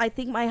 I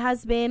think my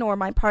husband or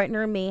my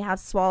partner may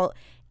have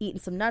eaten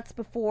some nuts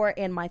before,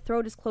 and my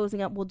throat is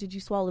closing up. Well, did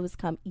you swallow his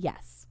cum?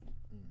 Yes.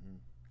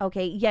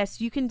 Okay,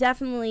 yes, you can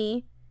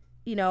definitely,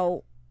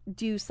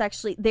 do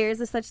sexually, there is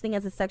a such thing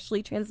as a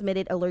sexually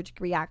transmitted allergic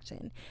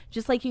reaction.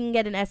 Just like you can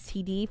get an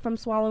STD from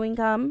swallowing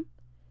cum.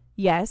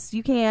 Yes,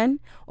 you can.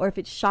 Or if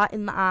it's shot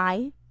in the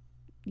eye.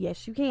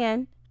 Yes, you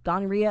can.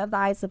 Gonorrhea of the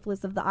eye,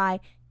 syphilis of the eye.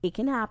 It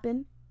can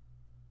happen.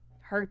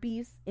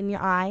 Herpes in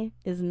your eye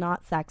is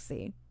not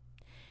sexy.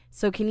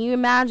 So can you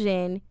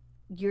imagine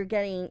you're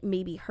getting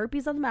maybe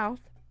herpes of the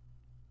mouth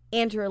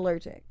and you're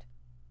allergic?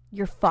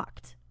 You're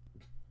fucked.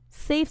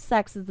 Safe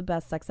sex is the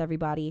best sex,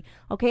 everybody.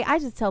 Okay, I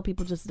just tell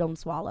people just don't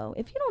swallow.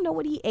 If you don't know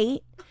what he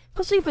ate,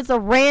 especially if it's a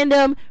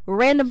random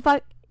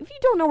fuck, if you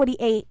don't know what he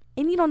ate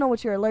and you don't know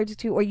what you're allergic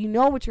to, or you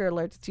know what you're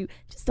allergic to,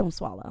 just don't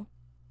swallow.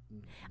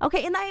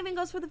 Okay, and that even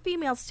goes for the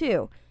females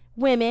too.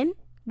 Women,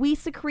 we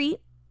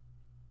secrete,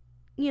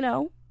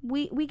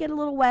 we get a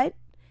little wet.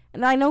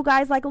 And I know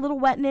guys like a little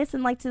wetness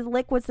and like to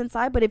lick what's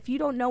inside, but if you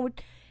don't know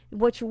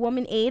what your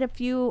woman ate a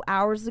few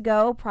hours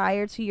ago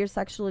prior to your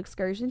sexual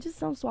excursion, just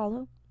don't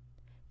swallow.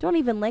 Don't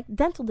even lick.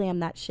 Dental dam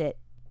that shit.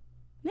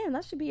 Man,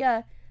 that should be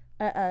a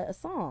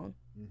song.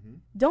 Mm-hmm.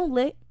 Don't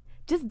lick.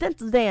 Just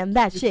dental dam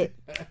that shit.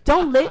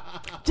 Don't lick.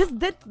 Just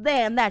dental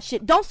dam that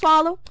shit. Don't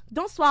swallow.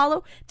 Don't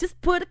swallow. Just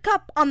put a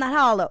cup on the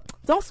hollow.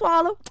 Don't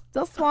swallow.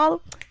 Don't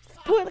swallow. Just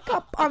put a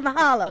cup on the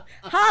hollow.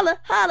 Holla,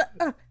 holla.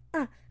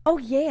 Oh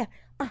yeah.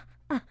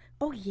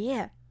 Oh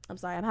yeah. I'm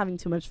sorry. I'm having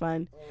too much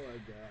fun. Oh my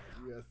God.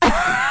 Yes.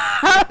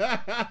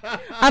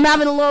 I'm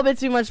having a little bit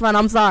too much fun.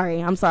 I'm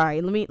sorry.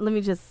 Let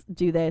me just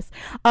do this.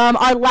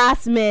 Our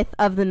last myth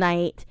of the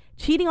night: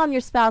 cheating on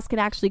your spouse can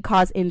actually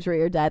cause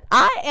injury or death.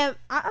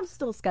 I'm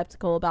still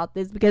skeptical about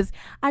this because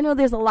I know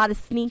there's a lot of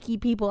sneaky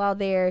people out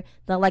there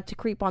that like to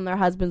creep on their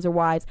husbands or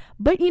wives.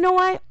 But you know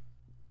what?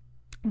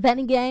 Then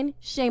again,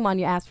 shame on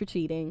your ass for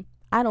cheating.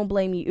 I don't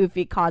blame you if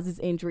it causes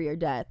injury or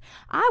death.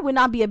 I would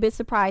not be a bit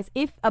surprised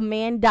if a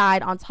man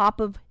died on top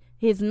of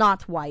his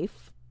not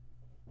wife.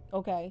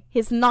 Okay,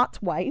 his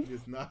not wife.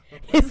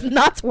 His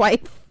not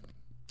wife.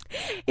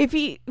 If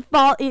he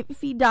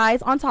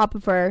dies on top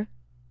of her,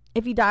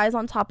 if he dies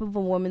on top of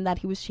a woman that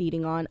he was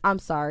cheating on, I'm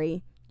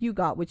sorry. You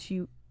got what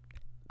you.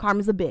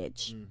 Karma's a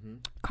bitch. Mm-hmm.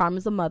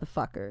 Karma's a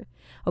motherfucker.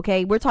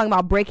 Okay, we're talking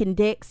about breaking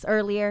dicks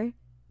earlier.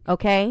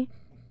 Okay,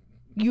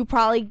 you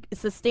probably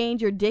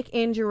sustained your dick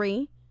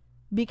injury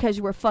because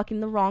you were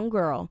fucking the wrong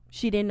girl.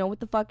 She didn't know what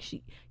the fuck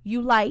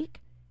you like.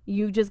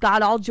 You just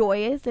got all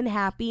joyous and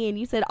happy and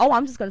you said, oh,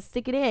 I'm just going to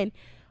stick it in.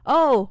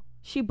 Oh,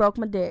 she broke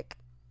my dick.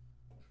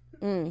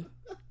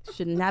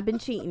 Shouldn't have been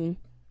cheating.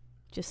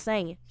 Just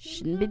saying.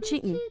 Shouldn't be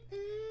cheating.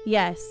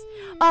 Yes.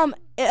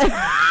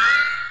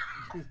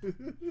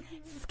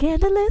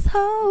 Scandalous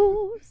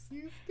hoes.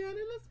 You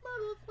scandalous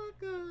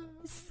motherfuckers.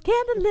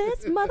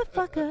 Scandalous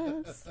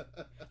motherfuckers.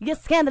 You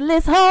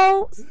scandalous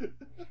hoes.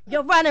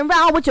 You're running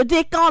around with your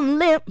dick on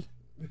lip.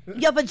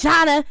 Your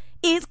vagina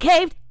is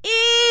caved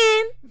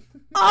in.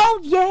 Oh,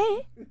 yeah.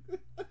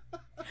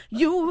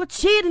 You a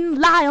cheating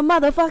liar,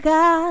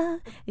 motherfucker.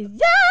 Yeah.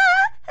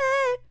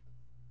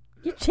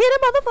 You cheating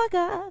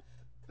motherfucker.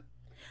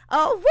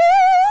 Oh,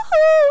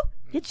 woo.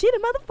 You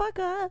cheating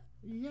motherfucker.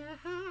 Yeah.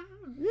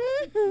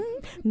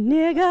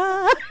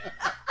 Nigga.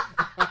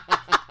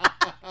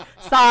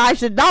 Sorry, I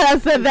should not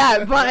have said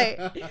that,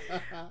 but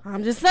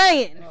I'm just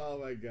saying. Oh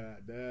my God.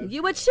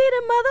 You a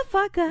cheating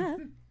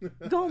motherfucker.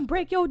 Gonna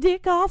break your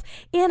dick off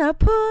in a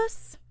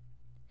puss.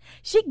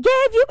 She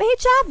gave you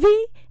HIV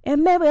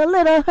and maybe a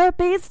little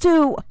herpes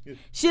too.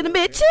 Shouldn't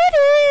be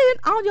cheating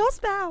on your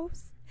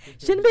spouse.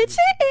 Shouldn't be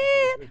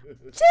cheating.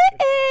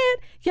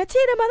 You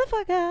cheating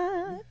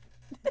motherfucker.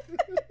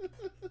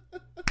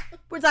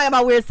 We're talking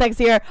about weird sex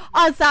here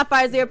on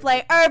Sapphire's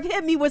Earplay. Irv,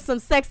 hit me with some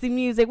sexy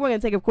music. We're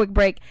going to take a quick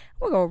break.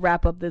 We're going to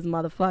wrap up this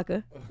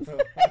motherfucker.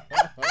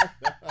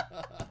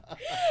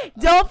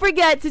 Don't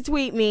forget to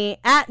tweet me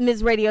at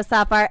Ms. Radio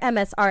Sapphire,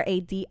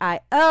 MSRADIO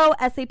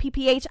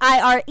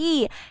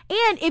SAPPHIRE.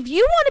 And if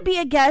you want to be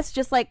a guest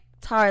just like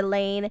Tara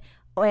Lane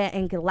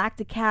and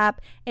Galactic Cap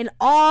and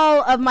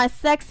all of my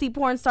sexy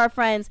porn star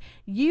friends,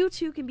 you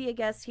too can be a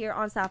guest here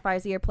on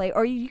Sapphire's Earplay,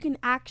 or you can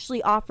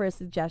actually offer a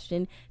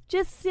suggestion.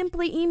 Just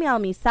simply email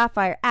me,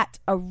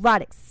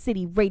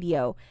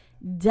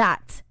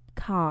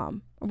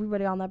 sapphire@eroticcityradio.com. Are we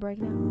ready on that break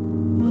now?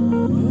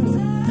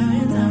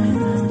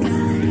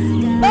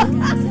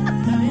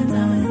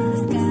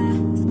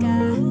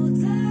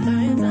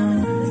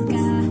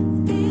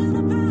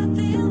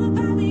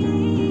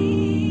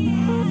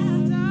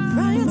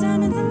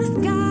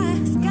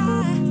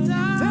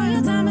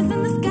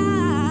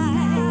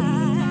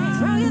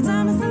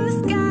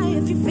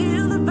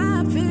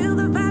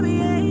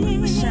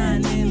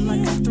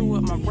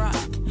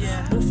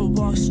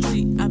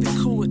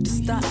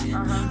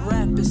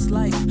 Rap is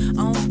life, I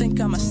don't think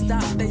I'ma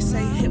stop. They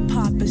say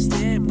hip-hop is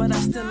dead, but I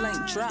still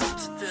ain't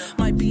dropped.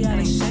 Might be out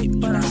of shape,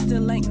 but I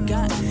still ain't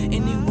got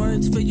any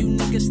words for you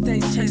niggas. Stay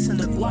chasing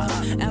the guap,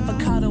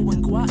 avocado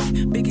and guac,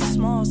 Biggie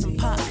Smalls and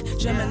Pac,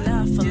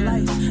 Gemini for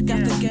life.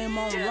 Got the game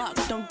on lock,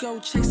 don't go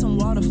chasing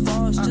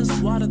waterfalls, just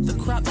water the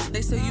crop.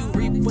 They say you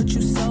reap what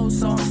you sow,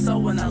 so I'm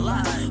sowing a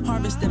lot.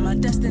 Harvesting my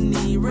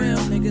destiny, real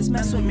niggas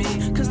mess with me,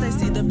 cause they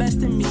see the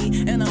best in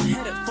me, and I'm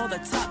headed for the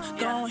top.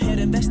 Go ahead,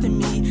 invest in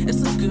me,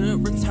 it's a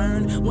good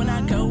return. When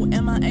I go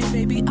MIA,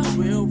 baby, I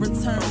will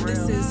return.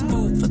 This is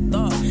food for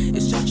thought,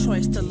 it's your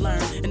choice to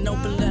learn. An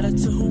open letter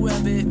to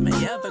whoever it may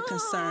ever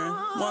concern.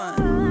 One.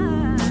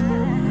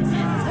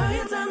 Throw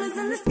your diamonds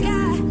in the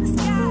sky,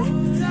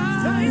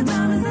 throw your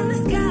diamonds in the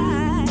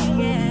sky,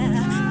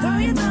 yeah. Throw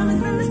your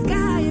diamonds in the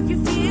sky if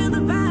you feel the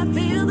vibe,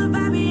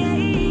 yeah,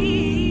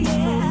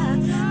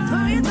 yeah.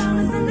 Throw your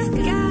diamonds in the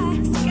sky,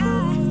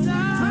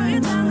 throw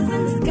your diamonds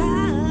in the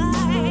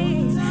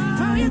sky.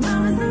 Throw your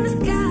diamonds in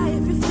the sky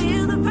if you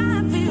feel the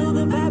vibe, yeah.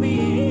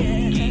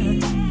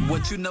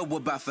 What you know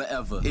about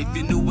forever? If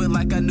you knew it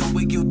like I knew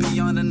it, you'd be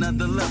on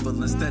another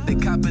level. Instead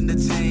of copping the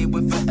chain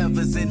with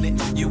forever's in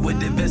it, you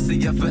would invest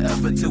in your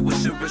forever to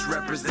ensure it's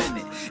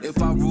represented.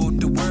 If I ruled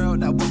the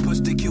world, I would push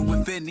the Q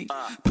infinity.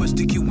 Push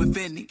the Q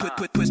infinity.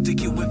 Push the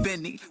Q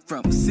infinity.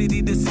 From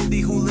city to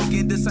city,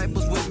 hooligan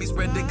disciples with me.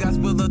 Spread the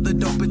gospel of the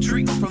dope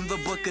tree from the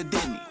book of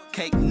Denny.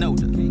 Cake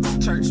Noda,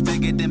 church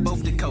bigger than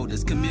both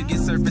Dakotas. Communion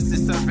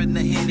services serving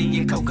the Henny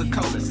and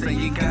Coca-Cola.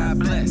 Saying God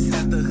bless,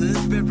 as the hood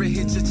spirit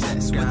hit your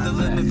chest. With the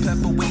lemon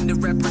pepper wing to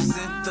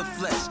represent the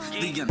flesh.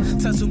 The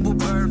untouchable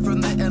bird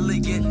from the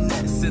elegant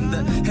nest. And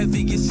the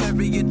heaviest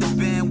chariot, the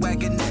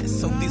bandwagon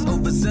nest. So these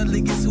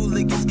overzealous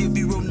hooligans give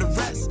you room to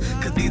rest.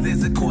 cause these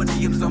is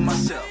accordions on my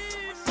shelf.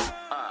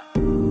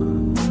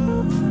 I'm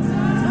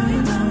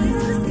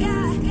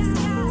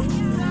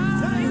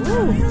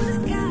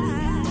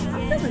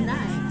feeling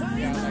that.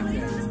 Yeah, I like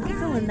that. I'm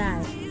feeling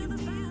that.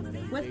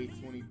 What? Day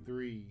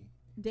 23.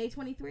 Day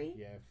 23?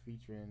 Yeah,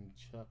 featuring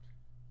Chuck.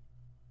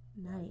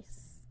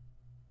 Nice.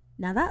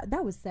 Now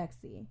that was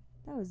sexy.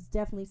 That was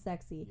definitely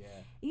sexy. Yeah.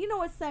 You know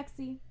what's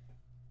sexy?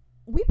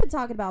 We've been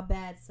talking about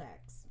bad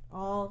sex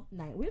all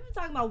night. We've been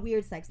talking about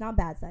weird sex, not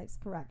bad sex.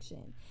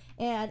 Correction.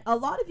 And a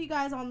lot of you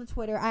guys on the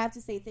Twitter, I have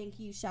to say thank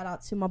you. Shout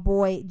out to my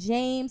boy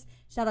James.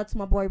 Shout out to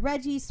my boy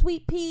Reggie,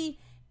 Sweet Pea.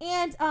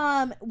 And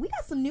we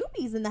got some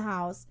newbies in the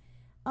house.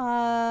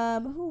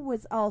 Who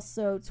was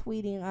also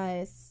tweeting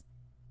us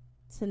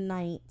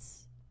tonight?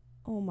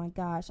 Oh my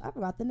gosh, I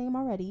forgot the name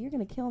already. You're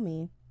gonna kill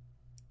me,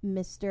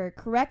 Mr.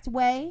 Correct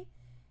Way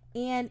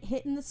and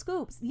Hitting the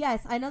Scoops.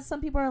 Yes, I know some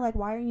people are like,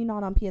 why are you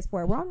not on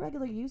PS4? We're on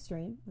regular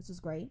Ustream, which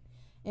is great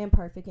and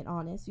perfect and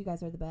honest. You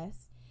guys are the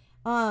best.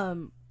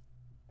 Now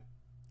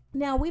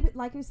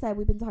like you said,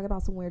 we've been talking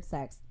about some weird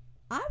sex.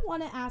 I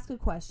want to ask a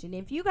question.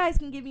 If you guys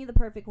can give me the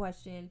perfect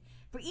question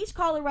for each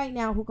caller right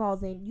now who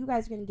calls in, you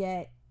guys are going to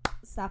get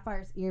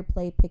Sapphire's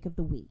Earplay Pick of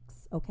the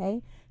Weeks,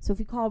 okay? So if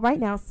you call right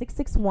now,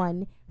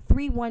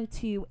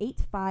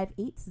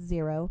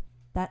 661-312-8580.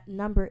 That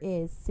number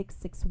is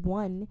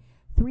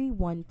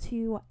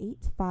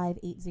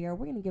 661-312-8580. We're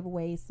going to give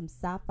away some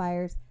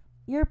Sapphire's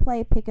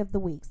Earplay Pick of the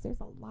Weeks.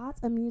 There's a lot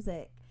of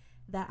music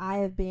that I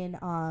have been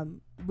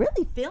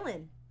really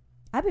feeling.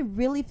 I've been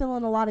really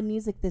feeling a lot of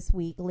music this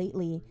week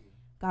lately.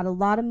 Got a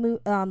lot of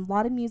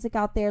music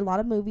out there, a lot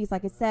of movies.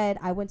 Like I said,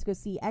 I went to go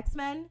see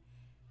X-Men.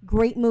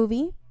 Great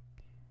movie.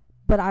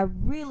 But I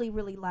really,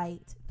 really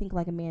liked Think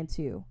Like a Man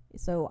too.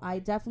 So I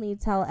definitely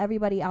tell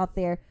everybody out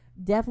there,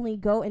 definitely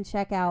go and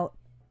check out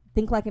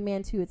Think Like a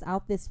Man 2. It's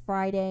out this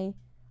Friday.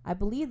 I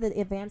believe the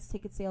advanced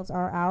ticket sales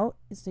are out,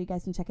 so you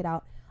guys can check it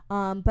out.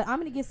 But I'm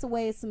going to give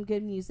away some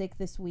good music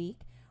this week.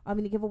 I'm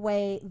going to give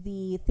away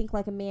the Think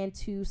Like a Man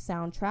 2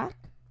 soundtrack.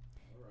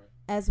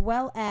 As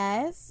well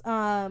as,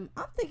 I'm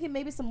thinking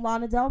maybe some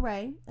Lana Del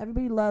Rey.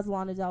 Everybody loves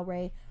Lana Del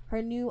Rey.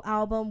 Her new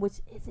album, which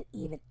isn't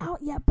even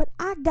out yet, but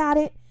I got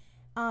it.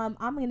 I'm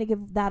going to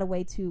give that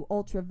away to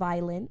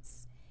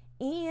Ultraviolence.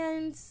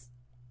 And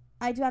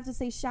I do have to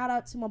say shout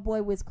out to my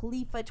boy Wiz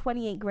Khalifa,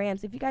 28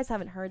 Grams. If you guys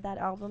haven't heard that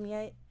album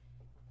yet,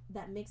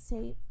 that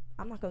mixtape,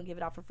 I'm not going to give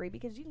it out for free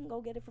because you can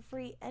go get it for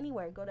free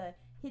anywhere. Go to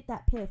Hit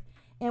That Piff.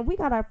 And we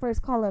got our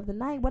first caller of the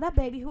night. What up,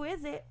 baby? Who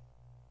is it?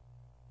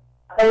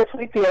 Hey,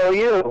 Sweet Pea, how are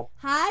you?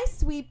 Hi,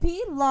 Sweet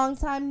Pea. Long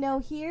time no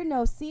hear,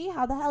 no see.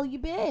 How the hell you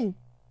been?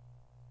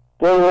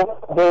 Doing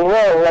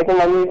well, liking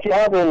my new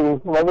job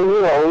and loving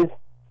you always.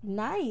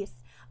 Nice.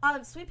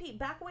 Sweet Pea,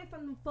 back away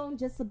from the phone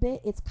just a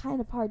bit. It's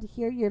kind of hard to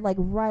hear. You're like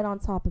right on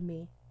top of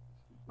me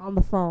on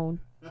the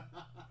phone.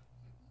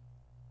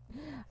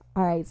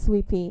 All right,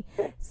 Sweet Pea.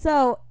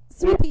 So,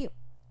 Sweet Pea,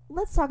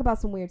 let's talk about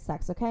some weird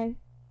sex, okay?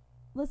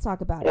 Let's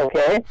talk about it.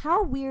 Okay.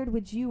 How weird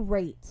would you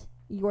rate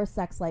your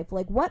sex life?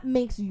 Like, what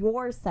makes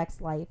your sex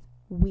life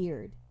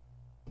weird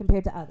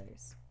compared to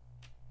others?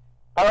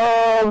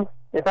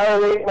 If I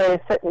rate my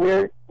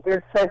weird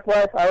sex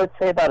life, I would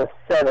say about a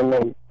 7,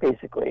 8,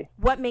 basically.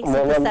 What makes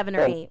it the 7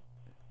 or 8?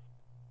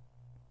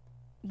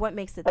 What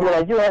makes it that?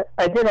 I mean,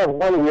 I did have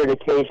one weird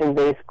occasion,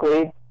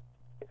 basically.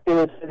 It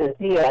was at a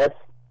DS,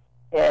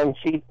 and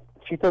she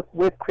took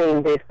whipped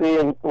cream, basically,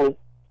 and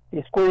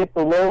she squeezed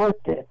the lower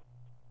tip,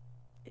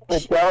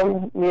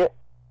 went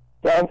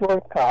down to her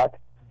cock,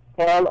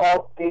 and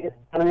all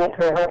underneath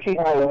her Hershey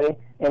highway,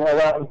 and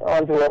around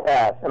onto her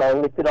ass, and I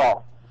licked it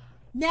off.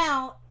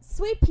 Now,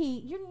 Sweet Pea,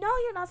 you know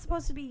you're not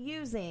supposed to be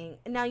using.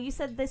 Now, you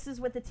said this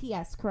is with the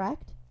TS,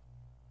 correct?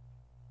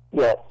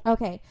 Yes.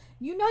 Okay.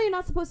 You know you're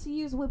not supposed to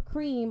use whipped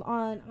cream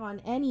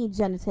on any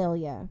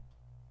genitalia.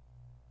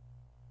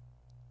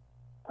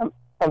 I'm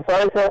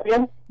sorry, say that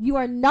again? You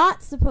are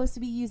not supposed to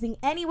be using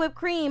any whipped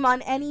cream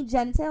on any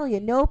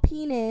genitalia. No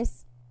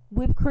penis,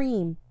 whipped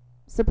cream.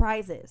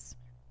 Surprises.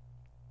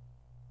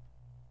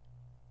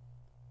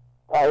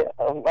 I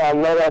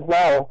know that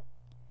now.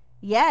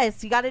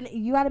 Yes, you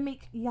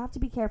have to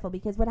be careful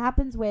because what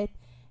happens with,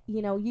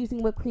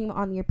 using whipped cream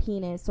on your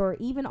penis or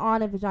even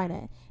on a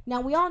vagina.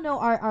 Now we all know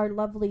our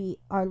love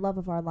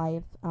of our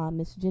life,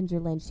 Miss Ginger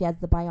Lynn. She has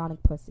the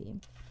bionic pussy.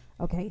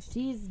 Okay,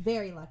 she's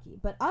very lucky,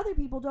 but other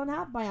people don't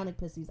have bionic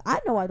pussies. I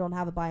know I don't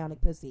have a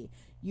bionic pussy.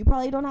 You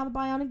probably don't have a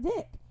bionic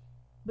dick.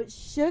 But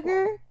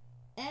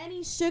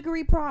any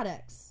sugary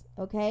products,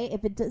 okay,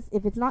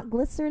 if it's not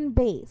glycerin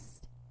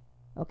based,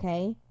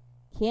 okay,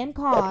 can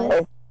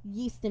cause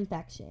yeast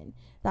infection.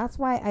 That's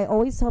why I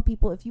always tell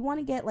people, if you want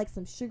to get like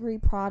some sugary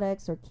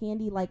products or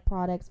candy like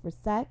products for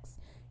sex,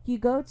 you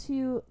go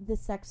to the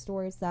sex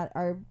stores that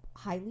are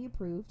highly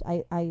approved.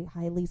 I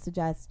highly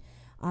suggest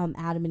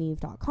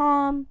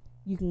adamandeve.com.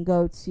 You can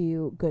go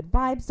to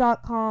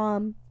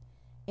goodvibes.com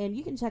and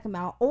you can check them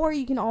out, or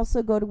you can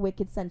also go to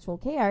Wicked Sensual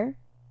Care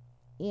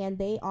and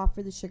they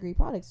offer the sugary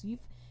products.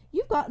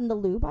 You've gotten the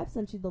lube. I've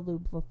sent you the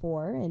lube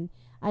before, and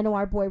I know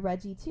our boy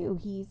Reggie too.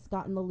 He's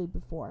gotten the lube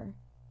before.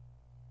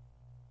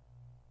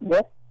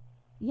 Yes.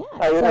 Yeah.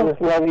 I So,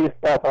 just love you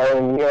stuff,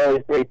 and you're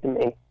always great to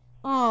me.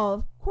 oh,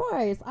 of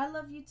course. I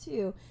love you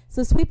too.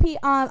 So, Sweet Pea,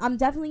 I'm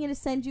definitely going to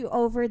send you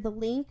over the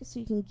link so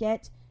you can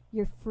get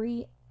your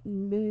free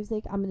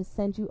music. I'm going to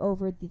send you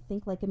over the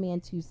Think Like a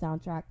Man 2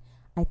 soundtrack.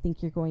 I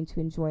think you're going to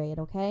enjoy it,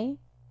 okay?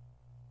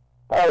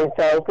 All right,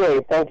 sounds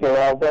great. Thank you.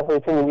 I'll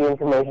definitely send you the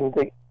information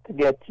to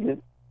get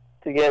it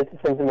to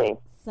send to me.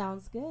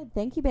 Sounds good.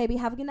 Thank you, baby.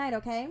 Have a good night,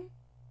 okay?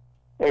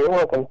 You're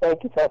welcome.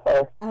 Thank you,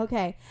 Sapphire.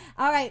 Okay.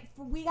 All right.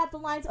 We got the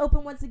lines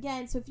open once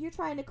again. So if you're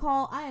trying to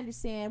call, I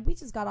understand. We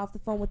just got off the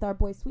phone with our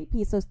boy Sweet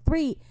Pea. So it's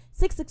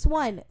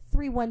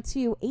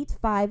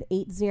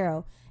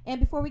 661-312-8580.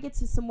 And before we get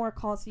to some more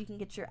calls so you can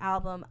get your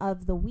album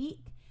of the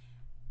week,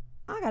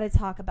 I got to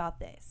talk about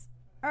this.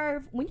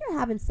 Irv, when you're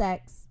having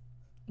sex,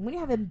 when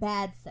you're having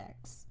bad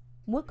sex,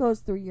 what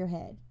goes through your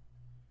head?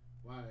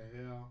 Why the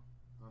hell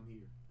I'm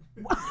here?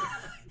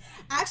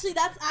 Actually,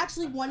 that's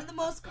actually one of the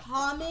most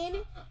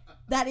common.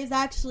 That is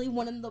actually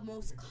one of the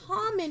most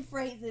common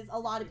phrases a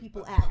lot of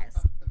people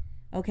ask.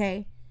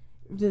 Okay,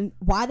 then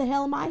why the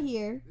hell am I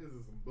here? This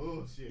is some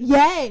bullshit.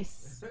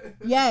 Yes,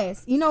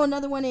 yes. You know,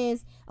 another one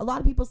is a lot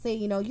of people say,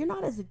 you know, you're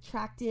not as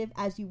attractive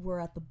as you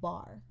were at the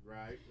bar.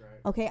 Right.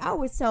 Okay, I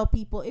always tell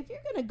people if you're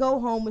gonna go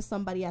home with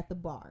somebody at the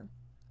bar,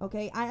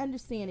 okay, I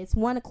understand it's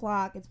 1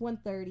 o'clock, it's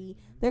 1:30.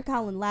 They're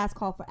calling last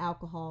call for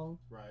alcohol.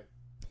 Right.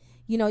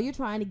 You know, you're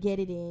trying to get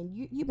it in.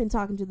 You've been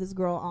talking to this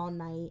girl all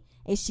night,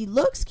 and she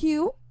looks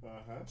cute.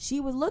 She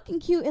was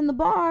looking cute in the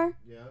bar.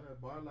 Yeah, the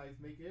bar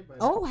lights make everybody.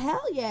 Oh,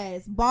 hell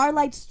yes. Bar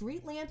lights,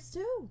 street lamps,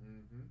 too.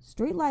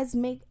 Street lights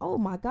make, oh,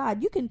 my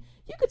God. You can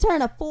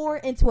turn a 4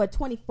 into a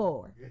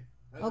 24.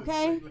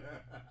 Okay?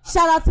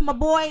 Shout out to my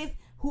boys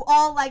who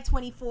all like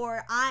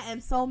 24. I am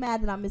so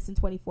mad that I'm missing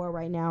 24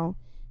 right now.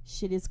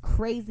 Shit is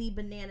crazy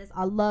bananas.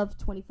 I love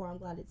 24. I'm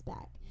glad it's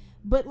back.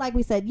 But like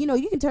we said, you know,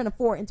 you can turn a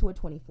 4 into a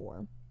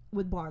 24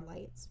 with bar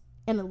lights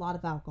and a lot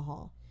of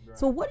alcohol. Right.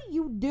 So what do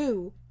you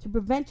do to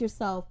prevent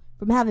yourself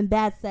from having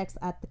bad sex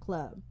at the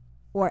club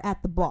or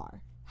at the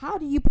bar? How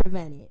do you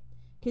prevent it?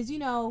 Because, you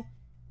know,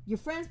 your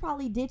friends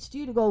probably ditched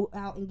you to go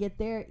out and get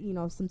their, you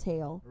know, some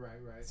tail.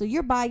 Right. So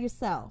you're by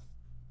yourself.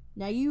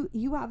 Now you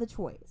have a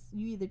choice.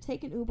 You either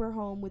take an Uber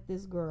home with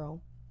this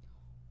girl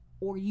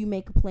or you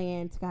make a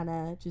plan to kind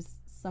of just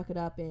suck it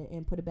up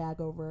and put a bag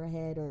over her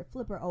head or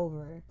flip her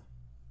over.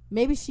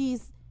 Maybe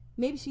she's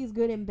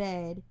good in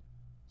bed.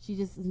 She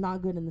just is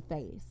not good in the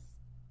face.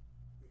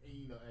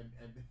 You know, and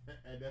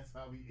that's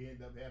how we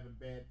end up having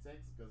bad sex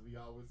because we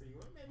always say,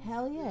 well, maybe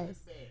hell yes.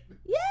 Bad.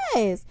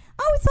 Yes.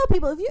 I always tell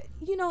people if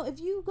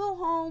you go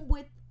home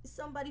with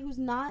somebody who's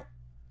not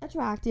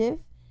attractive,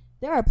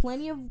 there are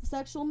plenty of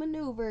sexual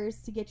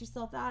maneuvers to get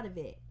yourself out of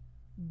it.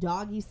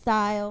 Doggy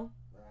style,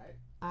 right?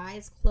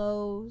 Eyes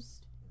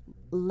closed,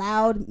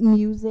 loud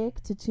music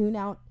to tune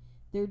out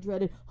their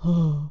dreaded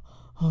oh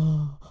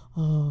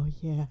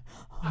yeah,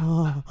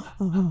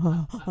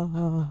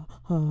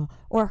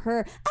 or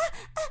her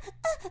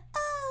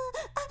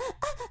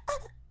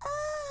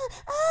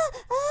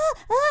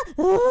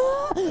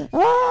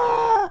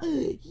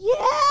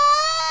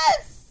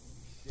yes.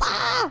 Shut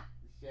up.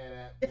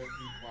 Let's be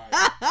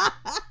quiet.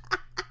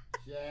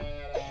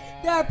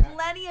 There are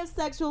plenty of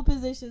sexual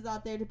positions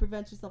out there to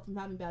prevent yourself from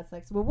having bad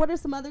sex. But what are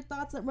some other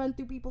thoughts that run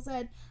through people's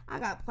head? I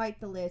got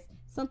quite the list.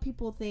 Some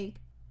people think,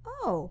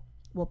 oh,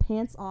 well,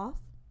 pants off.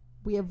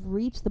 We have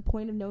reached the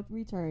point of no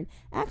return.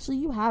 Actually,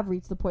 you have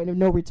reached the point of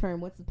no return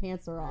once the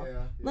pants are off.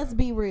 Yeah. Let's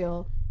be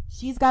real.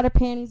 She's got her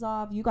panties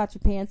off. You got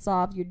your pants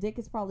off. Your dick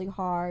is probably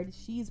hard.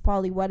 She's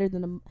probably wetter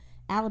than an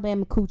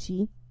Alabama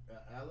coochie.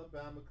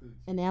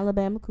 An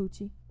Alabama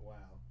coochie. Wow.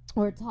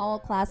 Or a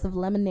tall glass of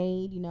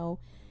lemonade, you know.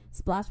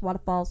 Splash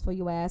waterfalls for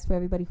your ass. For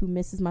everybody who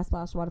misses my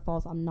splash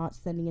waterfalls, I'm not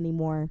sending any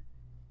more.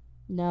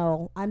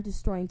 No, I'm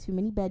destroying too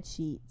many bed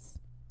sheets.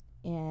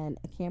 And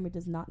a camera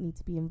does not need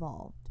to be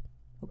involved.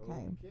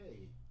 Okay.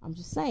 I'm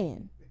just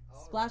saying.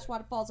 Splash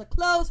waterfalls are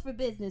closed for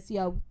business,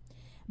 yo.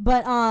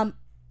 But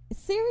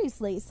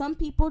seriously, some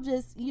people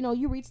just, you know,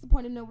 you reach the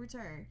point of no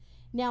return.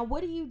 Now,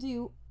 what do you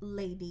do,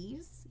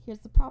 ladies? Here's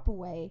the proper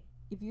way.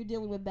 If you're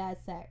dealing with bad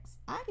sex,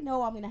 I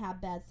know I'm going to have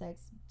bad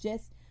sex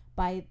just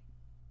by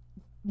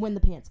when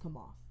the pants come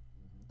off.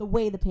 The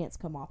way the pants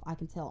come off, I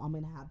can tell I'm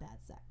going to have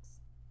bad sex.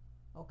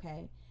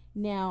 Okay?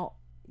 Now,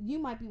 you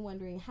might be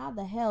wondering, how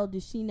the hell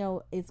does she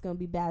know it's going to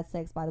be bad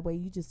sex by the way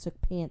you just took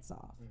pants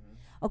off?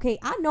 Okay,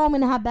 I know I'm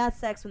going to have bad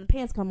sex when the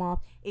pants come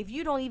off if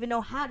you don't even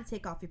know how to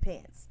take off your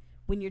pants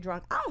when you're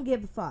drunk. I don't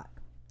give a fuck.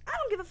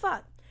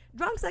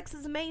 Drunk sex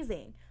is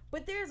amazing.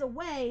 But there's a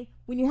way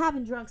when you're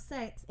having drunk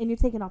sex and you're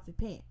taking off your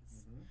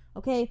pants.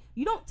 Okay?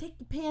 You don't take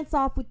your pants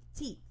off with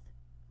your teeth.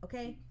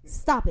 Okay?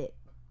 Stop it.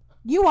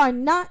 You are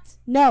not.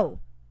 No.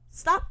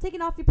 Stop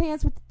taking off your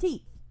pants with the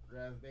teeth.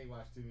 They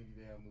watch too many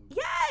damn movies.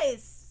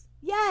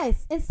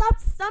 Yes. And stop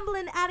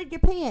stumbling out of your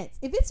pants.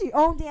 If it's your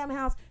own damn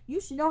house,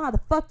 you should know how the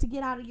fuck to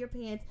get out of your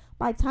pants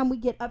by the time we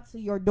get up to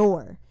your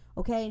door.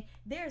 Okay?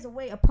 There's a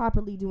way of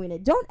properly doing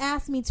it. Don't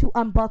ask me to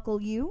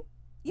unbuckle you.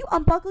 You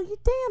unbuckle your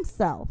damn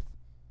self.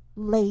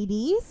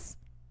 Ladies.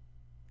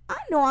 I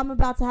know I'm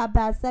about to have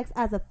bad sex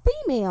as a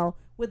female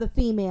with a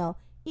female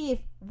if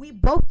we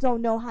both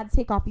don't know how to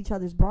take off each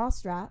other's bra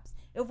straps,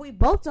 if we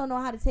both don't know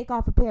how to take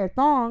off a pair of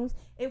thongs,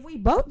 if we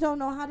both don't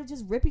know how to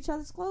just rip each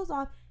other's clothes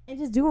off and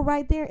just do it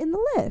right there in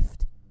the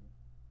lift.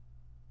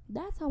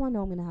 That's how I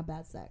know I'm going to have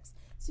bad sex.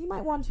 So you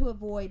might want to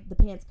avoid the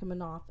pants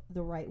coming off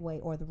the right way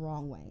or the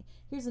wrong way.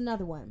 Here's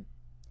another one.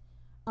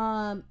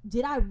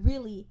 Did I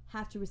really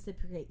have to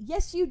reciprocate?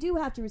 Yes, you do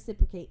have to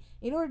reciprocate.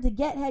 In order to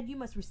get head, you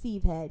must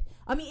receive head.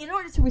 I mean, in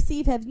order to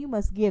receive head, you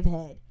must give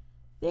head.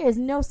 There is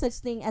no such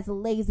thing as a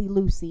lazy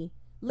Lucy.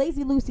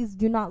 Lazy Lucy's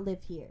do not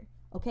live here,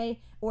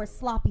 okay? Or a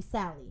sloppy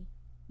Sally.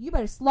 You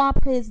better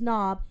slop his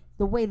knob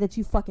the way that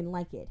you fucking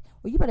like it.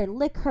 Or you better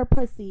lick her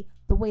pussy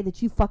the way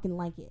that you fucking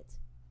like it.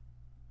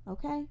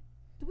 Okay?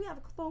 Do we have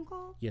a phone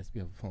call? Yes, we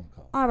have a phone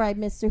call. All right,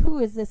 mister. Who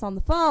is this on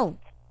the phone?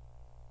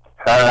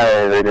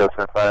 Hi, Radio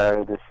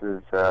Sapphire. This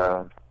is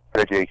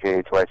Reggie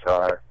A.K. Twice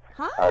R.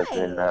 Hi. I've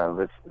been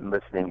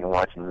listening and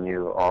watching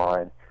you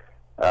on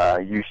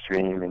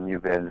Ustream, and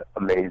you've been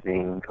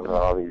amazing with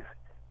all these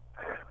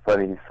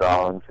funny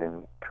songs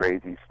and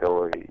crazy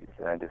stories,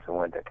 and I just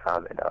wanted to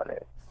comment on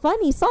it.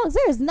 Funny songs?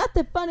 There is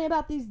nothing funny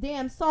about these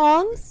damn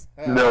songs.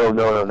 No,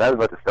 not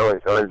about the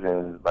stories. Stories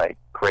been, like,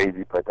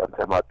 crazy, but I'm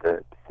talking about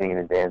the singing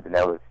and dancing.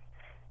 That was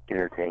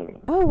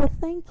entertaining. Oh, well,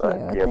 thank you.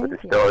 Yeah, but the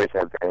stories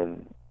have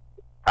been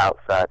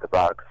outside the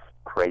box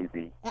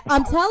crazy.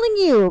 I'm telling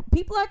you,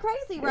 people are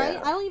crazy, right?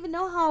 Yeah. I don't even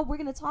know how we're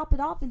going to top it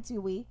off in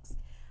 2 weeks.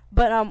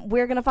 But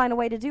we're going to find a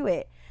way to do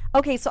it.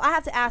 Okay, so I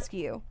have to ask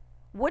you,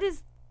 what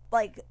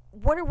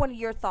are one of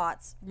your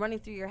thoughts running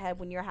through your head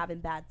when you're having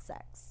bad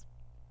sex?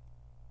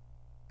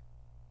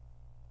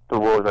 The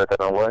what was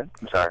that on what?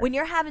 I'm sorry. When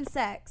you're having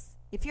sex,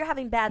 if you're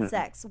having bad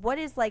sex, what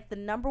is like the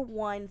number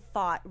one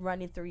thought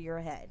running through your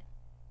head?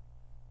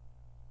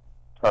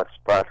 A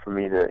spot for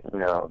me to,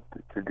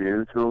 to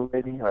do to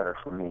maybe, or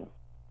for me?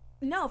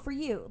 No, for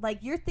you. Like,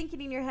 you're thinking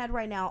in your head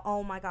right now,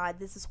 oh my God,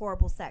 this is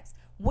horrible sex.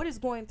 What is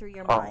going through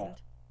your mind?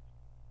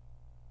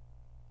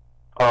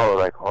 Oh,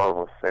 like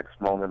horrible sex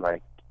moment,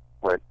 like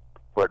what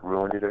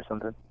ruined it or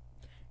something?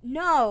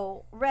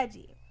 No,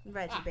 Reggie,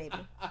 baby.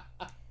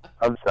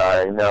 I'm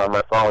sorry. No,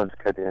 my phone's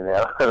cut in and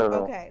out. I don't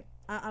know. Okay,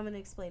 I'm going to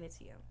explain it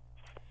to you.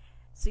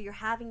 So you're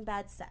having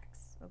bad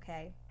sex,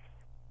 okay?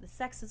 The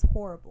sex is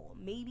horrible.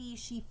 Maybe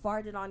she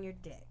farted on your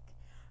dick.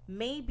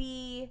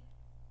 Maybe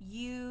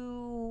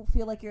you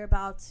feel like you're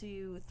about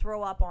to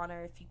throw up on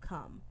her if you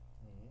come.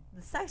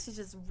 The sex is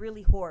just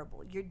really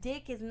horrible. Your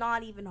dick is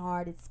not even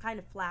hard. It's kind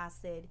of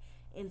flaccid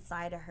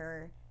inside of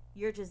her.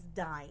 You're just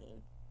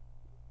dying.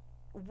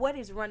 What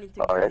is running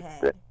through your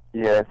head?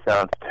 Yeah, it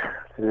sounds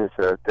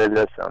terrible. That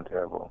does sound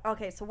terrible.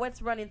 Okay, so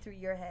what's running through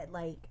your head?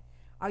 Like,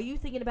 are you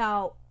thinking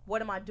about,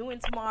 what am I doing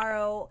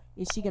tomorrow?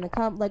 Is she going to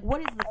come? Like,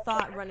 what is the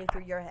thought running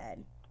through your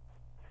head?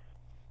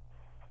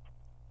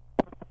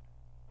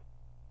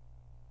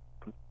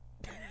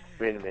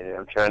 Wait a minute.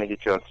 I'm trying to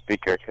get you on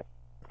speaker.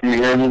 Do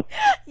you hear me?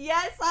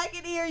 Yes, I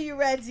can hear you,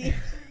 Reggie.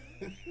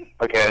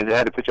 Okay, I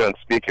had to put you on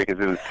speaker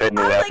because it was setting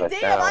it I out. was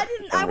like, damn,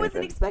 I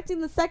wasn't expecting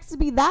the sex to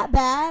be that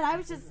bad. I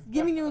was just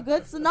giving you a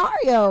good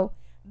scenario.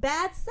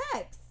 Bad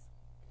sex.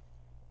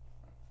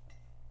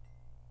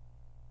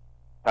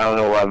 I don't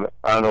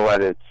know why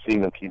the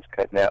signal keeps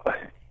cutting out.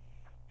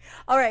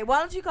 All right, why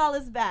don't you call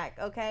us back,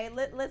 okay?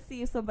 Let's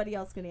see if somebody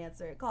else can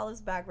answer it. Call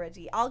us back,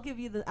 Reggie. I'll give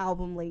you the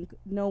album link.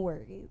 No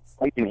worries.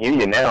 I can hear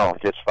you now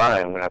just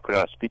fine when I put it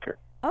on speaker.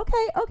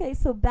 Okay,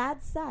 so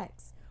bad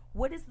sex.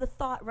 What is the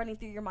thought running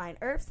through your mind?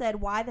 Irv said,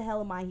 why the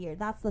hell am I here?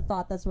 That's the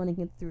thought that's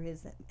running through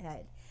his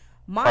head.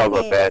 Mine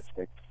is, bad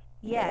sex.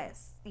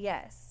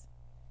 Yes.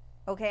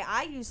 Okay,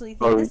 I usually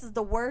think this is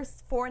the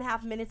worst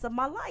 4.5 minutes of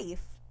my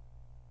life.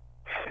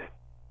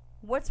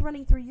 What's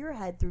running through your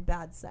head through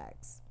bad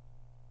sex?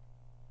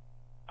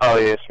 Oh,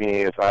 yes,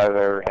 me. If I've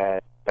ever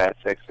had bad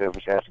sex, that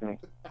was asking me.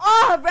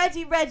 Oh,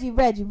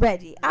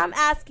 Reggie. I'm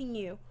asking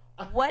you,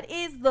 what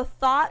is the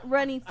thought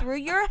running through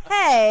your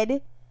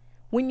head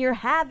when you're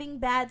having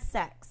bad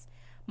sex?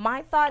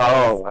 My thought is...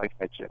 Oh, I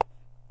got you.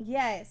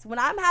 Yes, when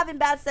I'm having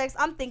bad sex,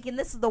 I'm thinking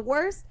this is the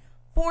worst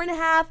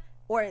 4.5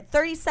 or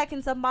 30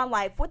 seconds of my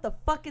life. What the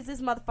fuck is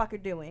this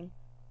motherfucker doing?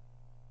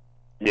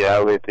 Yeah,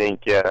 I would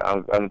think,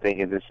 I'm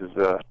thinking this is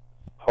a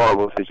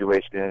horrible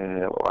situation,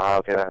 and how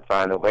can I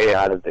find a way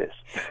out of this?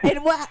 And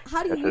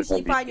how do you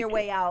usually find your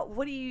way out?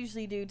 What do you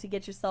usually do to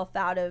get yourself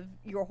out of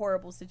your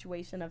horrible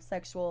situation of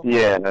sexual...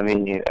 Yeah, I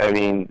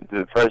mean,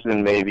 the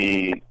person may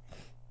be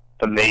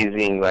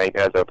amazing, like,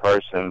 as a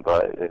person,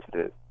 but if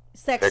the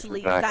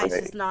sexually, that's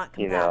just not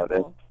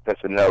compatible.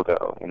 That's a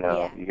no-go,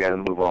 You gotta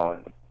move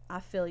on. I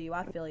feel you.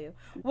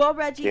 Well,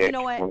 Reggie, you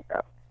know what?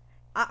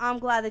 I'm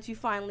glad that you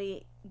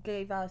finally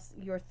gave us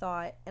your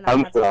thought. And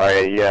I'm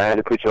sorry. Yeah, I had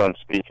to put you on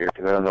speaker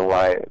because I don't know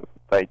why,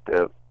 like,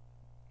 the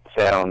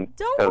sound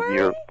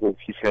your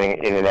keeps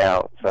going in and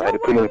out. So I had to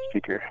put you on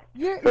speaker.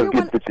 You're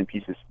good bits and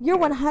pieces. You're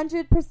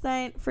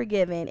 100%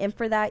 forgiven, and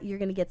for that, you're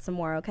gonna get some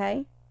more.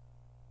 Okay.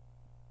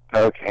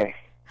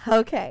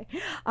 Okay.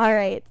 All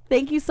right.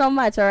 Thank you so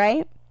much. All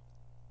right.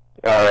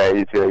 All right,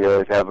 you too. You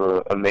always have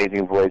an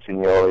amazing voice,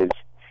 and you always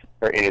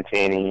are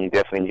entertaining. You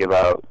definitely give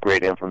out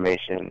great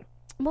information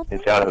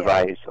and sound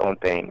advice on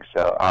things.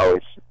 So I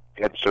always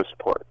have to show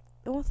support.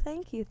 Well,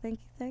 thank you.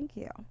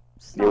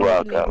 You're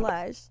welcome. Me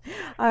blush.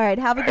 All right,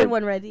 have a good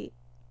one, Reggie.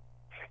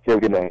 You have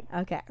a good night.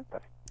 Okay.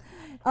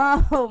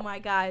 Oh my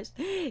gosh.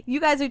 You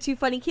guys are too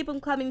funny. Keep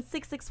them coming.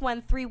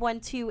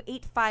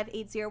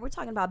 661-312-8580. We're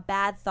talking about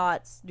bad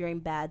thoughts during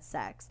bad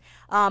sex.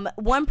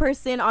 One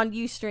person on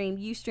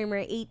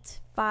Ustreamer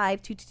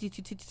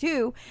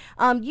 8522222.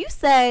 You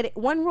said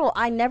one rule: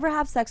 I never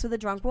have sex with a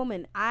drunk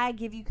woman. I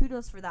give you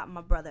kudos for that,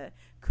 my brother.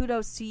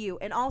 Kudos to you.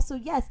 And also,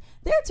 yes,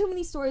 there are too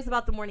many stories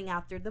about the morning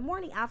after. The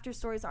morning after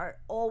stories are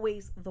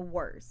always the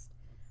worst.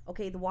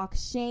 Okay, the walk of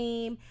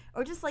shame,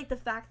 or just like the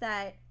fact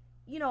that,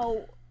 you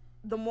know,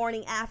 the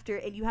morning after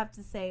and you have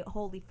to say,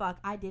 holy fuck,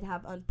 I did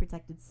have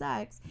unprotected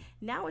sex.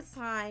 Now it's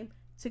time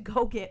to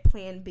go get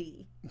plan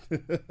B.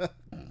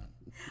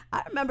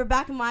 I remember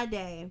back in my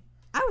day,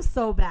 I was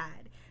so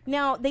bad.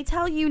 Now, they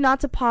tell you not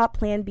to pop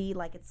plan B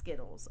like it's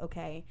Skittles,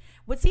 okay?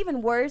 What's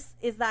even worse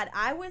is that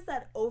I was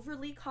that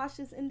overly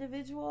cautious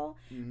individual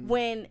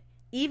when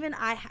even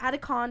I had a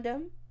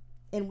condom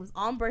and was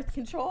on birth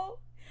control.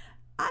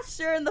 I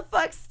sure in the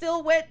fuck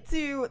still went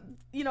to,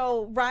 you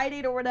know, Rite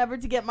Aid or whatever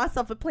to get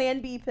myself a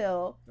Plan B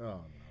pill. Oh,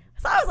 no.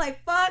 So I was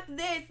like, fuck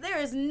this. There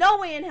is no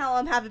way in hell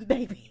I'm having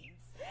babies.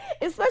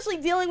 Especially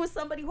dealing with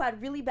somebody who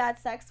had really bad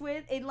sex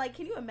with. And, like,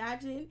 can you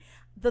imagine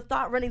the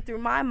thought running through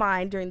my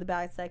mind during the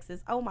bad sex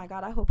is, oh, my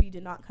God, I hope you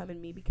did not come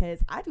in me because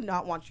I do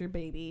not want your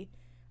baby.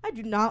 I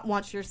do not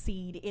want your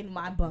seed in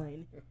my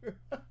bun.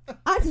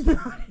 I do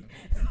not.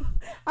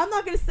 I'm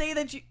not going to say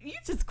that you're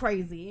just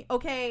crazy,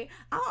 okay?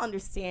 I'll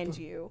understand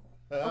you.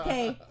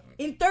 Okay,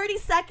 in 30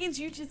 seconds,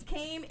 you just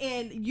came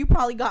and you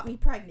probably got me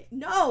pregnant.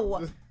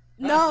 No.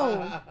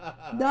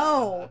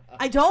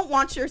 I don't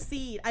want your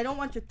seed. I don't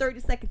want your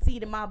 30-second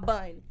seed in my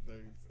bun. 30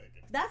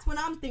 seconds. That's what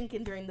I'm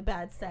thinking during the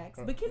bad sex.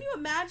 But can you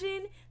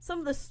imagine some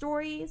of the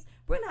stories?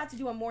 We're going to have to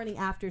do a morning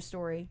after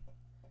story.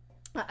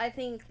 I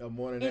think a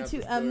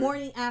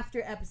morning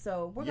after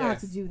episode. We're going to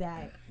have to do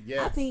that.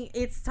 Yes. I think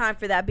it's time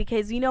for that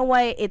because you know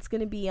what? It's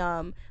going to be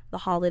the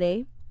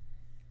holiday.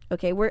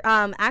 Okay, we're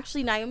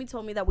actually Naomi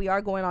told me that we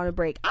are going on a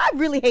break. I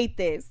really hate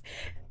this.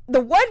 The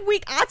 1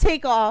 week I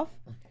take off,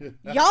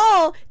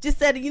 y'all just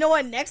said, you know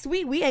what, next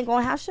week we ain't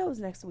gonna have shows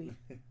next week.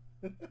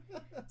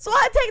 So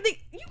I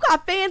take you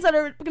got fans that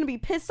are gonna be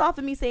pissed off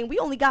at me saying we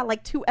only got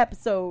like 2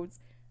 episodes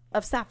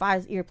of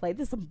Sapphire's Earplay.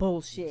 This is some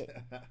bullshit.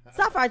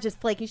 Sapphire's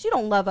just flaky. She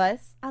don't love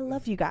us. I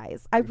love you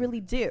guys. I really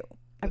do.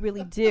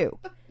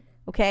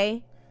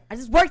 Okay? I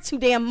just work too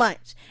damn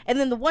much. And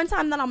then the one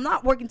time that I'm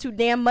not working too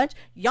damn much,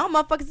 y'all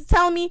motherfuckers are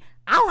telling me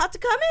I don't have to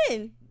come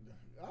in.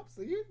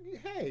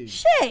 Hey.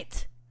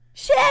 Shit.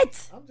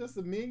 I'm just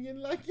a minion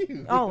like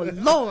you. Oh,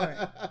 Lord.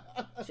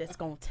 Just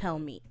gonna tell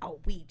me, oh,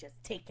 we just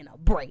taking a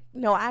break.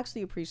 No, I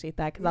actually appreciate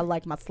that because I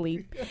like my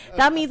sleep.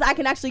 That means I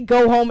can actually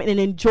go home and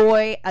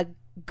enjoy a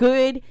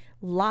good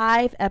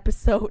live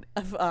episode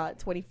of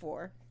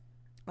 24.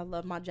 I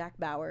love my Jack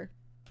Bauer.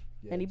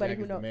 Yeah, anybody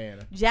who knows,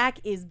 Jack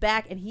is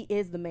back and he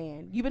is the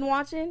man. You been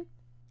watching?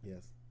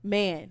 Yes.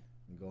 Man,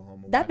 go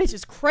home. And that bitch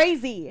is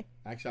crazy.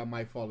 Actually, I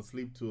might fall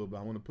asleep to it, but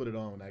I want to put it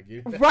on when I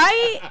get it.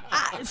 Right?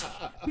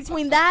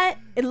 Between that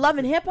and Love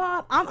and Hip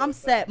Hop, I'm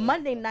set.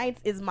 Monday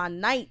nights is my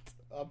night.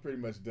 I'm pretty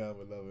much done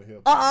with Love and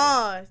Hip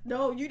Hop.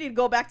 No, you need to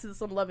go back to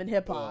some Love and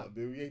Hip Hop.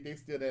 Dude, they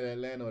still in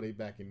Atlanta or they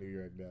back in New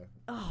York now?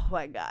 Oh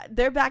my God,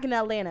 they're back in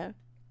Atlanta.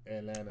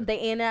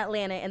 They in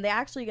Atlanta, and they're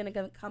actually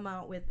gonna come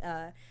out with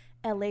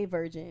LA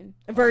version,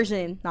 which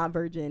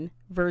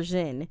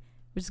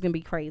is gonna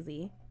be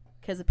crazy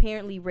because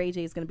apparently Ray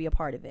J is gonna be a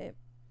part of it.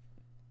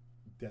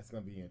 That's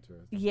gonna be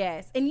interesting.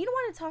 Yes, and you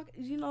want to talk?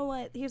 You know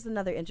what? Here's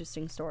another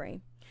interesting story.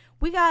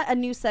 We got a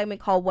new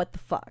segment called "What the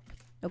Fuck."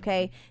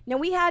 Okay, now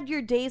we had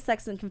your Dazed,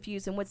 Sex, and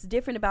Confused, and what's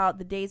different about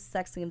the Dazed,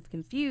 Sex, and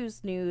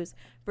Confused news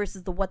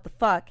versus the "What the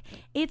Fuck"?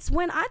 It's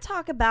when I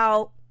talk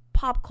about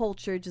pop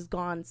culture just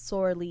gone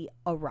sorely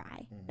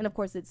awry, and of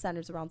course it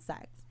centers around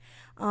sex.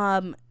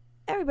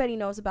 Everybody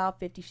knows about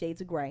 50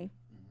 Shades of Grey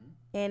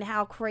and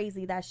how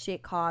crazy that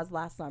shit caused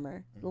last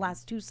summer,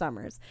 last 2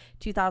 summers,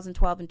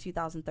 2012 and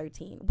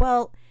 2013.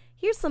 Well,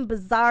 here's some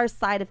bizarre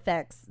side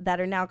effects that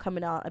are now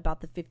coming out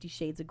about the 50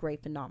 Shades of Grey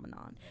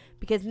phenomenon.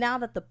 Because now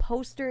that the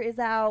poster is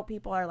out,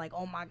 people are like,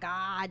 oh my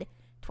God,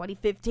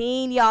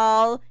 2015,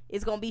 y'all,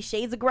 it's going to be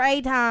Shades of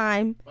Grey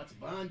time. What's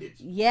bondage?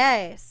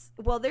 Yes.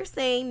 Well, they're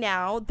saying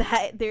now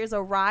that there's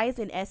a rise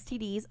in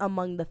STDs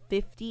among the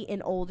 50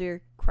 and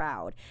older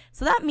crowd.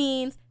 So that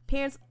means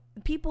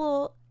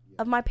people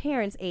of my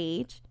parents'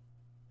 age,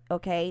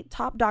 okay,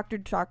 top doctor,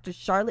 Dr.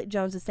 Charlotte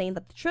Jones is saying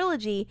that the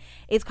trilogy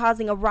is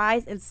causing a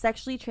rise in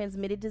sexually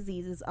transmitted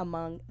diseases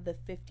among the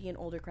 50 and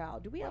older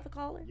crowd. Do we have a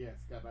caller? Yes,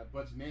 got a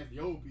bunch of nasty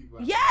old people.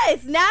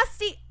 Yes,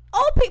 nasty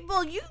old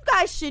people. You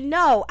guys should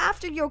know.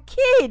 After your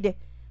kid,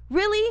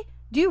 really?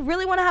 Do you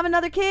really want to have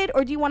another kid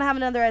or do you want to have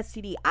another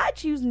STD? I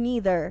choose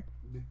neither.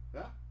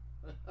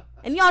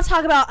 And y'all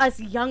talk about us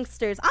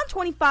youngsters. I'm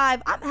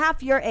 25. I'm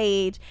half your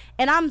age.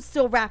 And I'm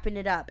still wrapping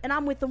it up. And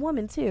I'm with a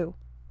woman, too.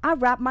 I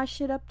wrap my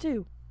shit up,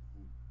 too.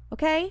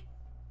 Okay?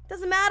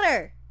 Doesn't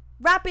matter.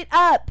 Wrap it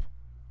up.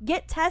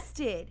 Get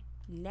tested.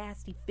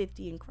 Nasty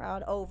 50 and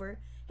crowd over.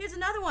 Here's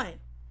another one.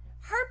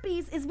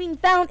 Herpes is being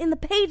found in the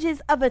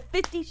pages of a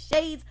 50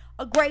 Shades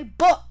of Grey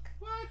book.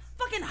 What?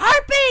 Fucking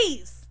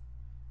herpes!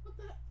 What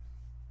the?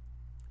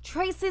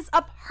 Traces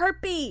of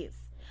herpes.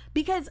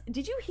 Because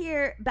did you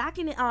hear back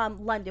in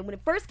London when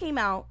it first came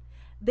out,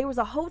 there was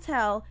a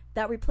hotel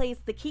that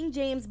replaced the King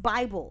James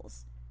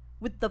Bibles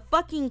with the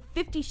fucking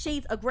 50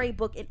 Shades of Grey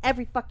book in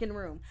every fucking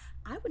room.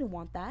 I wouldn't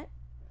want that.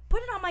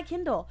 Put it on my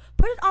Kindle.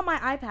 Put it on my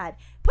iPad.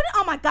 Put it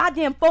on my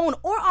goddamn phone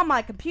or on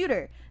my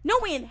computer. No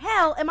way in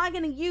hell am I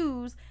going to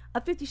use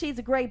a 50 Shades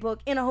of Grey book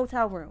in a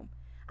hotel room.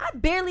 I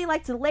barely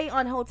like to lay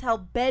on hotel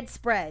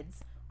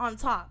bedspreads on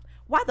top.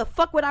 Why the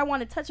fuck would I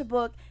want to touch a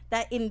book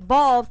that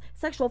involves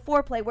sexual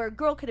foreplay where a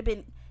girl could have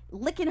been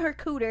licking her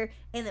cooter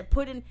and then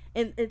putting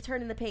and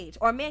turning the page?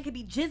 Or a man could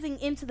be jizzing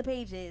into the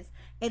pages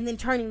and then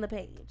turning the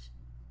page.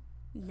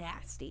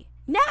 Nasty.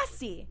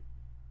 Nasty.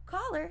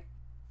 Caller.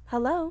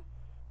 Hello.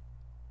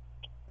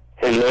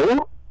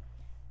 Hello?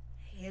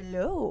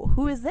 Hello.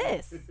 Who is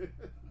this?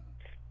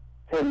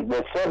 Hey,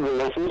 what's up?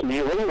 This is me,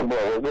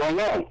 Ringable. What's going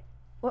on?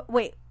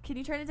 Wait, can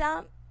you turn it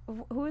down?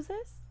 Who is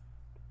this?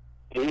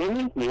 Can you hear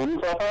me? You hear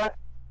me, Sapphire?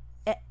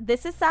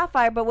 This is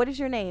Sapphire, but what is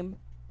your name?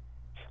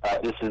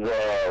 This is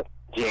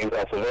James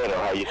Acevedo.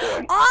 How you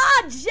doing?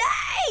 Oh,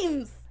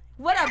 James!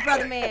 What up,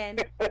 brother man?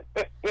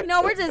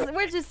 No, we're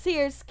just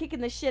here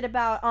kicking the shit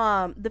about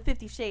the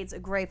 50 Shades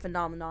of Grey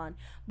phenomenon.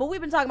 But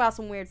we've been talking about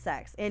some weird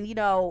sex, and you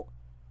know,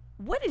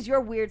 what is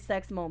your weird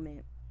sex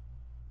moment?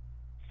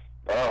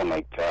 Oh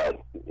my God!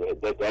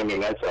 I mean,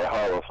 that's a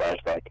horrible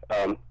flashback.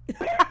 I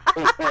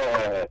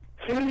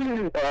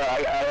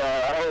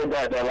heard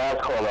that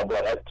last caller,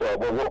 but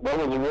what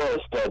was the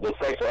worst? The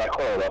sex I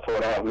called at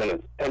 4.5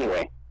 minutes.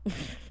 Anyway,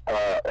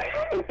 shout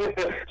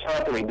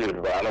out to me,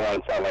 dude, but I don't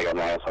want to sound like I'm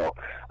an asshole.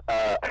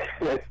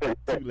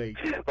 Too late.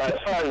 But as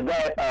far as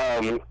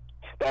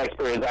that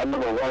experience, I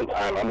remember one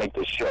time. I'll make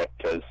this short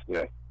because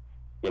you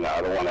know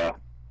I don't want to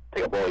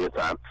take up all your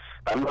time.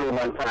 I remember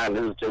one time.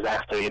 This was just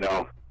after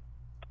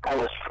I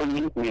was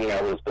free, meaning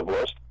I was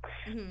divorced,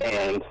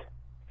 and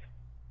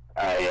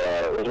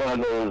it was one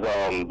of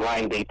those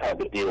blind date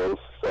type of deals.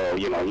 So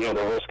you know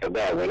the risk of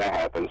that when that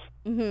happens.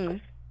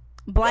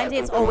 Blind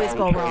dates always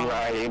go wrong.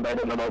 Anybody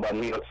don't know about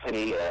New York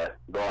City?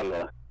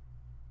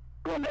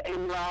 Going to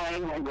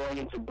M-Line and going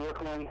into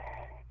Brooklyn.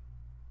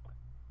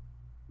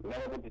 Met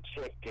up with the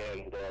chick,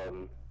 and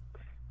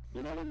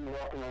when you're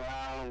walking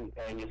around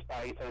and your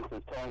spidey sense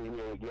is telling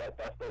you, yeah,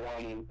 that's the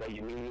one that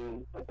you're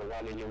meeting, but the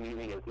one that you're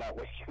meeting is not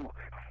what you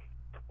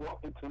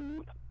wanted to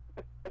meet.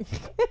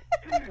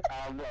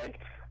 I'm like,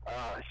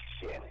 oh,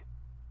 shit.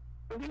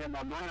 But then in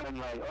my mind, I'm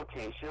like,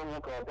 okay, she don't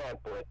look all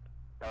that, but,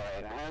 all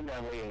right, I haven't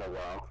been waiting a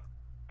while.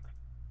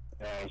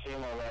 And she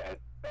don't know that.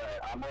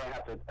 I'm going to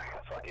have to,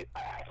 fuck it.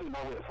 I actually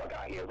know where the fuck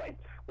out here, like,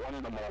 1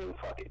 in the morning,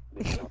 fuck it.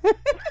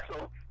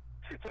 So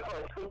when I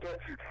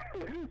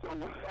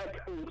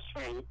come to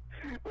train,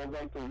 went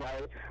back to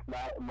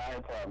my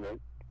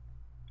apartment,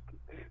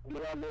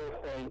 get on this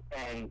thing,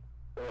 and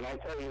when I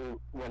tell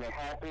you, when it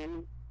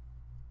happened,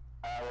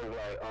 I was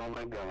like, oh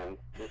my God,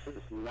 this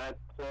is not,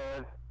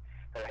 her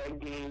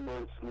head game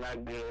was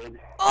not good.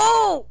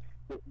 Oh!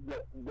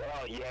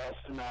 Oh, yes,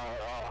 no,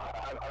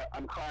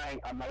 I'm crying,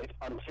 I'm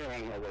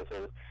tearing as I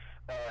said.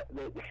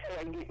 The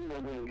head game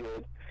wasn't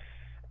good,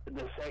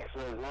 the sex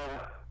was,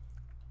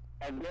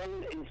 and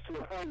then it's to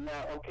the point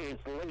now, okay,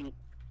 it's late,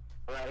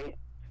 right?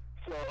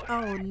 So,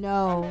 oh,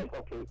 no. Like,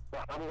 okay,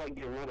 well, how do I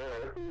get rid of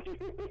her?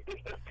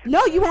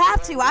 No, you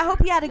have to. I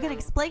hope you had a good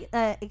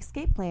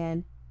escape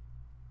plan.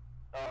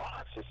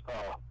 Oh, it's just,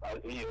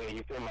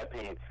 you feel my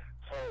pain.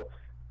 So,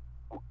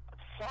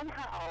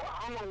 somehow,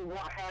 I don't know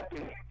what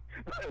happened,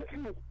 but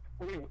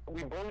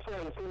we both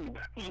fell asleep,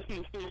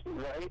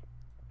 right?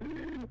 So I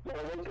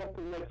wake up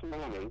the next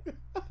morning,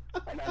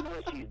 and I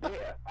know she's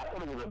there. I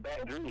thought it was a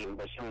bad dream,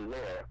 but she was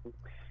there.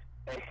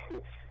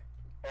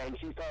 And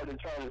she started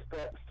trying to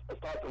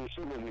start some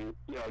shit with me,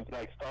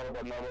 like start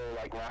up another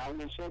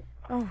round and shit.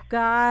 Oh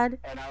God.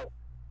 And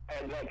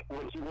like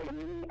when she wanted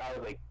me, I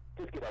was like,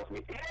 just get off me.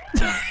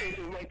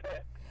 Like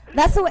that.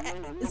 That's the way.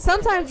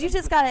 Sometimes you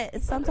just got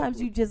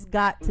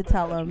to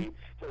tell them.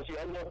 So she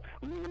ended up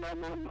leaving that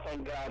room.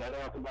 Thank God, I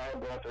don't have to buy her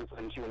breakfast,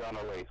 and she was on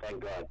her way.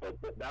 Thank God.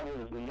 But that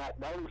was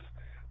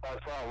by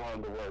far one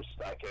of the worst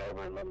I can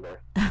ever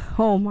remember.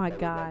 Oh my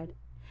God.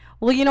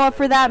 Well, you know what?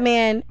 For that,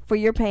 man, for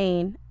your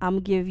pain, I'm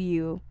gonna give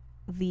you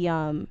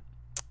the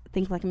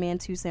Think Like a Man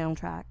 2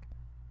 soundtrack.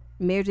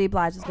 Mary J.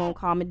 Blige is gonna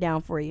calm it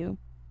down for you.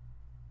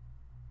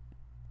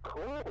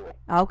 Cool.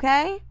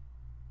 Okay.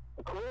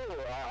 Cool.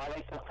 I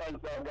like to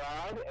thank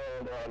God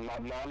and my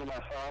mom and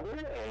my father,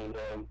 and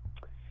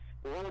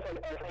Well,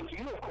 I thank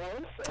you, of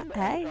course. And,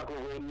 Hey. Chocolate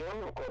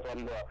Radio, of course,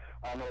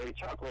 on the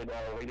Chocolate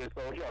Radio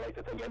Social. I'd like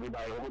to thank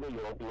everybody over there.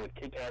 You all do a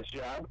kick-ass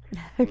job.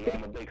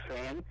 I'm a big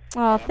fan.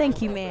 Oh,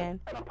 thank you, man.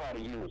 And I'm proud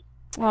of you.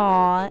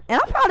 Aw,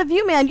 and I'm proud of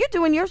you, man. You're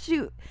doing your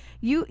shoot.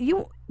 You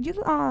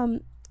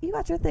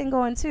got your thing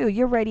going too.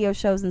 Your radio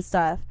shows and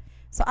stuff.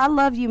 So I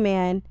love you,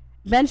 man.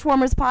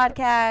 Benchwarmers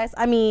podcast.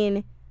 I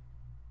mean,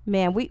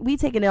 man, we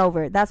taking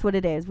over. That's what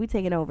it is. We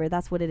taking over.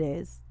 That's what it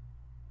is.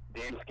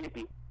 Damn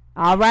Skippy.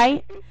 All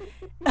right.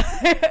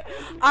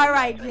 All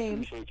right,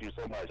 James. I appreciate you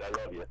so much. I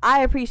love you.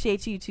 I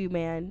appreciate you too,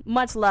 man.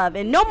 Much love.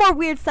 And no more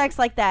weird sex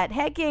like that.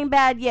 Head game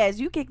bad, yes.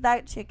 You kick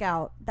that chick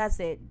out. That's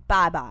it.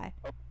 Bye-bye.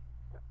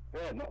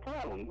 Yeah, no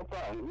problem. No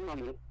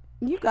problem.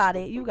 You got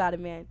it. You got it,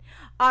 man.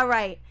 All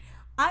right.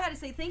 I got to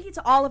say thank you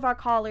to all of our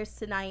callers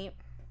tonight.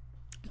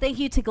 Thank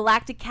you to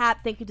Galactic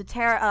Cap. Thank you to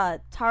Tara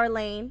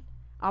Lane.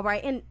 All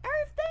right. And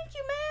Earth, thank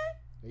you, man.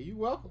 Hey, you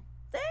welcome.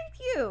 Thank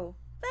you.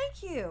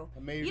 Thank you. I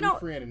made a new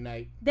friend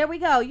tonight. There we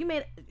go.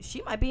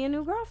 She might be a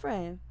new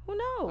girlfriend. Who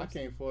knows? I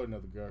can't afford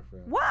another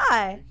girlfriend.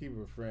 Why? You keep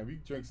her a friend. We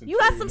drink some. You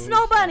got some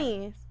snow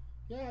bunnies.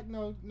 Yeah,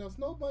 no,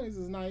 snow bunnies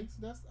is nice.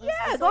 That's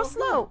yeah, go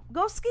slope.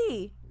 Go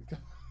ski.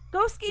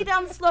 Go ski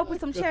down the slope with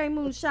some cherry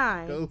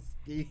moonshine. Go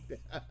ski.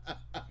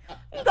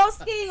 Go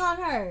skiing on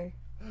her.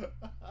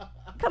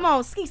 Come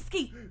on, ski.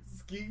 Ski.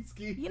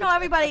 You know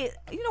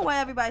what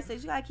everybody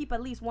says. You gotta keep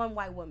at least one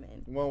white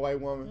woman. One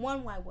white woman.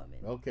 One white woman.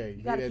 Okay,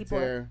 you gotta keep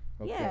Tara. her.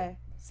 Okay. Yeah.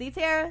 See,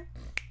 Tara,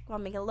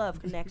 gonna make a love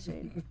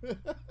connection.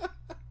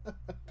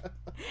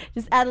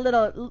 Just add a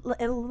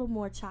little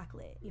more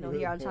chocolate.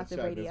 Here on Chocolate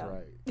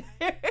Radio.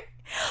 Right.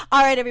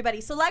 All right,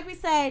 everybody. So, like we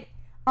said,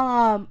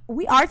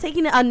 we are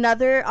taking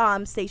another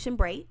station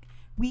break.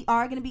 We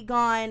are gonna be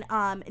gone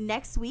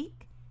next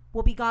week.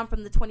 We'll be gone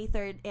from the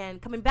 23rd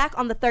and coming back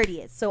on the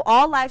 30th. So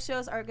all live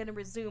shows are going to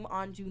resume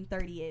on June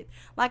 30th.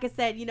 Like I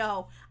said,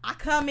 I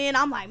come in,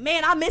 I'm like,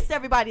 man, I missed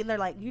everybody. And they're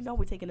like,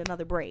 we're taking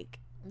another break.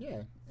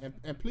 Yeah.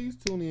 And please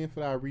tune in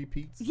for our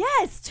repeats.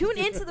 Yes, tune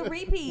into the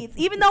repeats.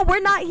 Even though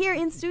we're not here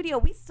in studio,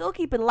 we still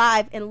keep it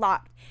live and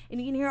locked. And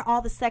you can hear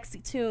all the sexy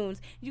tunes.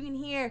 You can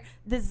hear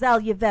the Zell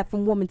Yvette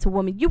from Woman to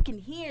Woman. You can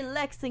hear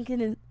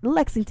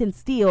Lexington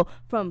Steele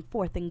from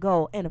Fourth and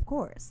Goal. And, of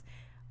course,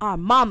 our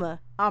mama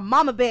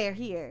bear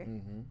here,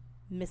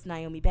 Miss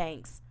Naomi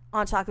Banks,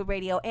 on Chocolate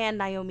Radio, and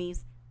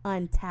Naomi's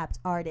Untapped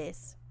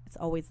Artist. It's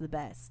always the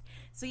best.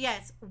 So,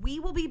 yes, we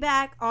will be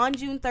back on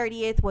June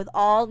 30th with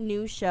all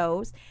new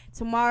shows.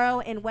 Tomorrow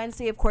and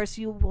Wednesday, of course,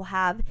 you will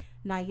have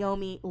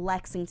Naomi,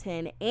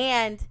 Lexington,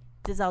 and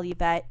Giselle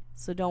Yvette.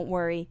 So don't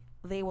worry.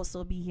 They will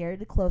still be here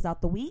to close out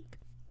the week.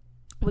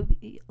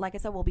 Like I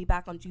said, we'll be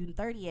back on June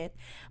 30th.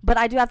 But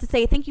I do have to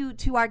say thank you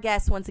to our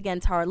guests once again,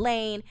 Tara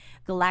Lane,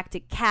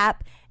 Galactic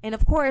Cap, and,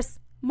 of course,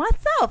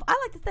 myself. I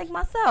like to thank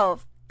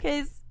myself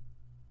because,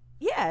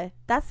 yeah,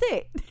 that's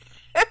it.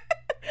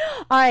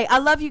 All right. I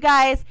love you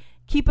guys.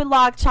 Keep it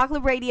locked.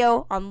 Chocolate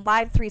Radio on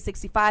Live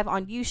 365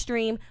 on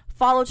Ustream.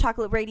 Follow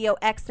Chocolate Radio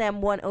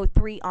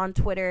XM103 on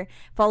Twitter.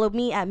 Follow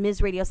me at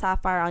Ms. Radio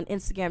Sapphire on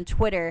Instagram,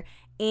 Twitter,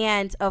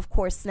 and, of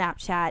course,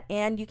 Snapchat.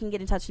 And you can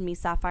get in touch with me,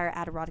 Sapphire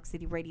at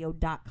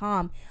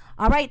eroticcityradio.com.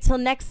 All right,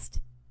 till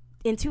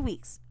in 2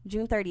 weeks,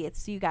 June 30th.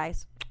 See you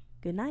guys.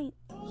 Good night.